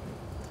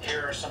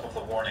 Here are some of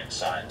the warning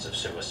signs of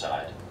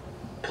suicide.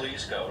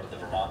 Please go to the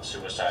Vermont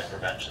Suicide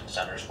Prevention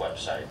Center's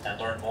website and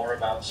learn more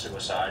about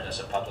suicide as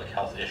a public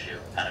health issue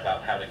and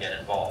about how to get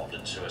involved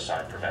in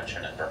suicide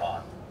prevention in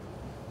Vermont.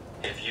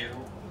 If you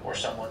or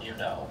someone you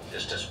know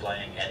is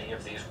displaying any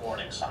of these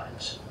warning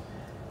signs,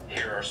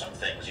 here are some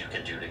things you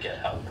can do to get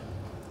help.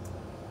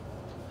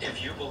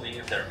 If you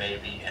believe there may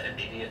be an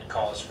immediate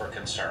cause for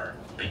concern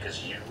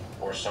because you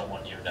or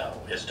someone you know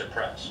is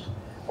depressed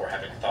or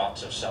having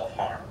thoughts of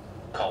self-harm,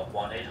 call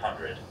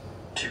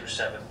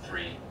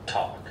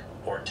 1-800-273-TALK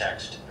or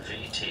text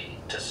VT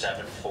to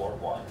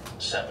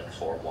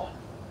 741-741.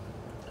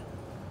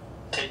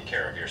 Take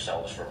care of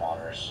yourselves,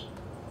 Vermonters,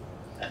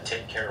 and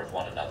take care of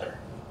one another.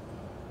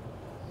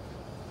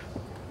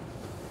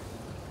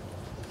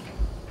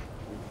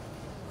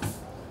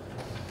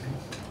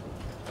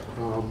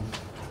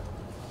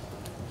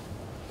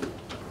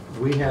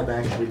 We have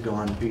actually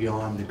gone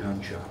beyond the Gun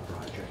Shop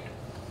Project.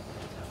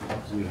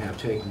 We have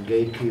taken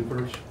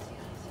gatekeepers,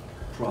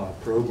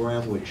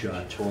 program which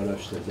taught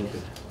us to look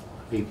at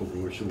people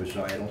who are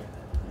suicidal,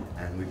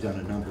 and we've done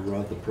a number of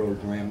other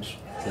programs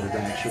that have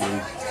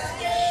actually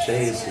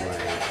saved lives.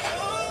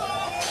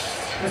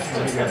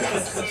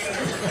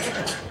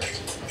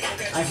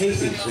 I hate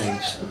these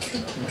things.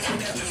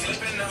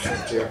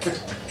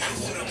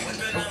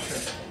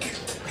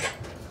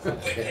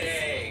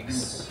 Okay.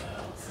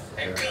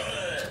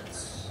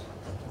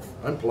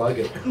 Unplug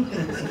it.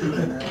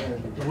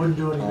 It wouldn't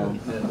do any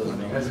good.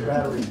 Has a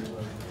battery.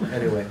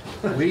 Anyway,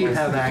 we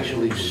have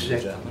actually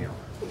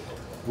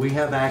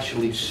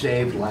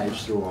saved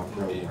lives through our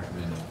program.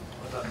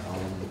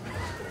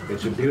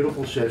 It's a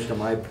beautiful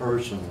system. I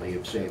personally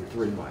have saved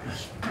 3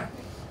 lives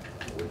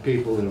with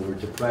people that were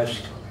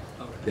depressed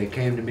They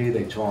came to me,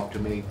 they talked to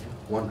me.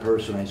 One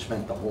person I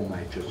spent the whole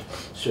night just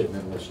sitting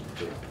and listening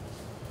to.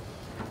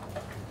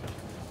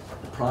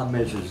 The problem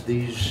is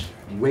these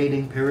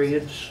waiting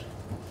periods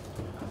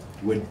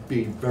would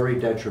be very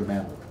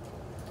detrimental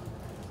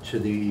to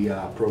the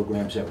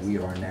programs that we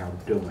are now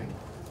doing.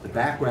 The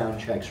background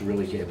checks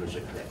really gave us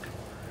a kick,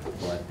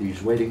 but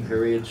these waiting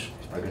periods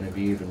are going to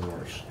be even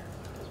worse.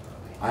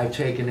 I've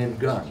taken in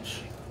guns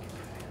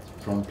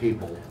from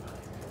people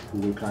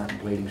who were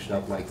contemplating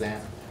stuff like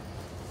that.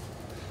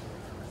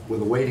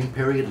 With a waiting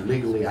period,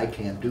 legally I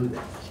can't do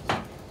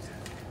that.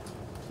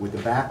 With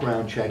the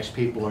background checks,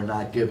 people are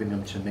not giving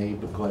them to me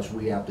because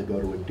we have to go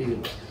to a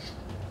dealer.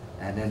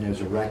 And then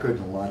there's a record,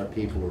 and a lot of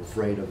people are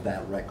afraid of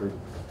that record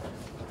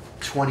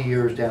 20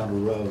 years down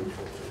the road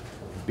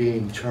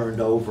being turned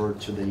over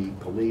to the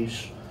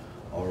police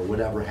or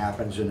whatever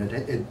happens. And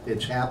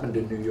it's happened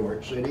in New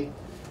York City.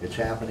 It's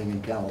happening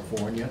in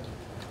California.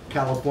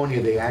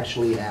 California, they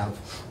actually have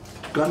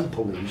gun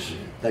police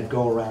that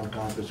go around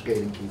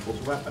confiscating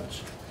people's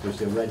weapons because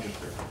they're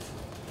registered.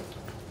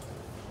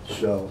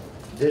 So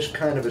this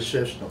kind of a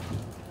system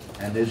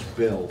and this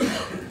bill,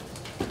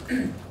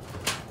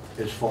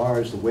 as far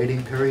as the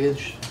waiting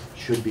periods,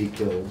 should be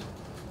killed,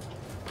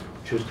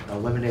 just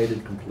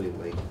eliminated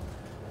completely.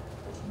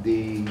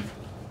 The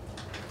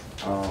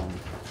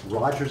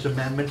Rogers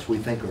amendments we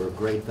think are a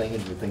great thing,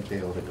 and we think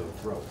they ought to go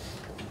through.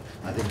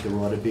 I think there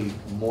ought to be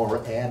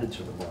more added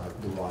to the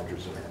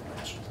Rogers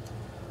amendments.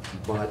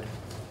 But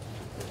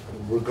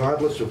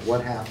regardless of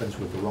what happens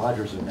with the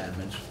Rogers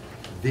amendments,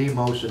 the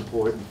most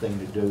important thing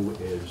to do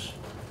is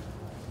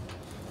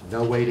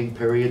no waiting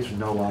periods,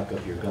 no lock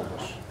up your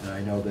guns. And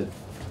I know that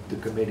the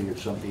committee or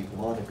some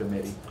people on the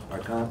committee are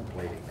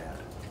contemplating that.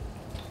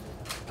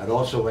 I'd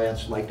also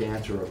like to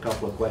answer a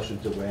couple of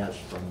questions that were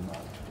asked from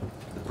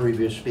the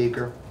previous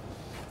speaker.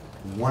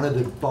 One of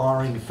the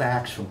barring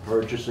facts from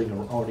purchasing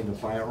or owning a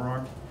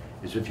firearm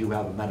is if you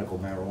have a medical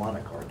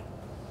marijuana card.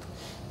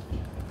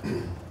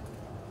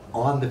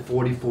 On the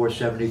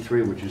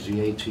 4473, which is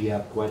the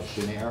ATF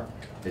questionnaire,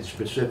 it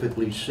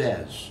specifically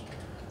says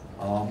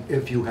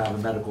if you have a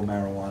medical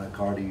marijuana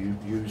card or you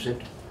use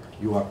it,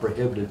 you are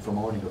prohibited from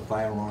owning a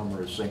firearm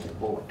or a single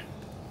bullet.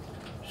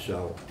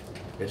 So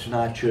it's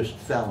not just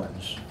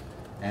felons.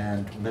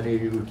 And many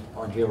of you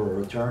on here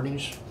are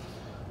attorneys.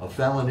 A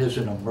felon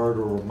isn't a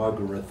murderer, a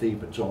mugger, or a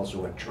thief. It's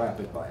also a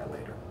traffic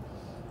violator.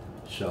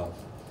 So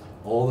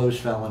all those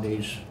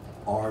felonies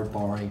are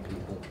barring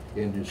people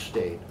in this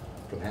state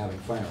from having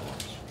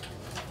firearms.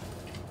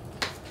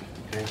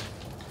 Okay?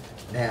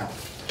 Now,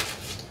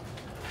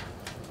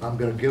 I'm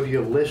going to give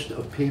you a list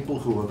of people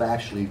who have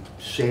actually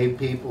saved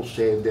people,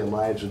 saved their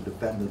lives, and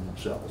defended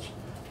themselves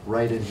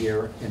right in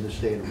here in the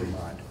state of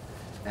Vermont.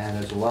 And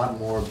there's a lot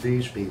more of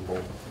these people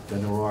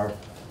than there are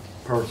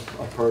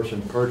a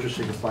person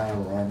purchasing a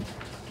firearm,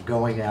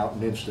 going out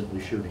and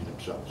instantly shooting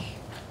themselves.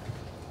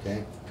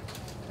 Okay?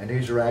 And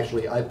these are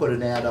actually, I put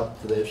an ad up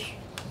for this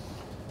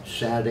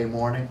Saturday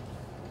morning.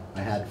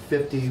 I had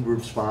 50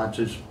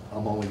 responses.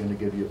 I'm only going to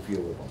give you a few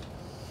of them.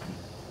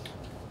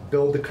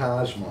 Bill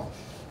DeCosmo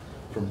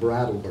from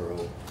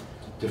Brattleboro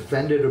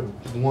defended a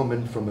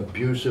woman from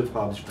abusive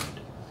husband.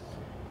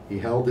 He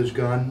held his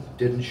gun,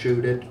 didn't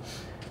shoot it,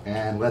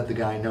 and let the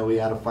guy know he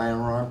had a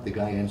firearm. The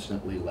guy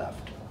instantly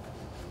left.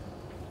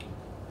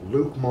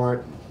 Luke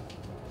Martin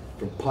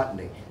from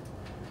Putney.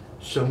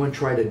 Someone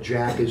tried to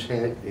jack his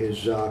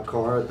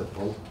car at the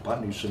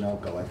Putney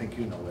Sunoco. I think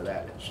you know where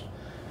that is.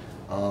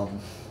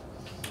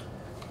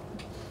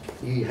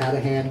 He had a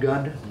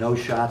handgun, no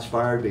shots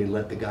fired, but he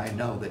let the guy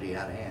know that he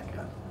had a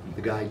handgun.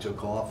 The guy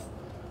took off.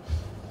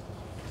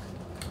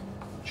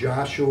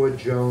 Joshua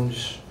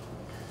Jones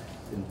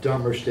in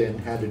Dummerston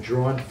had a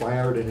drawn,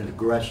 fired, and an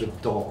aggressive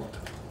dog.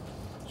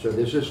 So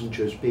this isn't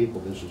just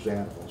people, this is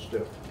animals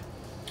too.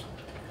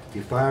 He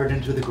fired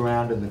into the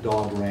ground and the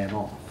dog ran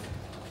off.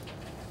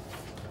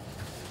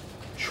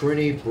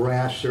 Trini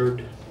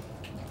Brassard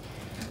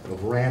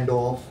of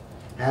Randolph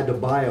had to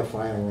buy a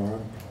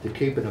firearm to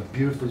keep an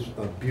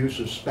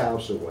abusive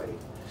spouse away.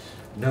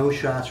 No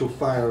shots were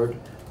fired,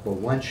 but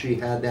once she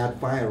had that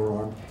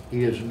firearm,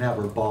 he has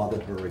never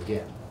bothered her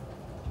again.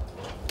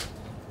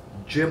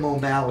 Jim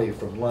O'Malley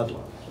from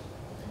Ludlow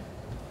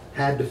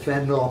had to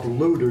fend off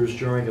looters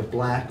during a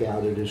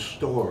blackout at his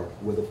store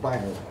with a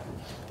firearm.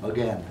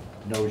 Again,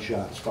 no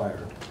shots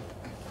fired.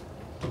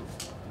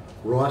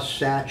 Ross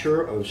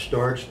Satcher of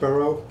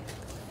Starksboro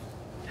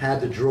had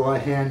to draw a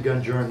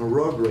handgun during a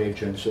road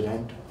rage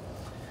incident.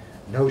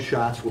 No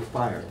shots were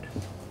fired.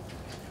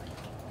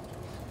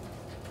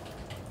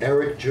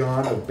 Eric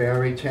John of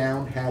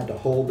Barrytown had to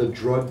hold a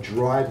drunk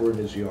driver in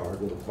his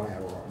yard with a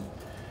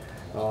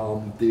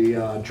firearm.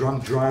 The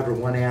drunk driver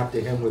went after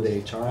him with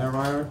a tire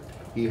iron.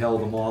 He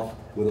held him off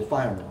with a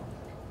firearm.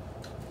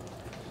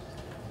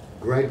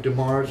 Greg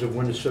DeMars of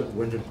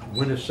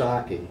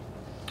Winnisocky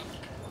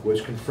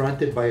was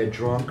confronted by a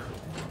drunk,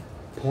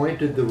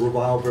 pointed the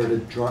revolver at the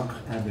drunk,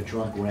 and the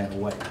drunk ran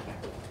away.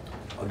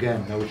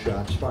 Again, no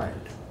shots fired.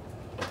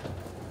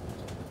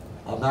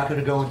 I'm not going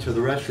to go into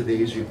the rest of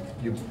these. You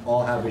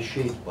all have a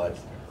sheet, but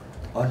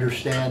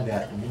understand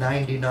that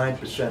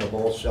 99% of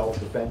all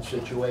self-defense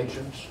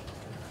situations,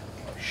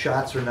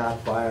 shots are not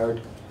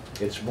fired.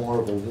 It's more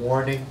of a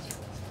warning.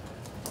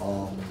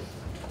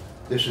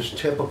 This is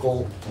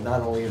typical,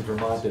 not only in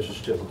Vermont, this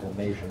is typical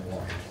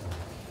nationwide.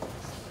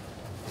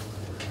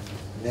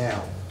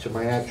 Now, to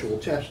my actual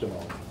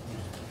testimony.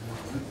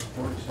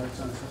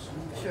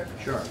 Sure.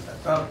 Sure.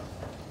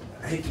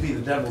 I hate to be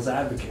the devil's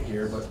advocate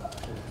here,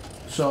 but,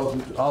 so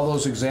all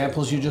those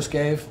examples you just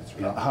gave,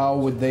 how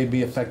would they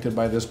be affected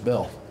by this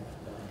bill?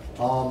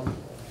 The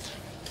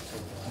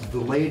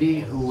lady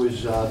who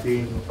was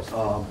being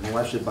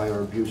molested by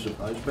her abusive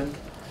husband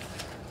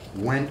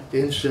went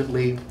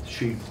instantly,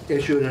 she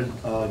issued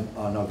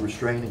a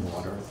restraining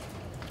order.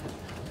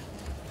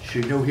 She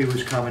knew he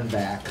was coming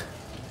back.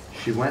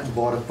 She went and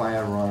bought a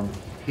firearm.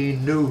 He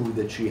knew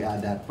that she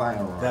had that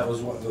firearm. That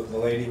was what, the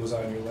lady was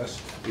on your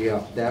list?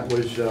 Yeah, that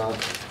was, here.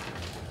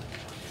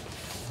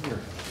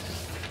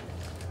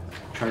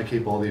 Trying to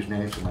keep all these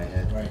names in my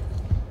head. Right.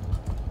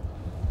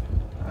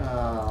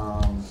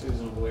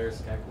 Susan Blair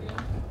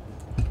Scaglione.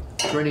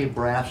 Trini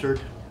Brassard,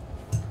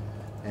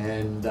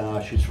 and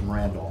she's from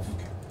Randolph.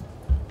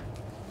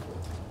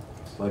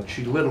 But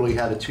she literally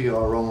had a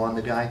TRO on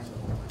the guy,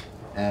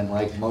 and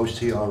like most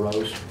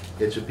TROs,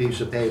 it's a piece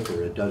of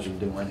paper, it doesn't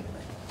do anything.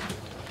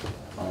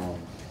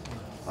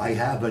 I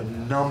have a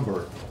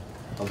number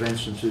of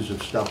instances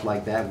of stuff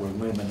like that where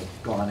women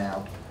have gone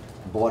out,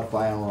 bought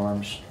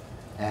firearms,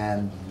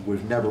 and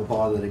was never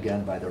bothered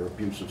again by their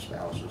abusive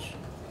spouses.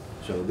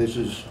 So this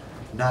is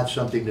not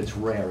something that's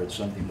rare, it's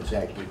something that's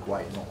actually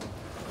quite normal.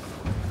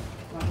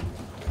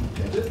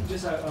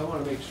 Just I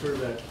want to make sure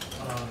that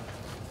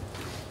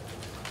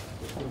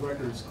the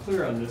record is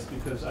clear on this,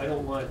 because I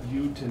don't want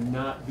you to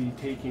not be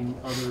taking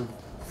other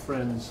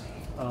friends'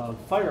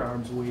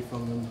 firearms away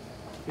from them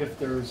if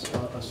there's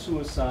a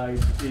suicide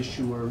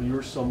issue or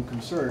you're some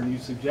concern. You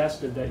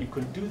suggested that you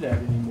couldn't do that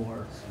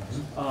anymore,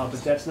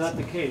 but that's not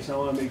the case. I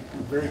want to make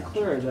very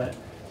clear that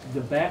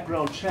the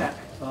background check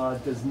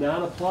does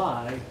not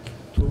apply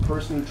to a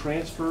person who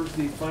transfers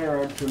the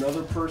firearm to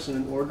another person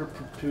in order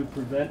to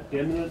prevent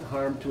imminent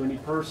harm to any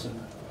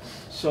person.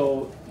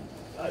 So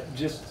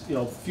just,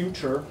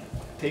 future,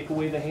 take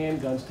away the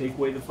handguns, take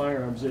away the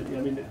firearms. I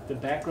mean, the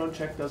background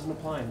check doesn't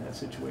apply in that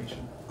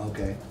situation.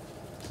 Okay.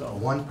 So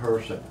one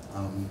person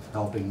I'm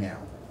helping now,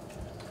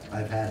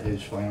 I've had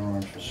his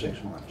firearms for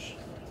 6 months.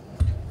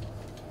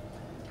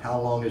 How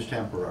long is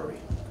temporary?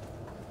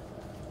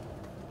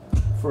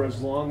 For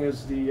as long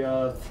as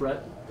the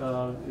threat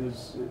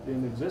is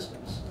in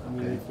existence. I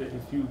mean, Okay.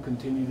 if you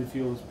continue to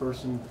feel this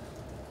person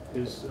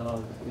is,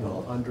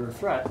 under a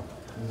threat.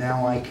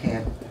 Now I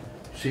can't,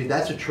 see,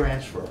 that's a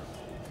transfer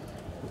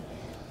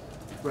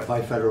Right.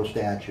 by federal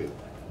statute.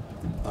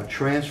 A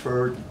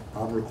transfer,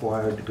 I'm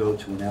required to go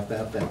to an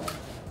FFL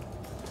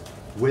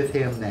with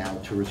him now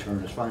to return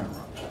his firearms,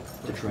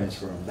 to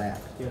transfer them back.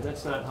 Yeah,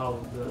 that's not how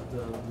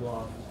the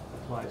law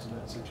applies in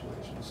that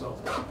situation.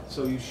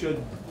 So you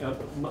should,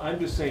 I'm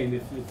just saying,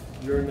 if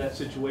you're in that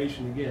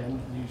situation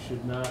again, you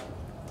should not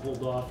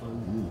hold off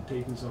on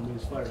taking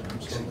somebody's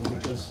firearms from them,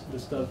 because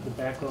the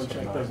background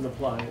check doesn't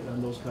apply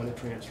on those kind of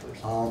transfers.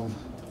 So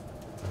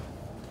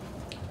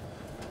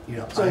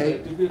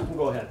you can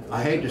go ahead.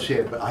 I hate to say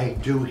it, but I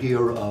do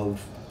hear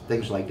of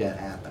things like that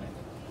happening,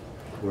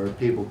 where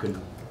people can,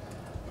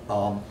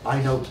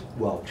 I know,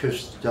 well,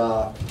 just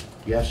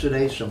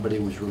yesterday, somebody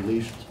was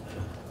released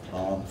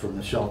from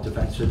the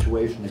self-defense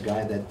situation, the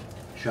guy that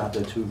shot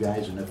the 2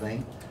 guys in the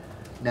thing.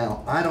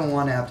 Now, I don't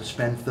want to have to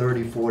spend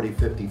 $30,000,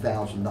 $40,000,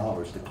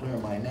 $50,000 to clear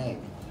my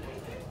name,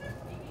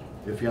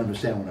 if you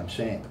understand what I'm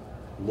saying.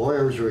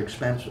 Lawyers are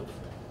expensive.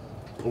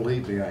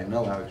 Believe me, I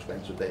know how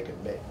expensive they can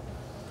be.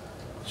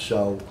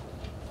 So,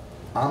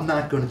 I'm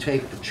not going to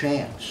take the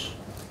chance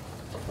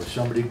of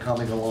somebody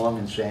coming along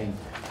and saying,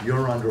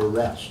 you're under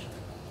arrest.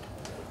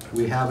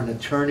 We have an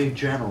attorney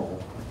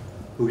general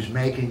who's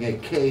making a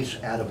case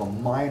out of a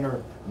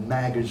minor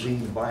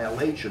magazine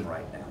violation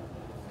right now.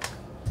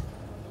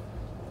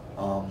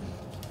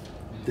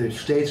 The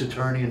state's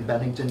attorney in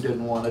Bennington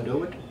didn't want to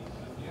do it.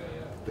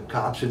 The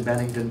cops in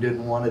Bennington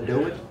didn't want to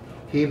do it.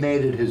 He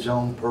made it his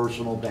own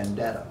personal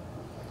vendetta.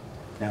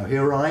 Now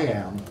here I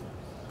am,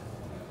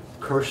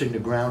 cursing the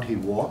ground he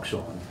walks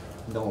on.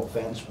 No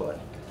offense,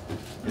 but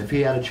if he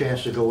had a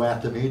chance to go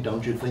after me,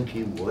 don't you think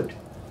he would?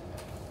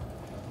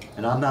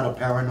 And I'm not a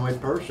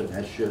paranoid person.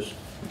 That's just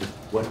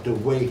the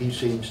way he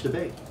seems to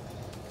be.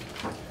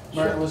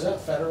 Martin, was that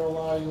federal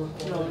law you were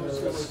quoting? No, it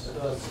was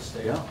the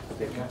state. Yeah.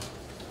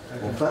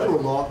 Well, federal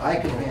law, I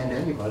can hand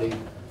anybody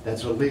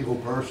that's a legal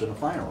person a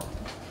firearm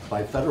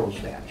by federal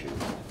statute.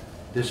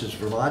 This is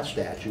Vermont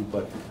statute,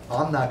 but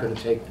I'm not going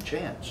to take the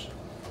chance.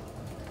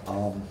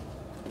 On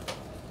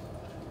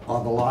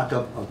the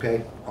lockup,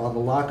 okay, on the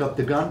lockup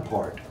the gun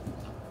part,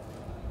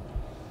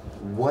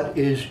 what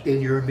is in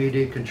your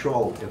immediate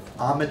control? If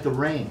I'm at the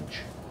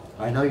range,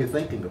 I know you're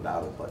thinking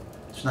about it, but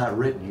it's not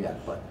written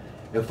yet, but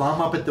if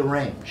I'm up at the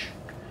range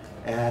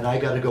and I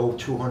got to go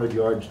 200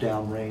 yards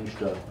down range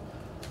to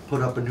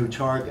put up a new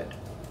target,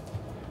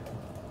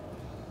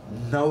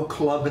 No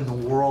club in the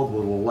world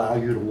will allow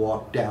you to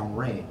walk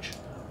downrange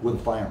with a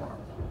firearm.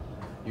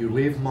 You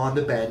leave them on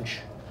the bench,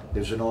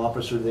 there's an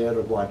officer there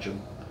to watch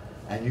them,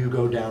 and you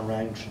go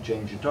downrange to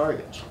change your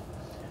targets.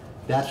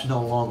 That's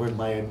no longer in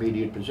my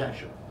immediate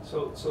possession.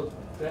 So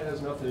that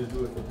has nothing to do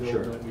with the bill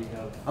Sure. that we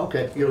have.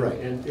 Okay, you're right.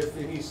 And if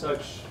any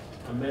such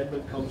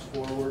amendment comes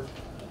forward,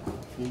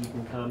 then you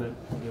can comment,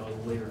 at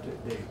a later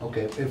date.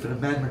 Okay, if an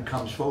amendment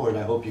comes forward,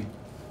 I hope you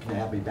can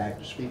have me back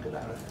to speak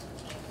about it.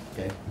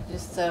 Okay?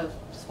 Just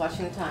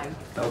watching the time.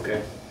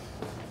 Okay.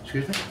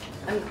 Excuse me?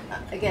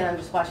 I'm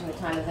just watching the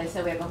time. As I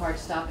said, we have a hard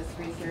stop at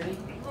 3:30.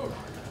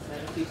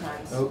 A few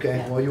times. Okay,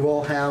 Yeah. well, you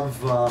all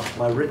have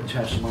my written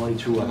testimony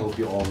too. I hope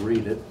you all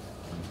read it.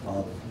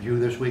 You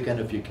this weekend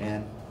if you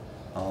can.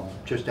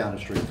 Just down the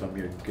street from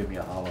you, give me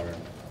a holler and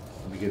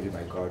let me give you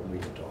my card and we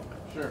can talk.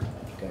 Sure.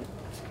 Okay?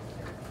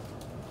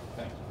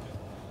 Thanks.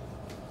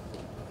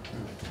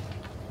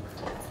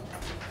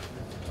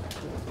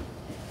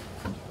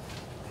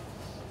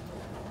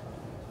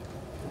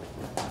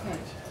 Okay.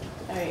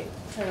 All right.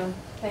 So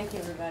thank you,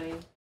 everybody.